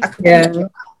 It's something I could be a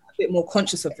bit more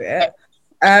conscious of it.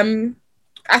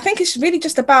 I think it's really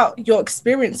just about your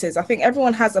experiences. I think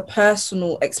everyone has a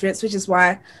personal experience, which is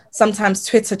why sometimes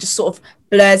Twitter just sort of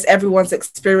blurs everyone's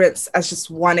experience as just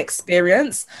one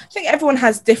experience. I think everyone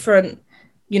has different,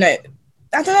 I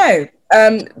don't know,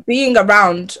 being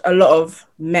around a lot of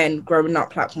men growing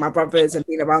up, like my brothers, and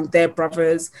being around their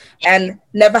brothers and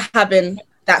never having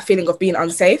that feeling of being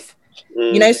unsafe.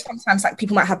 Sometimes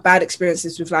people might have bad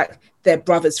experiences with their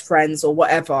brother's friends or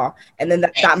whatever, and then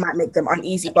that might make them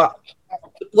uneasy. But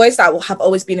boys that have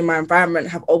always been in my environment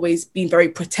have always been very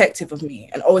protective of me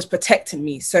and always protecting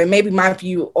me. So maybe my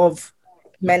view of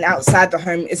men outside the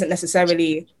home isn't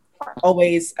necessarily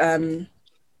always a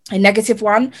negative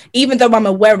one. Even though I'm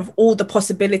aware of all the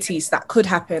possibilities that could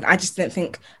happen, I just didn't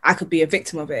think I could be a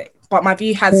victim of it. But my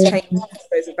view has changed with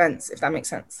those events, if that makes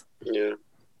sense. Yeah.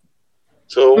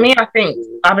 So for me, I think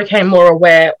I became more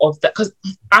aware of that because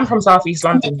I'm from Southeast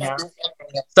London now.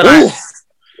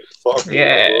 So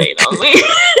yeah, you know what I mean?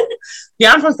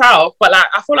 Yeah, I'm from South, but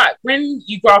I feel like when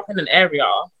you grow up in an area,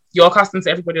 you're accustomed to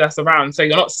everybody that's around, so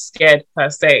you're not scared per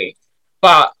se.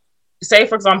 But say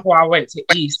for example, I went to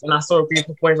East and I saw a group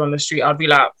of boys on the street, I'd be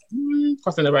like,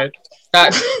 crossing the road.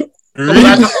 Like,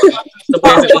 the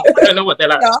boys at East, I don't know what they're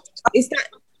like.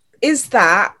 Is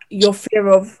that your fear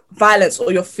of violence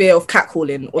or your fear of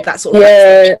catcalling or that sort of?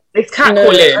 Yeah, it's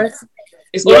catcalling.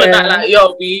 It's all of that, like,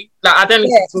 yo, we, like, I don't.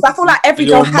 I feel like every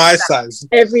girl has my that. size.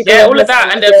 Every girl all of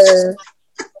that, and then.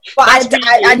 But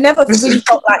I never really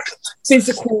felt like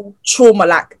physical trauma.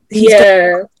 Like,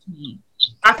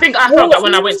 I think I felt that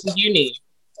when I went to uni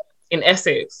in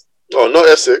Essex. Oh, not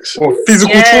Essex. Oh,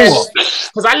 physical trauma.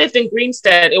 Because I lived in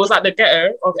Greenstead. It was like the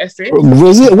ghetto of Essex.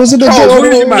 Was it the ghetto?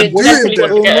 It definitely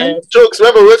was the ghetto. Jokes,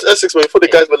 remember we went to Essex when the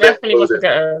guys were definitely was the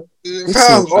ghetto.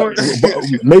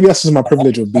 Maybe that's just my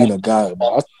privilege of being a guy,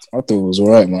 but I thought it was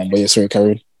alright, man. But yeah, sorry,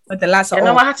 carry on. But the lads I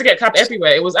had to get cab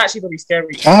everywhere. It was actually very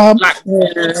scary. Like,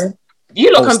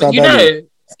 you know,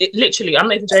 it literally, I'm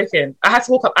not even joking. I had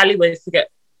to walk up alleyways to get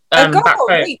back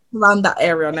home. Around that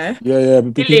area, no? Yeah,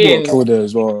 but people got killed there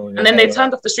as well. And then they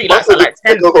turned off the street lights at like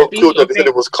 10. People got killed there. They said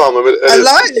it was calm. He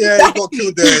got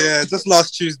killed there. Yeah, just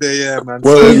last Tuesday. Yeah, man.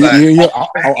 Well,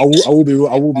 I will be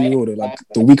real. Though. Like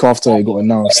the week after it got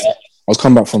announced, I was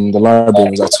coming back from the library.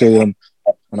 It was like 2 a.m.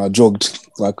 and I jogged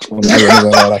like on the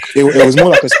highway. Like it was more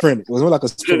like a sprint. It was more like a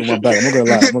sprint with my bag. I'm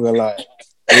not gonna lie.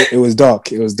 It was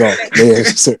dark. Yeah,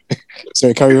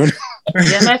 sorry, carry on.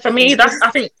 Yeah, no, for me,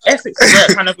 I think Essex is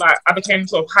where kind of like I became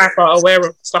sort of hyper aware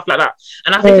of stuff like that.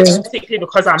 And I think it's particularly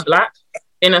because I'm black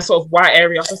in a sort of white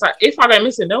area. So it's like, if I go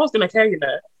missing, no one's going to care, you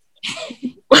know.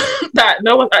 That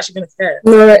no one's actually going to care.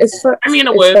 No, I'm in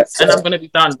a word and I'm going to be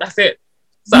done. That's it.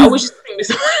 So I was just thinking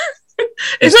this.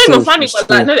 It's not even funny, but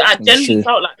like, no, I genuinely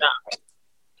felt like that.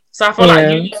 So I feel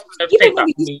like you need to kind of take that.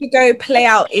 We used to go play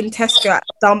out in Tesco at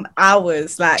dumb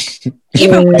hours, like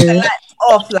even with the lights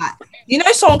off, like you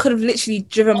know, someone could have literally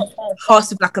driven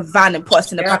past with like a van and put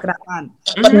us in the back of that van.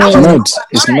 But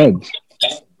it's mad.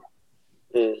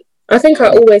 I think I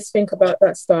always think about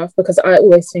that stuff because I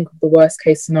always think of the worst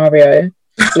case scenario.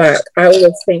 Like I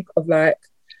always think of like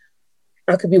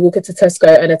I could be walking to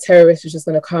Tesco and a terrorist is just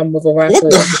going to come with a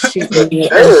rifle and shoot me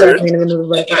and drag me in the middle of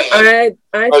the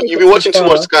road. You've been watching too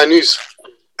much Sky News.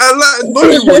 I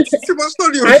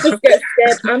just get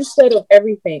scared. I'm scared of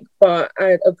everything. But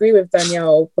I agree with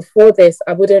Danielle. Before this,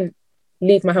 I wouldn't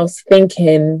leave my house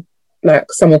thinking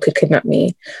like someone could kidnap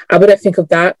me. I wouldn't think of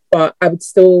that, but I'm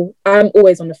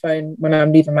always on the phone when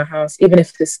I'm leaving my house. Even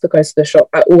if this goes to the shop,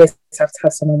 I always have to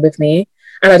have someone with me.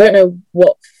 And I don't know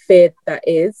what fear that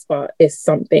is, but it's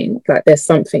something, like there's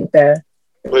something there.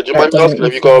 Wait, do you mind asking,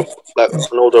 have you got like an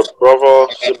older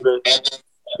brother, sibling?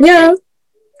 Yeah.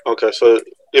 Okay, so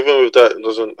even with that, it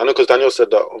doesn't, I know because Daniel said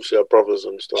that obviously our brothers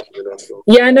and stuff. You know, so.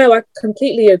 Yeah, no, I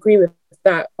completely agree with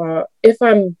that. But if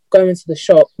I'm going to the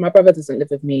shop, my brother doesn't live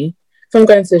with me. If I'm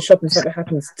going to the shop and something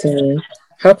happens to me,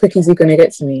 how quick is he going to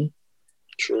get to me?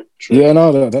 True. Yeah,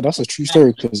 no, that's a true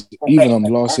story because even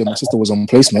last year, my sister was on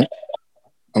placement.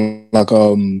 And like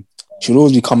she'd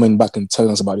always be coming back and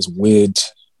telling us about this weird,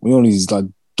 these like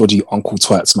dodgy uncle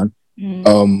twats, man.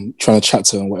 Trying to chat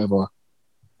to her and whatever. I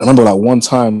remember like one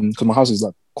time, because my house is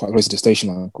like quite close to the station,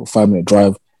 like a 5-minute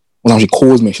drive. One time she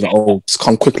calls me, she's like, "Oh, just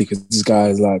come quickly because this guy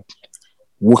is like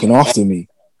walking after me."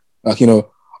 Like, you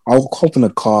know, I'll hop in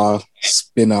the car,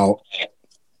 spin out,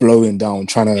 blowing down,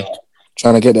 trying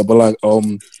to get there. But like by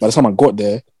the time I got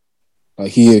there,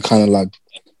 like he had kind of like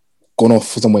gone off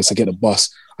somewhere to get the bus.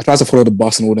 I tried to follow the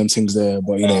bus and all them things there,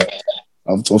 but you know,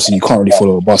 obviously you can't really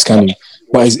follow a bus, can you?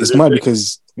 But it's mad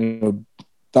because you know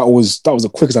that was the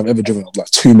quickest I've ever driven,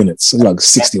 like 2 minutes, like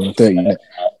 60 or 30. You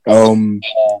know?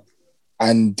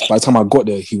 And by the time I got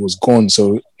there, he was gone.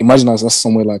 So imagine that's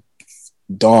somewhere like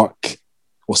dark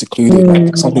or secluded,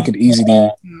 like something could easily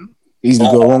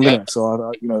go wrong in it.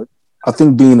 So I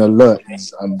think being alert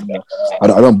is, I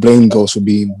don't blame girls for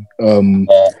being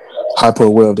hyper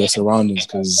aware of their surroundings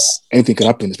because anything could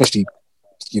happen, especially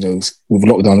with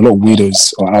lockdown. A lot of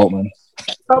weirdos are out, man.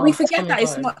 But we forget that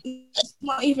it's not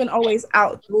even always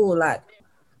outdoor. Like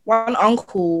one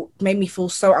uncle made me feel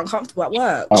so uncomfortable at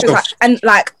work.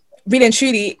 Really and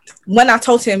truly, when I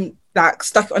told him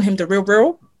stuck it on him the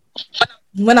real,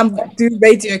 when I'm doing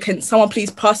radio, can someone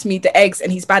please pass me the eggs?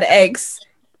 And he's bad at eggs.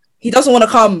 He doesn't want to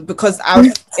come because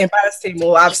I've embarrassed him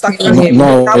or I've stuck it on him.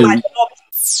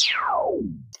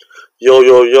 Yo,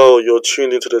 you're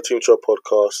tuned into the Team Chat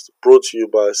podcast, brought to you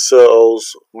by Sir Ols,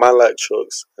 Man Like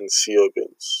Chugs, and CO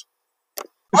Guns.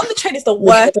 On the train is the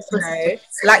worst,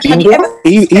 Like, even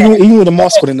with the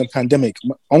mask in the pandemic,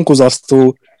 uncles are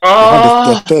still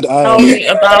their third eye.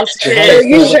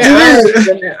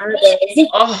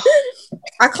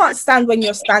 I can't stand when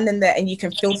you're standing there and you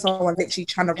can feel someone literally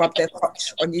trying to rub their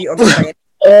crotch on you on the train.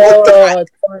 Oh,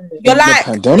 You're The like,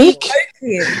 pandemic?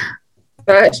 joking.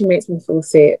 that actually makes me feel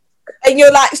sick. And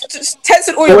you're like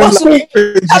tensing all your muscles.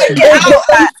 Trying to get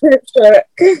out.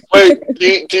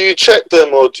 Wait, do you check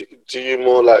them or do you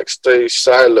more like stay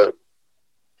silent?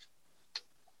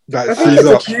 I think it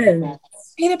depends.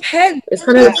 It depends. It's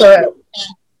kind of like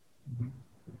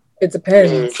it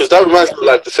depends. Because that reminds me of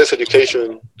like the sex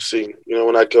education scene. You know,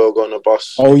 when that girl got on the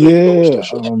bus. Oh yeah.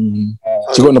 She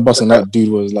got on the bus and that dude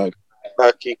was like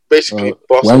he basically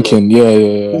wanking.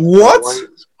 Yeah. What?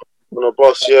 On a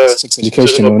bus, yeah. Sex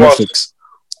education on bus. Netflix.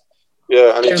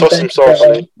 Yeah, and he tossed himself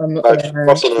on it.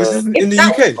 This is in the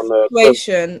UK.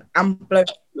 Situation, I'm blown.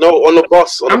 No, on the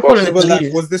bus. I'm calling it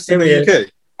Like, was this in the UK?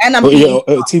 And I'm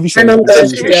TV show. And I'm going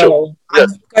to TV jail. Yeah.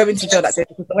 I'm going to jail that day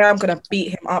because the way I'm gonna beat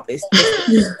him up is.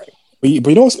 But you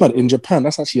know what's mad? In Japan,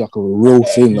 that's actually like a real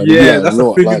thing. Like, Yeah, like, that's a a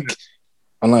lot. thing, Like,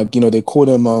 and like, you know, they call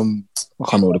them I can't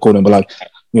remember what they call them, but like,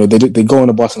 you know, they go on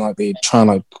the bus and like they try and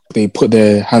like they put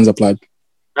their hands up like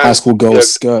high school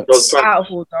girls' skirts. Out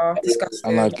of order. Disgusting.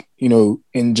 And like, you know,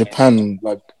 in Japan,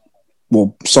 like,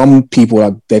 well, some people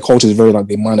like their culture is very like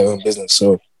they mind their own business,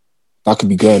 so that could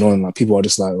be going on. Like, people are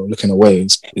just like looking away.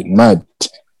 It's mad.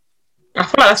 I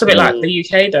feel like that's a bit like the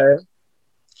UK though.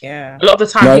 Yeah. A lot of the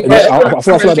time, No, I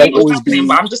feel like that always be.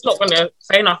 but I'm just not gonna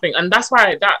say nothing, and that's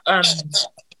why that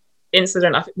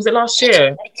incident. I think was it last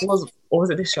year? Or was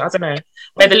it this year? I don't know.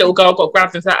 Where the little girl got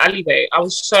grabbed into that alleyway. I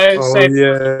was so. Yeah.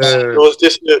 It was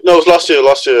this year. No, it was last year.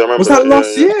 Last year, I remember. Was that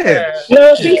last year? Yeah.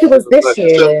 No, I think it was this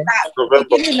year.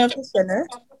 November.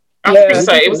 I think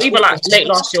so. It was either like late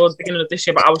last year or the beginning of this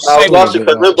year, but I was so. Last year,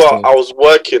 'cause remember, I was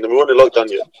working and we weren't in lockdown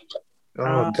yet.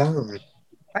 Oh, damn.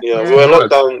 Yeah, we were in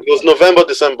lockdown. It was November,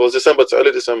 December. It was December to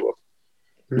early December.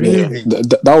 Really?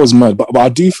 That was mad, but I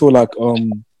do feel like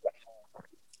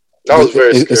that was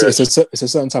very scary. It's a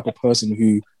certain type of person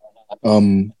who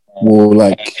will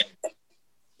like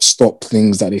stop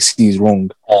things that they see is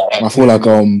wrong. And I feel like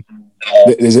I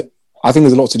think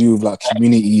there's a lot to do with like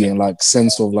community and like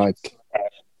sense of like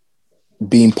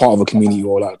being part of a community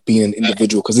or like being an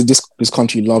individual, because this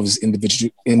country loves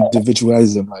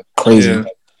individualism like crazy. Yeah.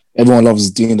 Everyone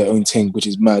loves doing their own thing, which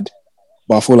is mad.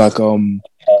 But I feel like you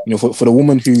know, for the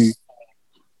woman who's,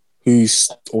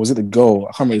 or was it the girl?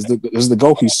 I can't remember. It was the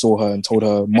girl who saw her and told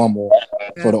her mum or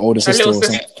for the older sister or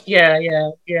something. Yeah.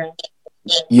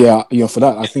 Yeah, you know, for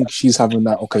that, I think she's having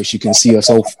that. Okay, she can see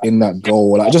herself in that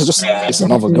girl. Like just it's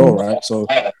another girl, right? So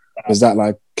there's that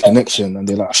like connection, and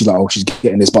she's like, oh, she's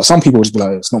getting this. But some people just be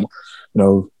like, it's not, you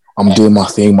know, I'm doing my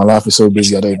thing. My life is so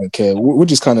busy, I don't even care.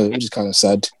 Which is kind of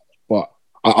sad. But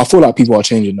I feel like people are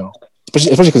changing now,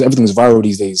 especially because everything's viral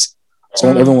these days. So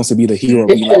everyone wants to be the hero.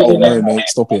 But you're like, oh no, mate,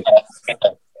 stop it.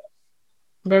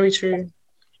 Very true.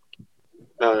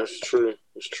 No, it's true.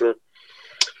 It's true.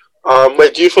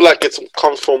 Wait, do you feel like it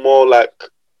comes from more like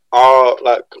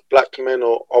black men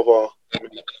or other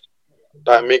men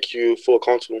that make you feel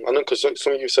comfortable? I know because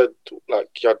some of you said like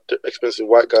you had expensive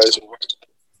white guys,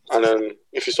 and then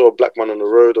if you saw a black man on the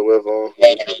road or whatever.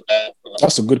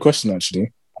 That's a good question,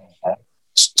 actually.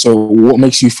 So, what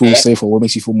makes you feel safer? What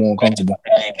makes you feel more uncomfortable?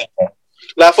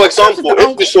 Like, for example,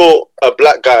 if you saw a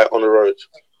black guy on the road,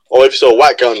 or if you saw a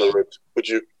white guy on the road,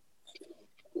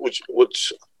 would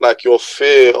like your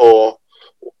fear or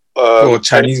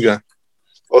Chinese guy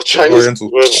or Chinese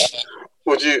Oriental.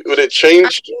 would it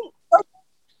change?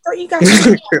 Don't you guys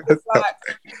think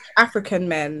like African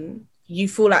men? You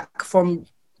feel like from,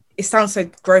 it sounds so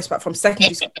gross, but from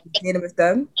secondary school dealing with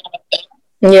them.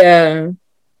 Yeah.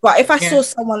 But if I saw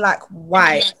someone like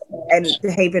white and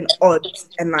behaving odd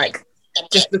and like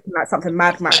just looking like something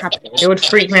mad might happen, it would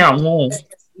freak me out more.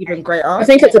 Even greater. I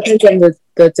think it depends on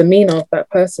the demeanor of that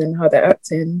person, how they're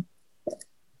acting.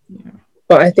 Yeah.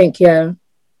 But I think,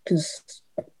 because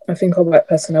I think a white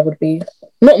person, I would be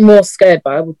not more scared,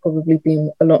 but I would probably be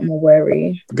a lot more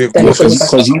wary.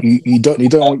 Because you don't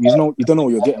know what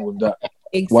you're getting with that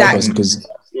white person. Because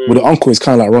with the uncle, it's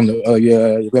kind of like,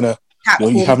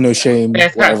 you have no shame.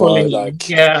 Like,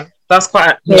 yeah, that's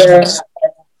quite. Yeah.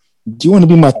 Do you want to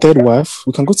be my third wife?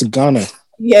 We can go to Ghana.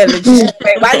 Yeah, legit.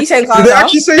 Wait, why are you saying Ghana? Did they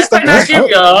actually say stuff? I'm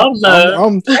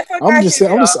just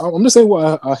saying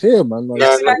what I hear, man.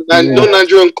 Like, no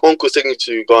Nigerian uncles taking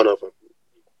to Ghana, man.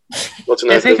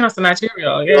 They're taking us to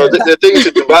Nigeria. Yeah. No, they're taking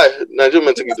to Dubai. Nigerian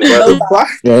men taking to Dubai.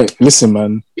 Yeah, listen,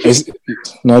 man.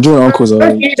 Nigerian uncles are.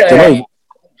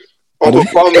 Uncle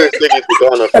Farmer is taking to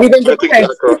Ghana. Have you been to Dubai?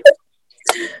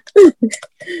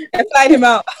 I flied him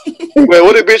out. Wait,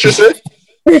 what did Beatrice say?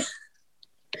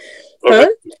 Huh?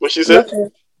 What she said?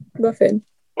 Nothing.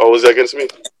 Oh, was it against me?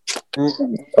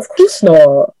 Of course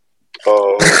not.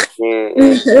 Oh.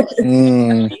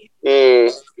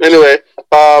 Anyway,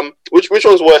 which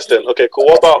one's worse then? Okay, cool.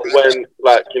 What about when,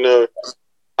 like, you know,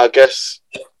 I guess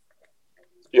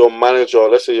your manager,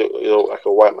 let's say you're like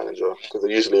a white manager, because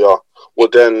they usually are, will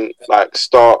then like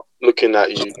start looking at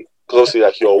you, because obviously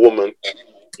like you're a woman,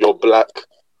 you're black,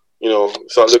 you know,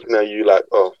 start looking at you like,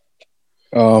 oh.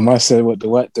 I said what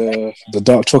the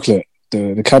dark chocolate,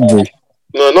 the Cadbury.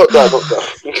 No, not that.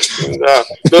 Nah.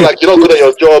 No, like you're not good at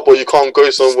your job, or you can't go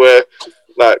somewhere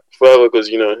like further because,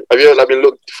 you know, have you ever like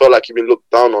felt like you've been looked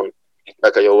down on,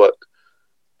 like at your work?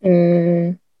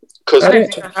 Because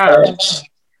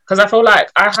I feel like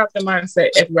I have the mindset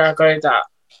everywhere I go that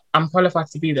I'm qualified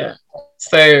to be there.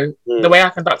 So the way I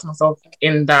conduct myself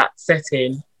in that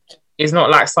setting is not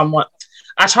like somewhat.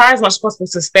 I try as much as possible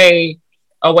to stay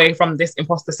away from this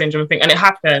imposter syndrome thing, and it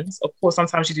happens. Of course,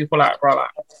 sometimes you do feel like, bro, like,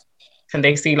 can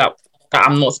they see like that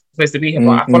I'm not supposed to be here?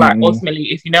 But I feel like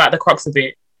ultimately, if you know at the crux of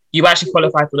it, you actually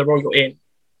qualified for the role you're in.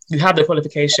 You have the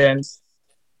qualifications.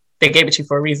 They gave it to you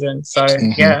for a reason. So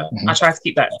I try to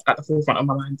keep that at the forefront of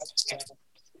my mind.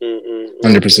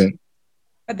 100%.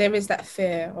 But there is that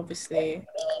fear, obviously,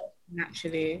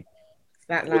 naturally.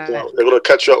 That like they're gonna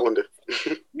catch you out one day.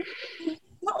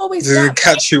 Not always. They're gonna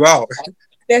catch you out.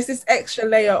 There's this extra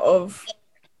layer of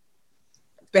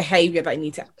behavior that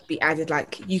need to be added.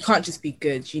 Like you can't just be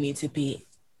good; you need to be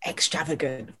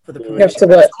extravagant for the promotion. You have to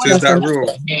work. So is that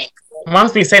rule?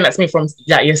 Mom's been saying that to me from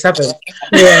year 7.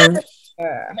 Yeah.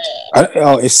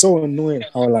 It's so annoying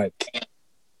how like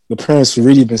the parents have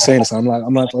really been saying this. I'm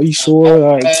like, are you sure?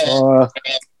 Like,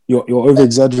 you're over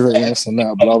exaggerating this and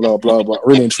that, blah blah blah. But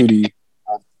really and truly,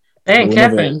 they ain't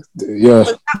capping. Yeah,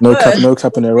 no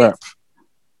cap in their rap.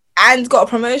 And got a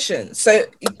promotion. So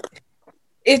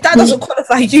if that doesn't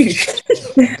qualify you,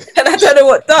 then I don't know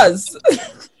what does.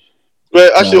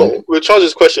 Well, actually, with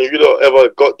Charles' question, you don't ever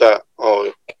got that.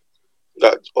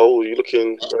 You're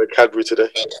looking very Cadbury today.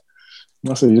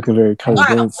 I said you're looking very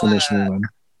Cadbury. Don't finish me, man.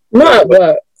 Not at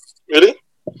work. Really?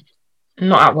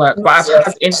 Not at work, but I've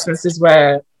had instances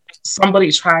where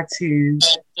somebody tried to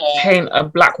paint a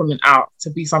black woman out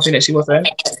to be something that she wasn't.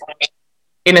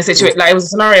 In a situation, like it was a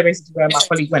scenario basically where my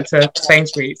colleague went to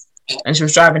Sainsbury's and she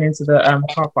was driving into the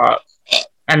car park,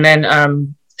 and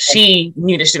then she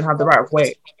knew that she didn't have the right of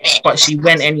way, but she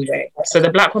went anyway. So the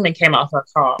black woman came out of her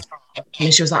car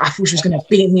and she was like, I thought she was going to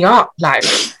beat me up. Like,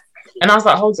 and I was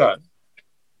like, hold on.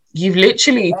 You've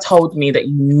literally told me that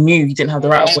you knew you didn't have the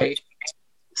right of way.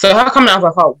 So her coming out of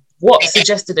her car, what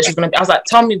suggested that she was going to be? I was like,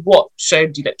 tell me what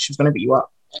showed you that she was going to beat you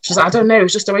up. She was like, I don't know. It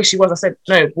was just the way she was. I said,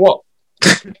 no, what?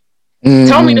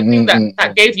 Tell me the thing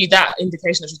that gave you that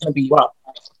indication that she was going to beat you up.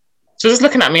 She was just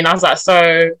looking at me and I was like,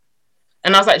 so...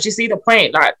 And I was like, do you see the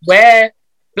point? Like, where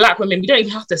black women, you don't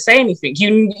even have to say anything.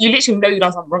 You literally know you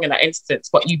done something wrong in that instance,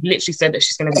 but you literally said that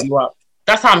she's going to beat you up.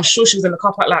 That's how I'm sure she was in the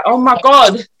car park, like, oh my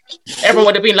God. Everyone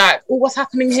would have been like, oh, what's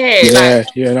happening here? Yeah,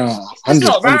 like, no, 100%.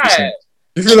 Not right.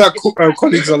 You feel like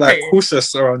colleagues are like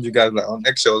cautious around you guys, like on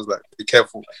eggshells, like be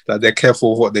careful, like they're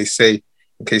careful of what they say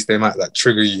in case they might like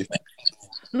trigger you.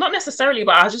 Not necessarily,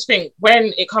 but I just think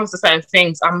when it comes to certain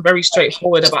things, I'm very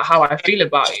straightforward about how I feel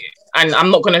about it. And I'm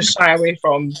not going to shy away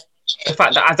from the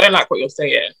fact that I don't like what you're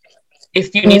saying.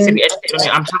 If you need to be educated on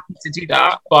it, I'm happy to do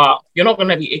that. But you're not going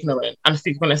to be ignorant and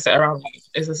think you're going to sit around me.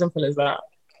 It's as simple as that.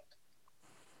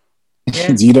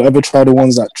 Yeah. Do you ever try the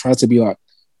ones that try to be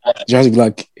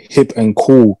like hip and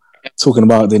cool, talking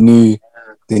about the new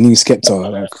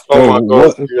Skepta? Like, oh my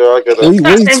God! Yeah, I get it.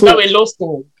 That same girl in law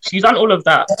school. She's done all of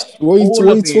that. What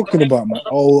are you talking about, man?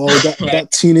 Oh,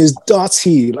 that tune is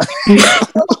dirty. Like,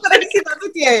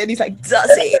 and he's like,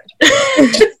 dirty.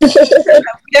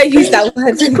 Don't use that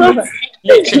word.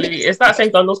 Literally, it's that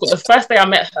same girl in law school. The first day I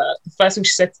met her, the first thing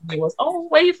she said to me was, "Oh,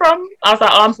 where are you from?" I was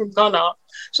like, "Oh, I'm from Ghana."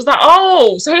 She was like,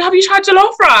 "Oh, so have you tried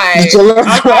jollof rice?"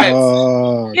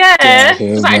 Oh, yeah.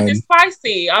 She was like, "Is it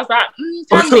spicy?" I was like,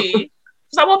 "Can be." She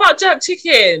was like, "What about jerk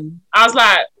chicken?" I was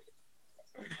like,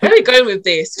 "Where are we going with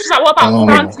this?" She was like, "What about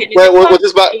plantain?" Wait, what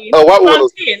is that? A white woman?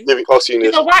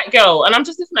 She's a white girl, and I'm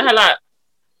just looking at her like,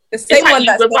 the same one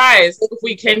you revised before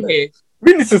you came here.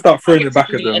 We need to start throwing it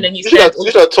back at them. And then you should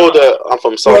have told her I'm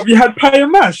from South. Have you had pie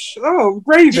and mash? Oh,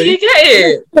 gravy. Did you get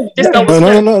it? This girl was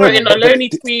throwing Oloni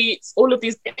tweets, all of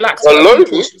these black people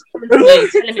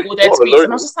telling me all their tweets,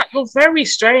 and I was just like, you're very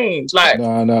strange. Like,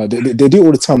 no, they do it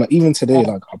all the time. Like even today,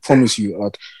 like I promise you,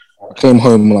 like I came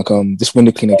home, like this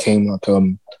window cleaner came, like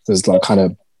there's like kind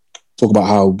of talk about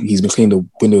how he's been cleaning the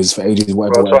windows for ages,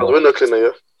 whatever. The window cleaner,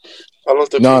 yeah. How long's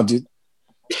the dude,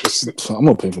 I'm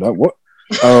not paying for that. What?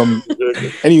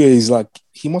 Anyways, like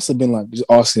he must have been like just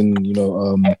asking,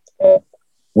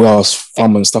 where I was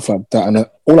from and stuff like that. And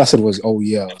all I said was, "Oh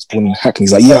yeah, I was born in Hackney."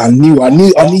 He's like, "Yeah, I knew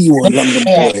you were a London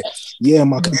boy. Yeah,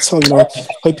 man, I can tell.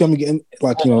 Hope I'm getting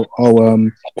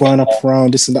growing up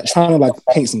around this and that, trying to like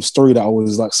paint some story that I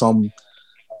was like some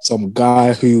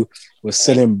guy who was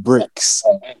selling bricks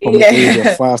from the age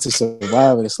of 5 to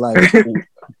survive." And it's like,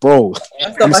 bro,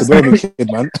 I'm a suburban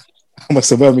kid, man. I'm a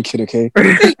suburban kid, okay?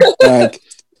 Like,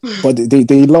 but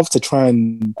they love to try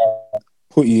and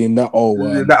put you in that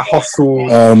that hustle.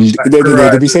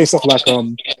 They be saying stuff like,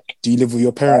 "Do you live with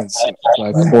your parents?"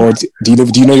 Like, or do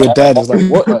you know your dad? It's like,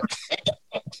 what? Like,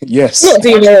 yes. Not do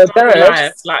you know your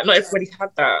dad? Like, not everybody had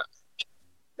that.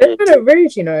 They're kind of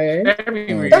rude, you know.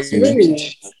 Very rude. That's rude.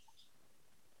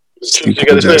 Did you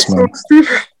get the same?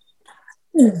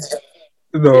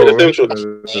 No.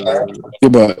 Yeah,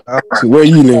 but where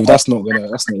you live, that's not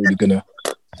really gonna.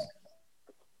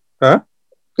 Huh?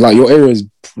 Like your area is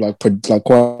like quite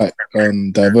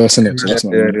diverse, innit? So that's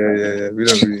not Yeah. We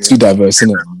don't really. too diverse,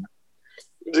 innit?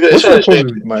 What's the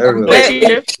problem with my area? Where do you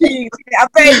live? I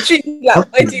bet you,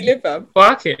 like, where do you live, fam?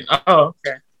 Barking. Oh,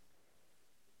 okay.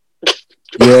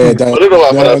 Yeah, I don't know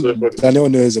what happened. Daniel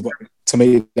knows about to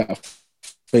make that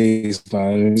face,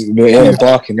 man. Yeah,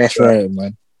 barking. That's right,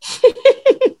 man.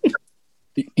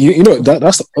 You know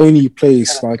that's the only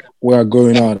place like where I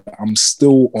go now. I'm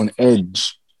still on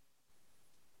edge.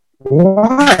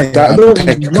 Why?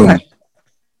 Why?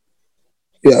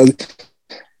 Yeah,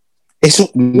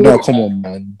 no. Come on,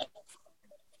 man.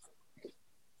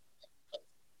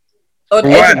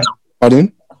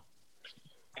 Pardon?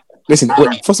 Listen.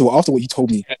 First of all, after what you told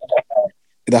me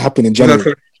that happened in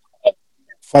January,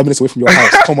 5 minutes away from your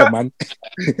house. Come on, man.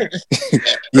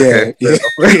 yeah,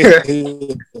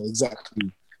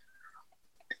 exactly.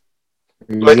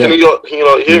 Like, can you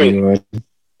not hear me?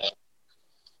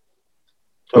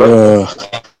 Hello?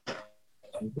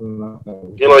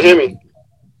 Can you not hear me?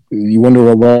 You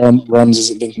wonder why Rams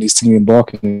isn't linking his team in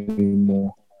barking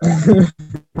anymore.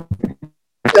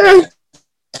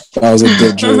 That was a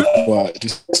dead joke, but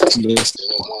just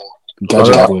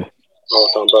gadget boy. Oh,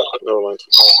 I'm back. Never mind.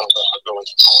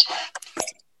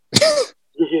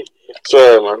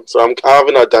 Sorry, man. So I'm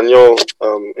having a Daniel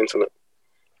internet.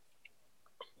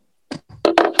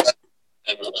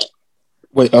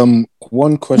 Wait,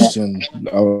 one question.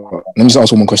 Let me just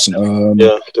ask one more question.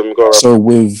 Yeah, then we go. So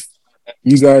with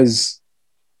you guys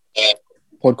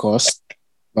podcast,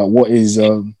 like what is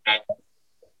not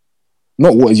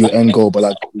what is your end goal, but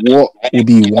like what would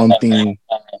be one thing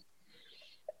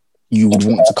you would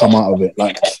want to come out of it?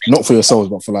 Like not for yourselves,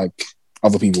 but for like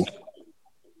other people.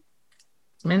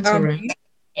 Mentoring.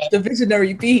 The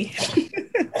visionary bee.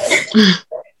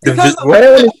 I don't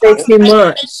want to say too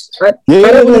much.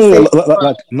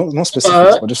 Like not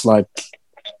specific, but just like,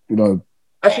 you know.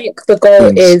 I think the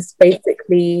goal is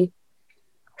basically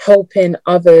helping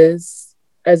others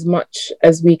as much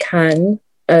as we can,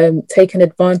 taking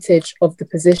advantage of the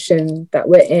position that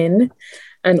we're in,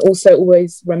 and also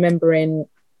always remembering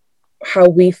how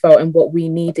we felt and what we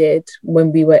needed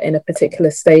when we were in a particular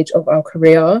stage of our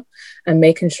career, and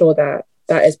making sure that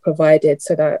that is provided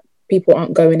so that people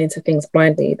aren't going into things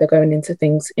blindly. They're going into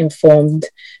things informed,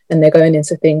 and they're going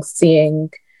into things seeing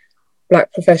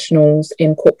Black professionals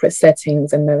in corporate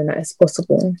settings and knowing that it's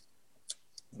possible.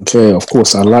 Okay, of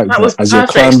course, I like that. As you're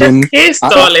climbing,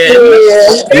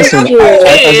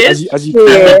 as you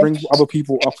bring other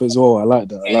people up as well. I like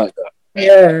that.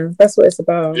 Yeah, that's what it's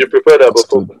about. You prepared that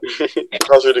before.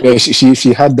 That's really good. Yeah,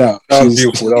 she had that. That was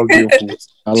beautiful. I she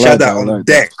like had that on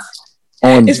deck.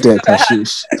 On deck, and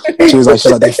she was like,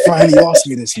 they finally asked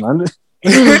me this, man. But I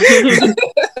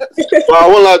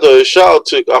won't lie though, shout out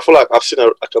to, I feel like I've seen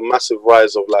a massive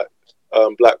rise of like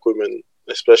Black women,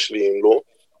 especially in law.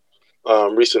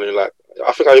 Recently, like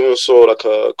I think I even saw like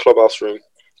a clubhouse room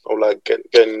of like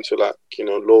getting into like, you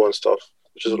know, law and stuff,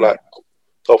 which is like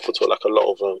helpful to like a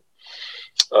lot of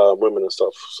women and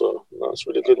stuff. So that's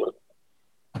really good, man.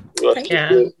 You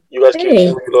guys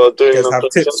keep doing have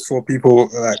tips for people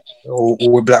like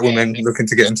or Black women looking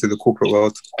to get into the corporate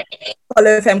world.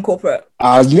 Follow FM corporate.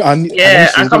 I come and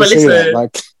listen.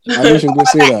 Like I knew she was gonna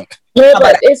say that. No,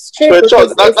 but it's true. But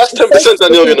that's 10%,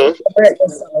 Daniel. You know,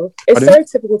 it's so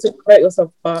typical to promote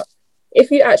yourself, but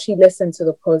if you actually listen to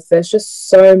the pods, there's just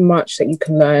so much that you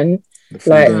can learn,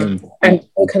 and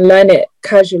you can learn it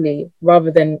casually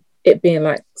rather than it being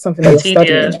like something that you're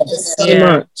studying. So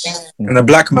much. And a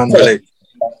Black man relate.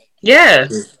 Yeah.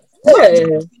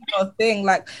 Thing.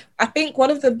 Like, I think one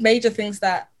of the major things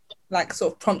that like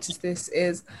sort of prompted this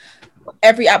is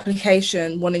every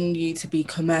application wanting you to be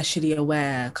commercially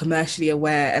aware,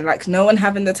 and like no one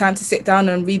having the time to sit down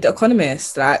and read The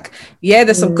Economist. Like, yeah,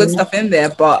 there's some good stuff in there,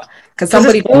 but Because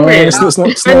somebody. It's not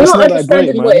that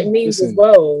understanding great, what man. it means Listen. as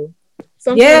well.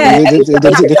 Yeah.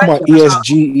 They come out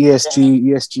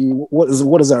ESG.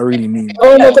 What does that really mean?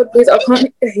 Oh my god, please! I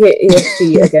can't hear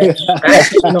ESG again. I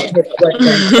actually cannot hear that word again.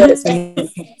 I heard it so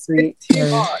sweet.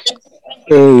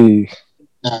 Hey.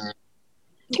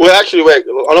 Well, actually, wait.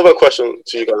 Another question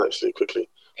to you guys, actually, quickly.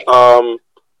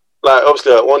 Like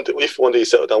obviously, if one day you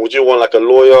settle down, would you want like a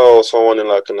lawyer or someone in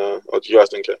like or do you guys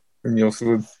think it? In your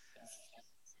food.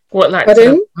 What, like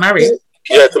Pardon? marry?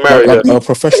 Yeah, to marry. Like a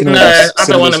professional. No, that's I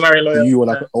don't want to similar marry a lawyer. to you, or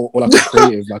like a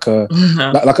creative, like a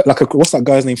what's that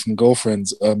guy's name from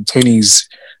Girlfriends? Tony's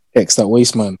ex, that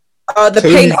waste man. Oh, the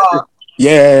painter.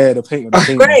 Yeah, the painter.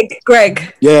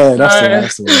 Greg. Yeah,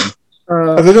 that's the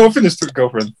one. Has anyone finished the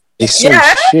Girlfriend? It's so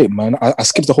shit, man. I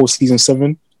skipped the whole season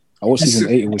 7. I watched season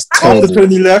 8. It was terrible. After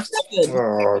Tony left?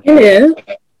 Oh, yeah.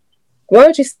 Why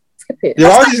would you skip it?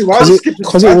 Yeah, why would you skip it?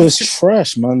 Because it was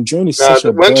trash, man. Journey such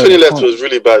a when Tony left, it was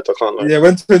really bad. I can't lie. Yeah,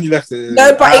 when Tony left,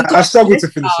 No, but I struggled to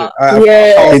finish it.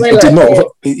 It did not.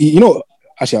 You know,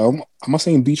 actually, am I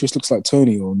saying Beatrice looks like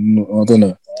Tony or no? I don't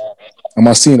know. Am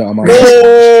I seeing that?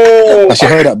 I should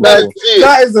heard that before.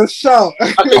 That is a shout.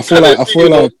 I feel like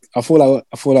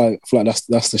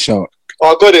that's the shout.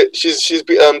 Oh, I got it. She's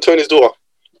Tony's daughter.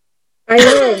 I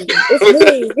know.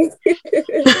 It's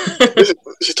me.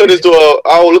 She's Tony's daughter.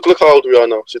 Oh, look how old we are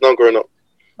now. She's now growing up.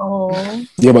 Oh.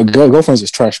 Yeah, but Girlfriends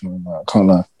is trash, man. I can't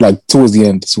lie. Like towards the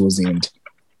end.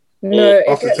 No,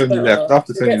 after Tony left.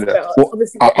 Well,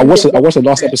 I watched the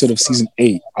last episode of season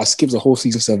 8. I skipped the whole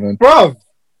season 7. Bro,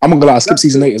 I'm not gonna lie. I skipped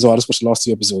season 8 as well. I just watched the last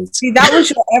 2 episodes. See, that was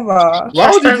your error.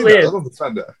 Why would you do that? I don't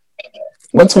understand that.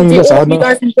 When Tony left, you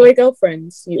guys enjoy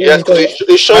Girlfriends? Yes,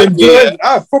 it showed me.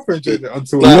 I proper enjoyed it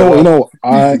until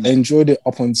I enjoyed it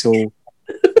up until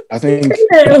I think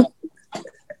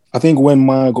when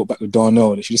Maya got back with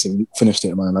Darnell, she just finished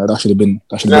it, man. Like, that should have been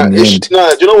the end.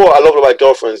 Do you know what I love about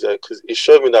Girlfriends? Yeah, because it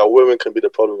showed me that women can be the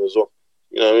problem as well.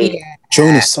 You know what I mean? Yeah.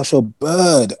 Joan is such a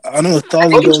bird. I know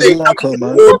 1,000 girls like her,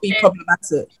 man. Will be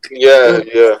problematic.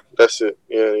 Yeah, that's it.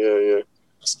 Yeah.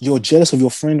 You're jealous of your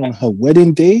friend on her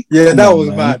wedding day? Yeah, that was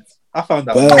bad. I found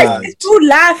that bad. It's real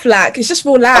life, like it's just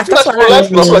real life. That's what I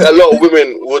feel like a lot of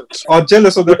women are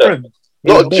jealous of their friend.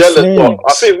 Not jealous, but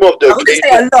I think more of their. I wouldn't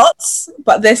say a lot,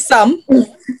 but there's some. Yeah.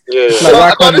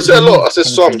 I didn't say a lot. I said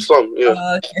some. Yeah.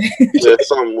 Okay. Yeah,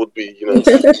 some would be,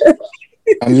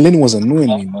 And Lynn was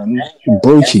annoying me, man.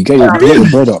 Brokey, get your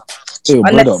bread up. Get your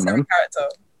bread up, man.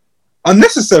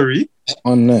 Unnecessary.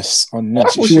 Unnecessary.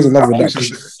 She was in love with that.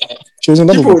 She was in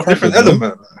love with a different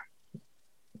element.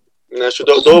 Yeah,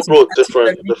 they all brought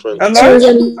different.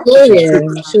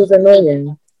 She was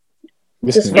annoying.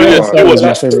 Listen, was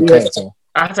my favorite character.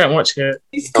 I don't watch it.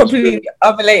 He's completely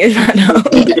unrelated right now.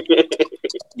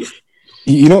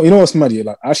 You know what's mad? Yeah,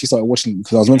 like I actually started watching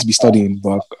because I was meant to be studying,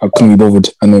 but I couldn't be bothered,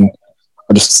 and then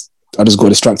I just got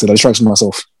distracted. I distracted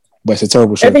myself. But it's a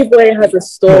terrible show. Every boy has a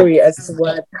story as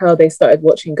to how they started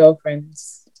watching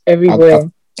Girlfriends. Every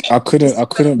boy. I couldn't be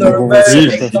bothered to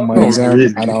prepare for my exam,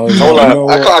 and I was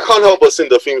I can't help but sing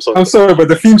the theme song. I'm sorry, but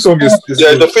the theme song is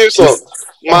the theme song.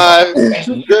 My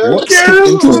what?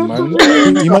 Intro, man.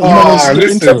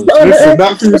 Listen,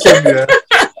 that theme song, yeah.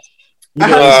 I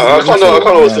can't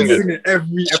always sing it. Sing it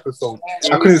every episode.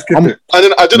 I couldn't skip it. And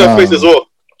then I do that face as well.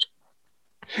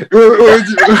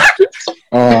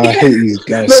 I hate these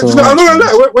guys I'm not gonna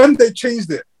lie, when they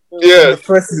changed it. Yeah. The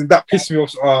first season, that pissed me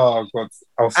off. Oh god,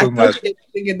 I was so mad.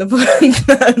 Singing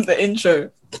the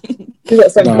intro. You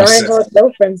got some die-hard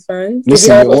Girlfriends fans.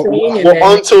 Listen,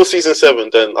 until season 7,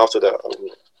 then after that.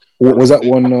 Was that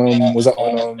one?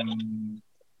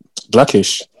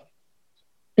 Blackish?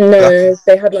 No,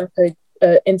 they had like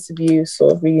a interview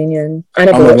sort of reunion. I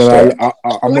never watched it.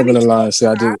 I'm not gonna lie. See,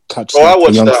 I did catch I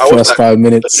watched the first 5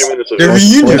 minutes. The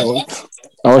reunion.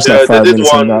 I watched like 5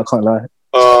 minutes. I can't lie.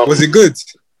 Was it good?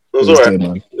 It was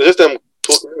alright. It's just them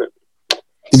talking, isn't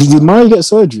it? Did Maya get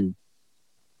surgery?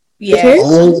 Yeah.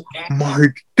 Oh my!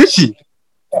 Did she?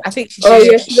 I think she. Oh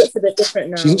yeah, she looks a bit different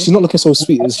now. She's not looking so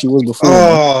sweet as she was before.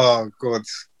 Oh god.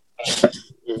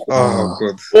 Oh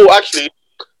god. Oh, actually,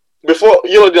 before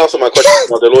you didn't answer my question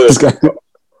about the lawyers.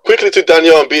 Quickly to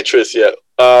Danielle and Beatrice. Yeah.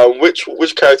 Which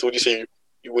character would you say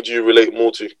would you relate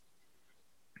more to?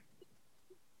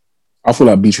 I feel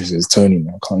like Beatrice is Tony,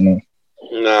 man. I can't know.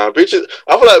 Nah, Beatrice.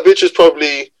 I feel like Beatrice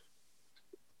probably.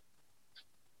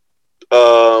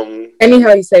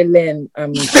 Anyhow, you say Lynn. Nah,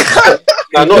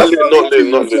 not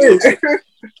Lynn.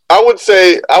 I would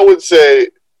say.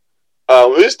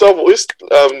 Who's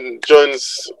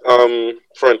Joan's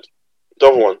friend? The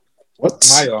other one. What?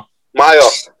 Maya.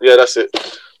 Yeah, that's it.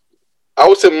 I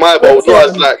would say Maya, but not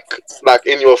as like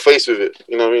in your face with it.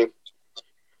 You know what I mean?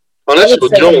 Unless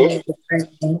you're Joe.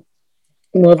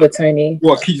 More of a Tony.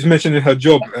 What keeps mentioning her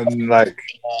job and like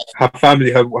her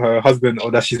family, her husband, or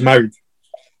that she's married.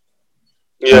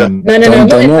 Yeah.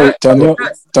 No.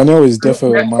 Danielle is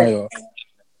definitely Maya,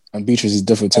 and Beatrice is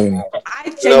definitely Tony.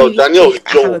 I genuinely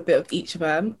think I have a bit of each of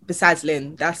them. Besides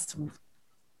Lynn, that's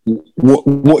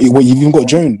what you've even got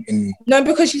Joan in. No,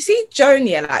 because you see Joan,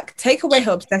 yeah, like take away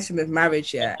her obsession with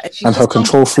marriage, yeah, and her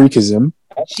control freakism.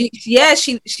 She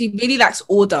really likes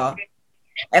order,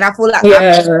 and I feel like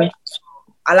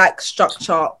I like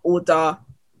structure, order.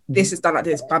 This is done like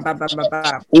this, bam, bam, bam, bam,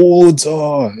 bam.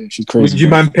 Order. She's crazy. Would you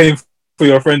mind paying for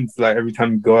your friends like every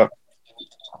time you go out?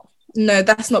 No,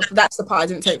 that's the part I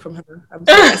didn't take from her. I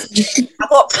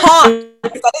got part. I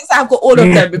didn't say I've got all of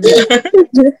them.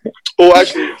 Oh,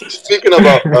 actually, speaking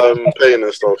about paying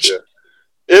and stuff, yeah.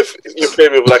 If you pay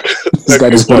me with like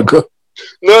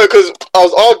no, because I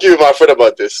was arguing with my friend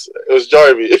about this. It was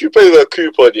jarring me. If you pay with a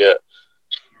coupon, yeah.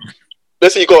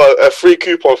 Let's say you got a free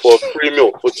coupon for a free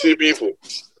meal for 2 people,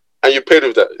 and you paid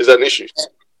with that. Is that an issue?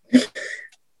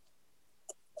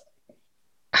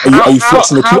 Are you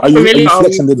flexing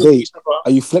the date?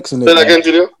 Are you flexing the date? Say that again,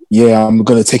 Julia? Yeah, I'm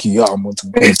gonna take you out. I'm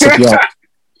gonna take you out.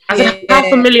 How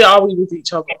familiar are we with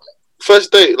each other?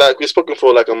 First date, like we've spoken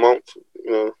for like a month.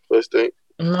 You know, first date.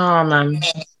 No, man.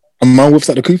 A man whips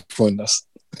out the coupon. That's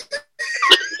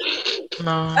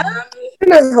no. I don't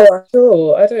know how I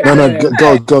feel. I don't know.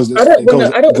 No, girls.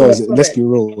 Let's be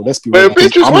real.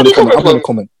 I'm gonna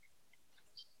comment.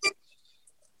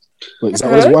 Wait, is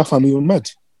that his wife? I'm even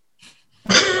mad.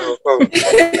 Nah,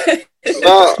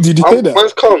 did you say that?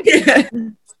 Man's come.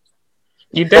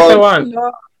 You definitely want.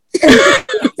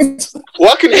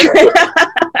 What can you do?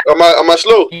 Am I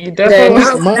slow? You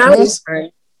definitely want.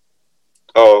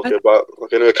 Oh, okay, but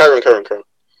okay. Anyway, carry on.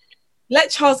 Let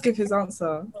Charles give his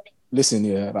answer. Listen,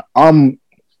 yeah, I'm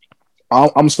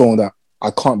someone that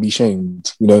I can't be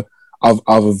shamed. You know, I've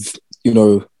you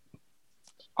know,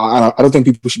 I don't think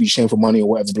people should be shamed for money or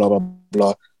whatever. Blah blah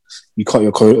blah. You cut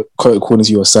your coat according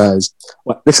to your size.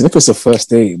 But listen, if it's a first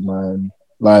date, man,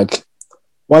 like,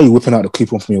 why are you whipping out the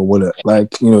coupon from your wallet?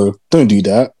 Like, you know, don't do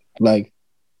that. Like,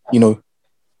 you know,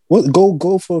 what?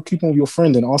 Go for a coupon with your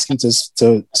friend and ask him to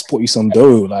support you some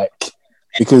dough. Like,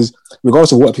 because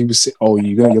regardless of what people say, oh,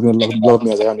 you're gonna love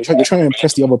me as I am. You're trying to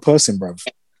impress the other person, bruv.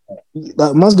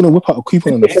 Like, man's gonna whip out a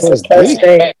coupon on the first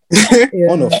date.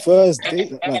 On a first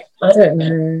date, like, I don't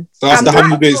know. So after how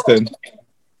many dates then?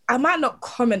 I might not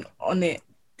comment on it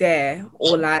there,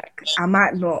 or like I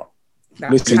might not.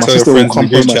 Listen, my sister will come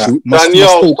home.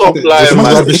 Danielle, stop lying,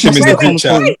 man.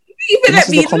 Even let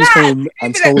me comes home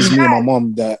and tells me and my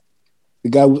mom that the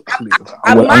guy.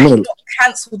 I might not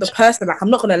cancel the person. Like, I'm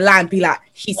not gonna lie and be like,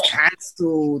 he's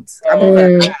cancelled. I'm not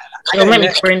gonna lie. It'll make me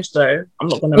cringe though. I'm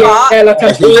not gonna. Yeah, like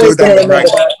I'm always gonna remember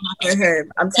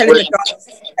him. I'm telling the girls,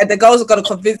 and the girls are gonna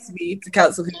convince me to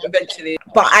cancel him eventually.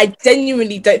 But I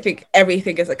genuinely don't think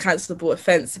everything is a cancelable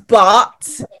offense. But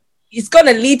it's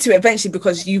gonna lead to it eventually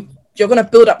because you're gonna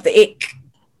build up the ick.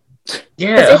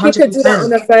 Yeah, if you could do that on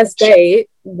the first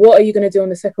date, what are you gonna do on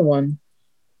the second one?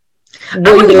 I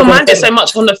wouldn't even mind it so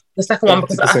much on the second one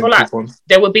because I feel like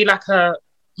there would be like a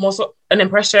more sort an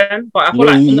impression, but I feel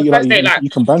like on the first date, like, you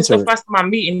can banter it's the first time I'm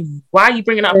meeting. Why are you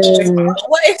bringing up?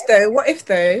 What if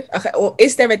though? Okay, or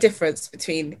is there a difference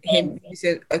between him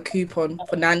using a coupon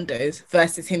for Nando's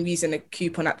versus him using a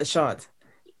coupon at the Shard?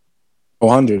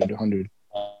 100.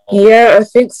 Yeah, I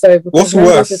think so. What's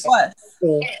worse?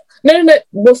 No.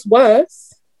 What's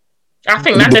worse? I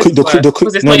think Nando's is worse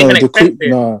because it's not even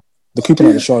expensive. The coupon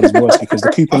at the Shard is worse because the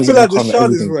coupon I feel like the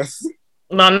Shard is worse.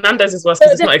 No, Nando's is worse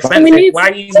because it's not expensive. Why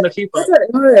are you using the coupon?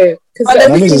 I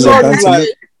don't know.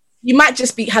 You might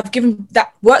just have given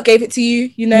that work gave it to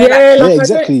you, you know. Yeah,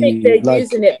 exactly. I don't think they're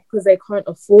using it because they can't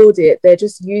afford it. They're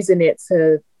just using it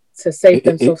to save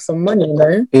themselves some money, you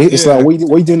know. It's like, what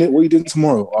are you doing? What are you doing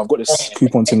tomorrow? I've got this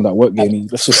coupon thing that work gave me.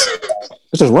 Let's just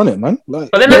run it, man. Like,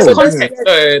 but then that's context,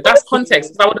 though. That's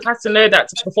context. I would have had to know that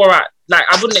before. I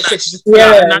wouldn't expect you to just put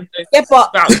out a Nando's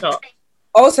voucher.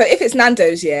 Also, if it's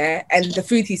Nando's, yeah, and the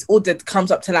food he's ordered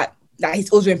comes up to like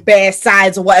he's ordering bare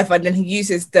sides or whatever, and then he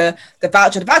uses the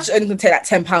voucher. The voucher only going to take like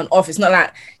 £10 off. It's not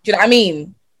like, do you know what I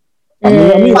mean? I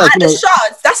mean, but at the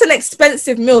Shards, that's an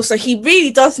expensive meal, so he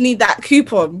really does need that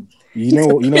coupon. You know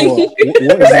what? Imagine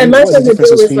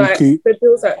the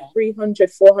bill's like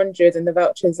 300, 400, and the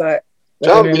voucher's like.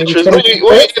 Damn, Beatrice, what are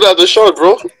you eating at the Shard,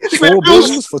 bro? 4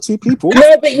 bills for 2 people.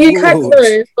 No, but you can't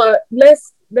know. But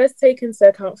let's take into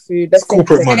account food. Let's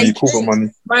corporate money.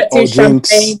 Might do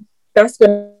champagne. that's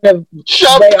gonna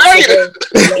champagne.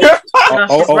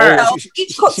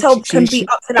 Each cocktail can be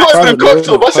up to What's that. the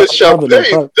cocktail? I said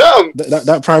champagne. Damn.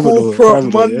 That private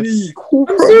Corporate money.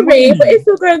 I'm sorry, but if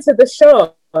you're going to the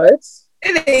shards,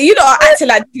 You know, acting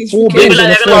like this. Four Maybe beers like on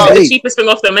the they're gonna first put the date. cheapest thing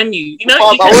off the menu. You know,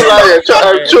 I you can won't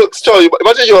lie, Chooks, Charlie,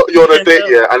 imagine you're on a date,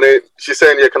 yeah, and then she's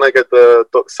saying, yeah, can I get the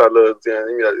duck salad? Yeah,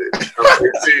 and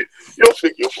you're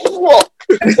thinking, what?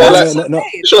 No.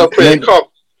 Should I put in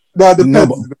cup? No,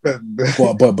 No, depends.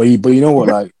 but you know what?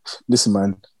 Like, listen,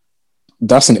 man.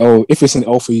 That's an L. If it's an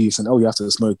L for you, it's an L. You have to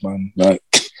smoke, man. Like,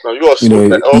 No, you are you know,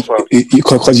 smoking alpha.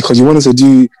 because you wanted to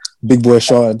do big boy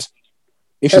shard.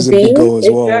 If she's a big girl as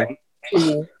well,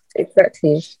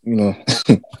 exactly. you know,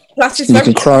 Plus, it's you very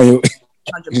can cry your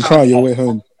 £300. way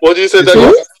home. What do you say,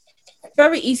 Daniel?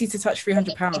 Very easy to touch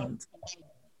 £300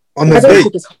 On I the don't date.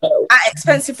 think it's hard. at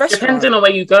expensive restaurants. depending on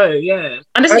where you go, yeah.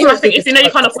 And this I is don't I think think if you know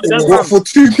you can't afford to go, What, for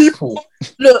 2 people?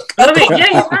 Look, I mean,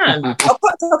 yeah, you can. a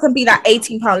cocktail can be like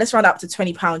 £18. Let's round up to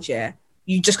 £20. Yeah,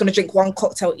 you're just gonna drink one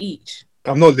cocktail each.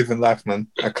 I'm not living life, man.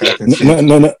 I can see. No.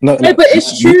 No, but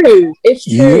it's true. It's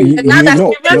true.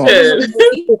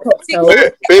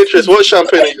 Beatrice, what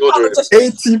champagne are you ordering?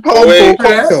 £80 for a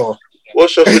cocktail.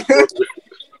 What's your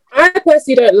I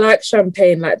personally don't like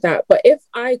champagne like that, but if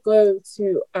I go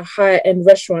to a higher end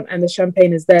restaurant and the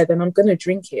champagne is there, then I'm gonna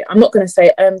drink it. I'm not gonna say,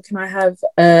 can I have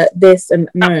this and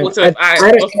no. I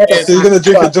don't care. So you're gonna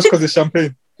drink it just because it's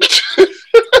champagne?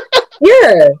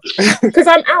 Yeah, because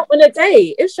I'm out on a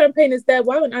date. If champagne is there,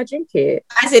 why wouldn't I drink it?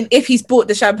 As in, if he's bought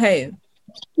the champagne.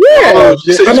 Yeah.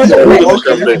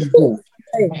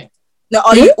 No,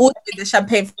 are you ordering the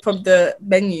champagne from the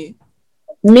menu?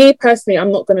 Me personally,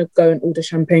 I'm not gonna go and order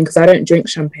champagne because I don't drink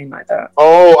champagne like that.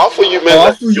 Oh, I thought you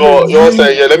meant you're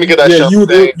saying, yeah, let me get that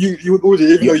champagne. You would order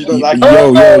it even though you don't like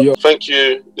it. Yo. Thank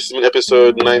you. This has been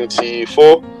episode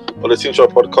 94 of the Team Chat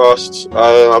podcast.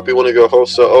 I'll be one of your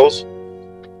hosts, Sir O's.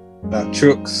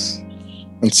 Chooks.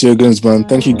 And to your guns, man.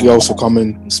 Thank you, girls, for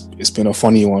coming. It's been a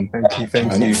funny one.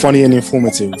 Thank you. Funny and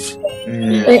informative.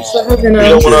 Thanks for having us. You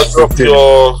don't want to drop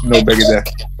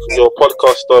your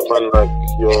podcast stuff and like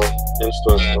your Insta and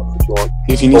stuff if you want.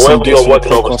 If you need some guests for the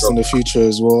podcast in the future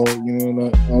as well, you know,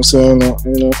 like I'm saying, like,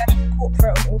 you know.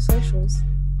 Corporate on all socials.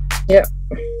 Yeah.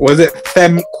 Was it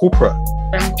Femme Corporate?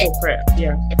 Femme Corporate,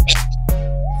 yeah.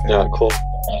 Yeah, cool.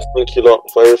 Thank you lot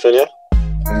for everything, yeah?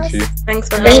 Thank you. Thanks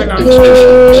for having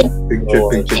us.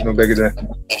 Big chip, no bigger there.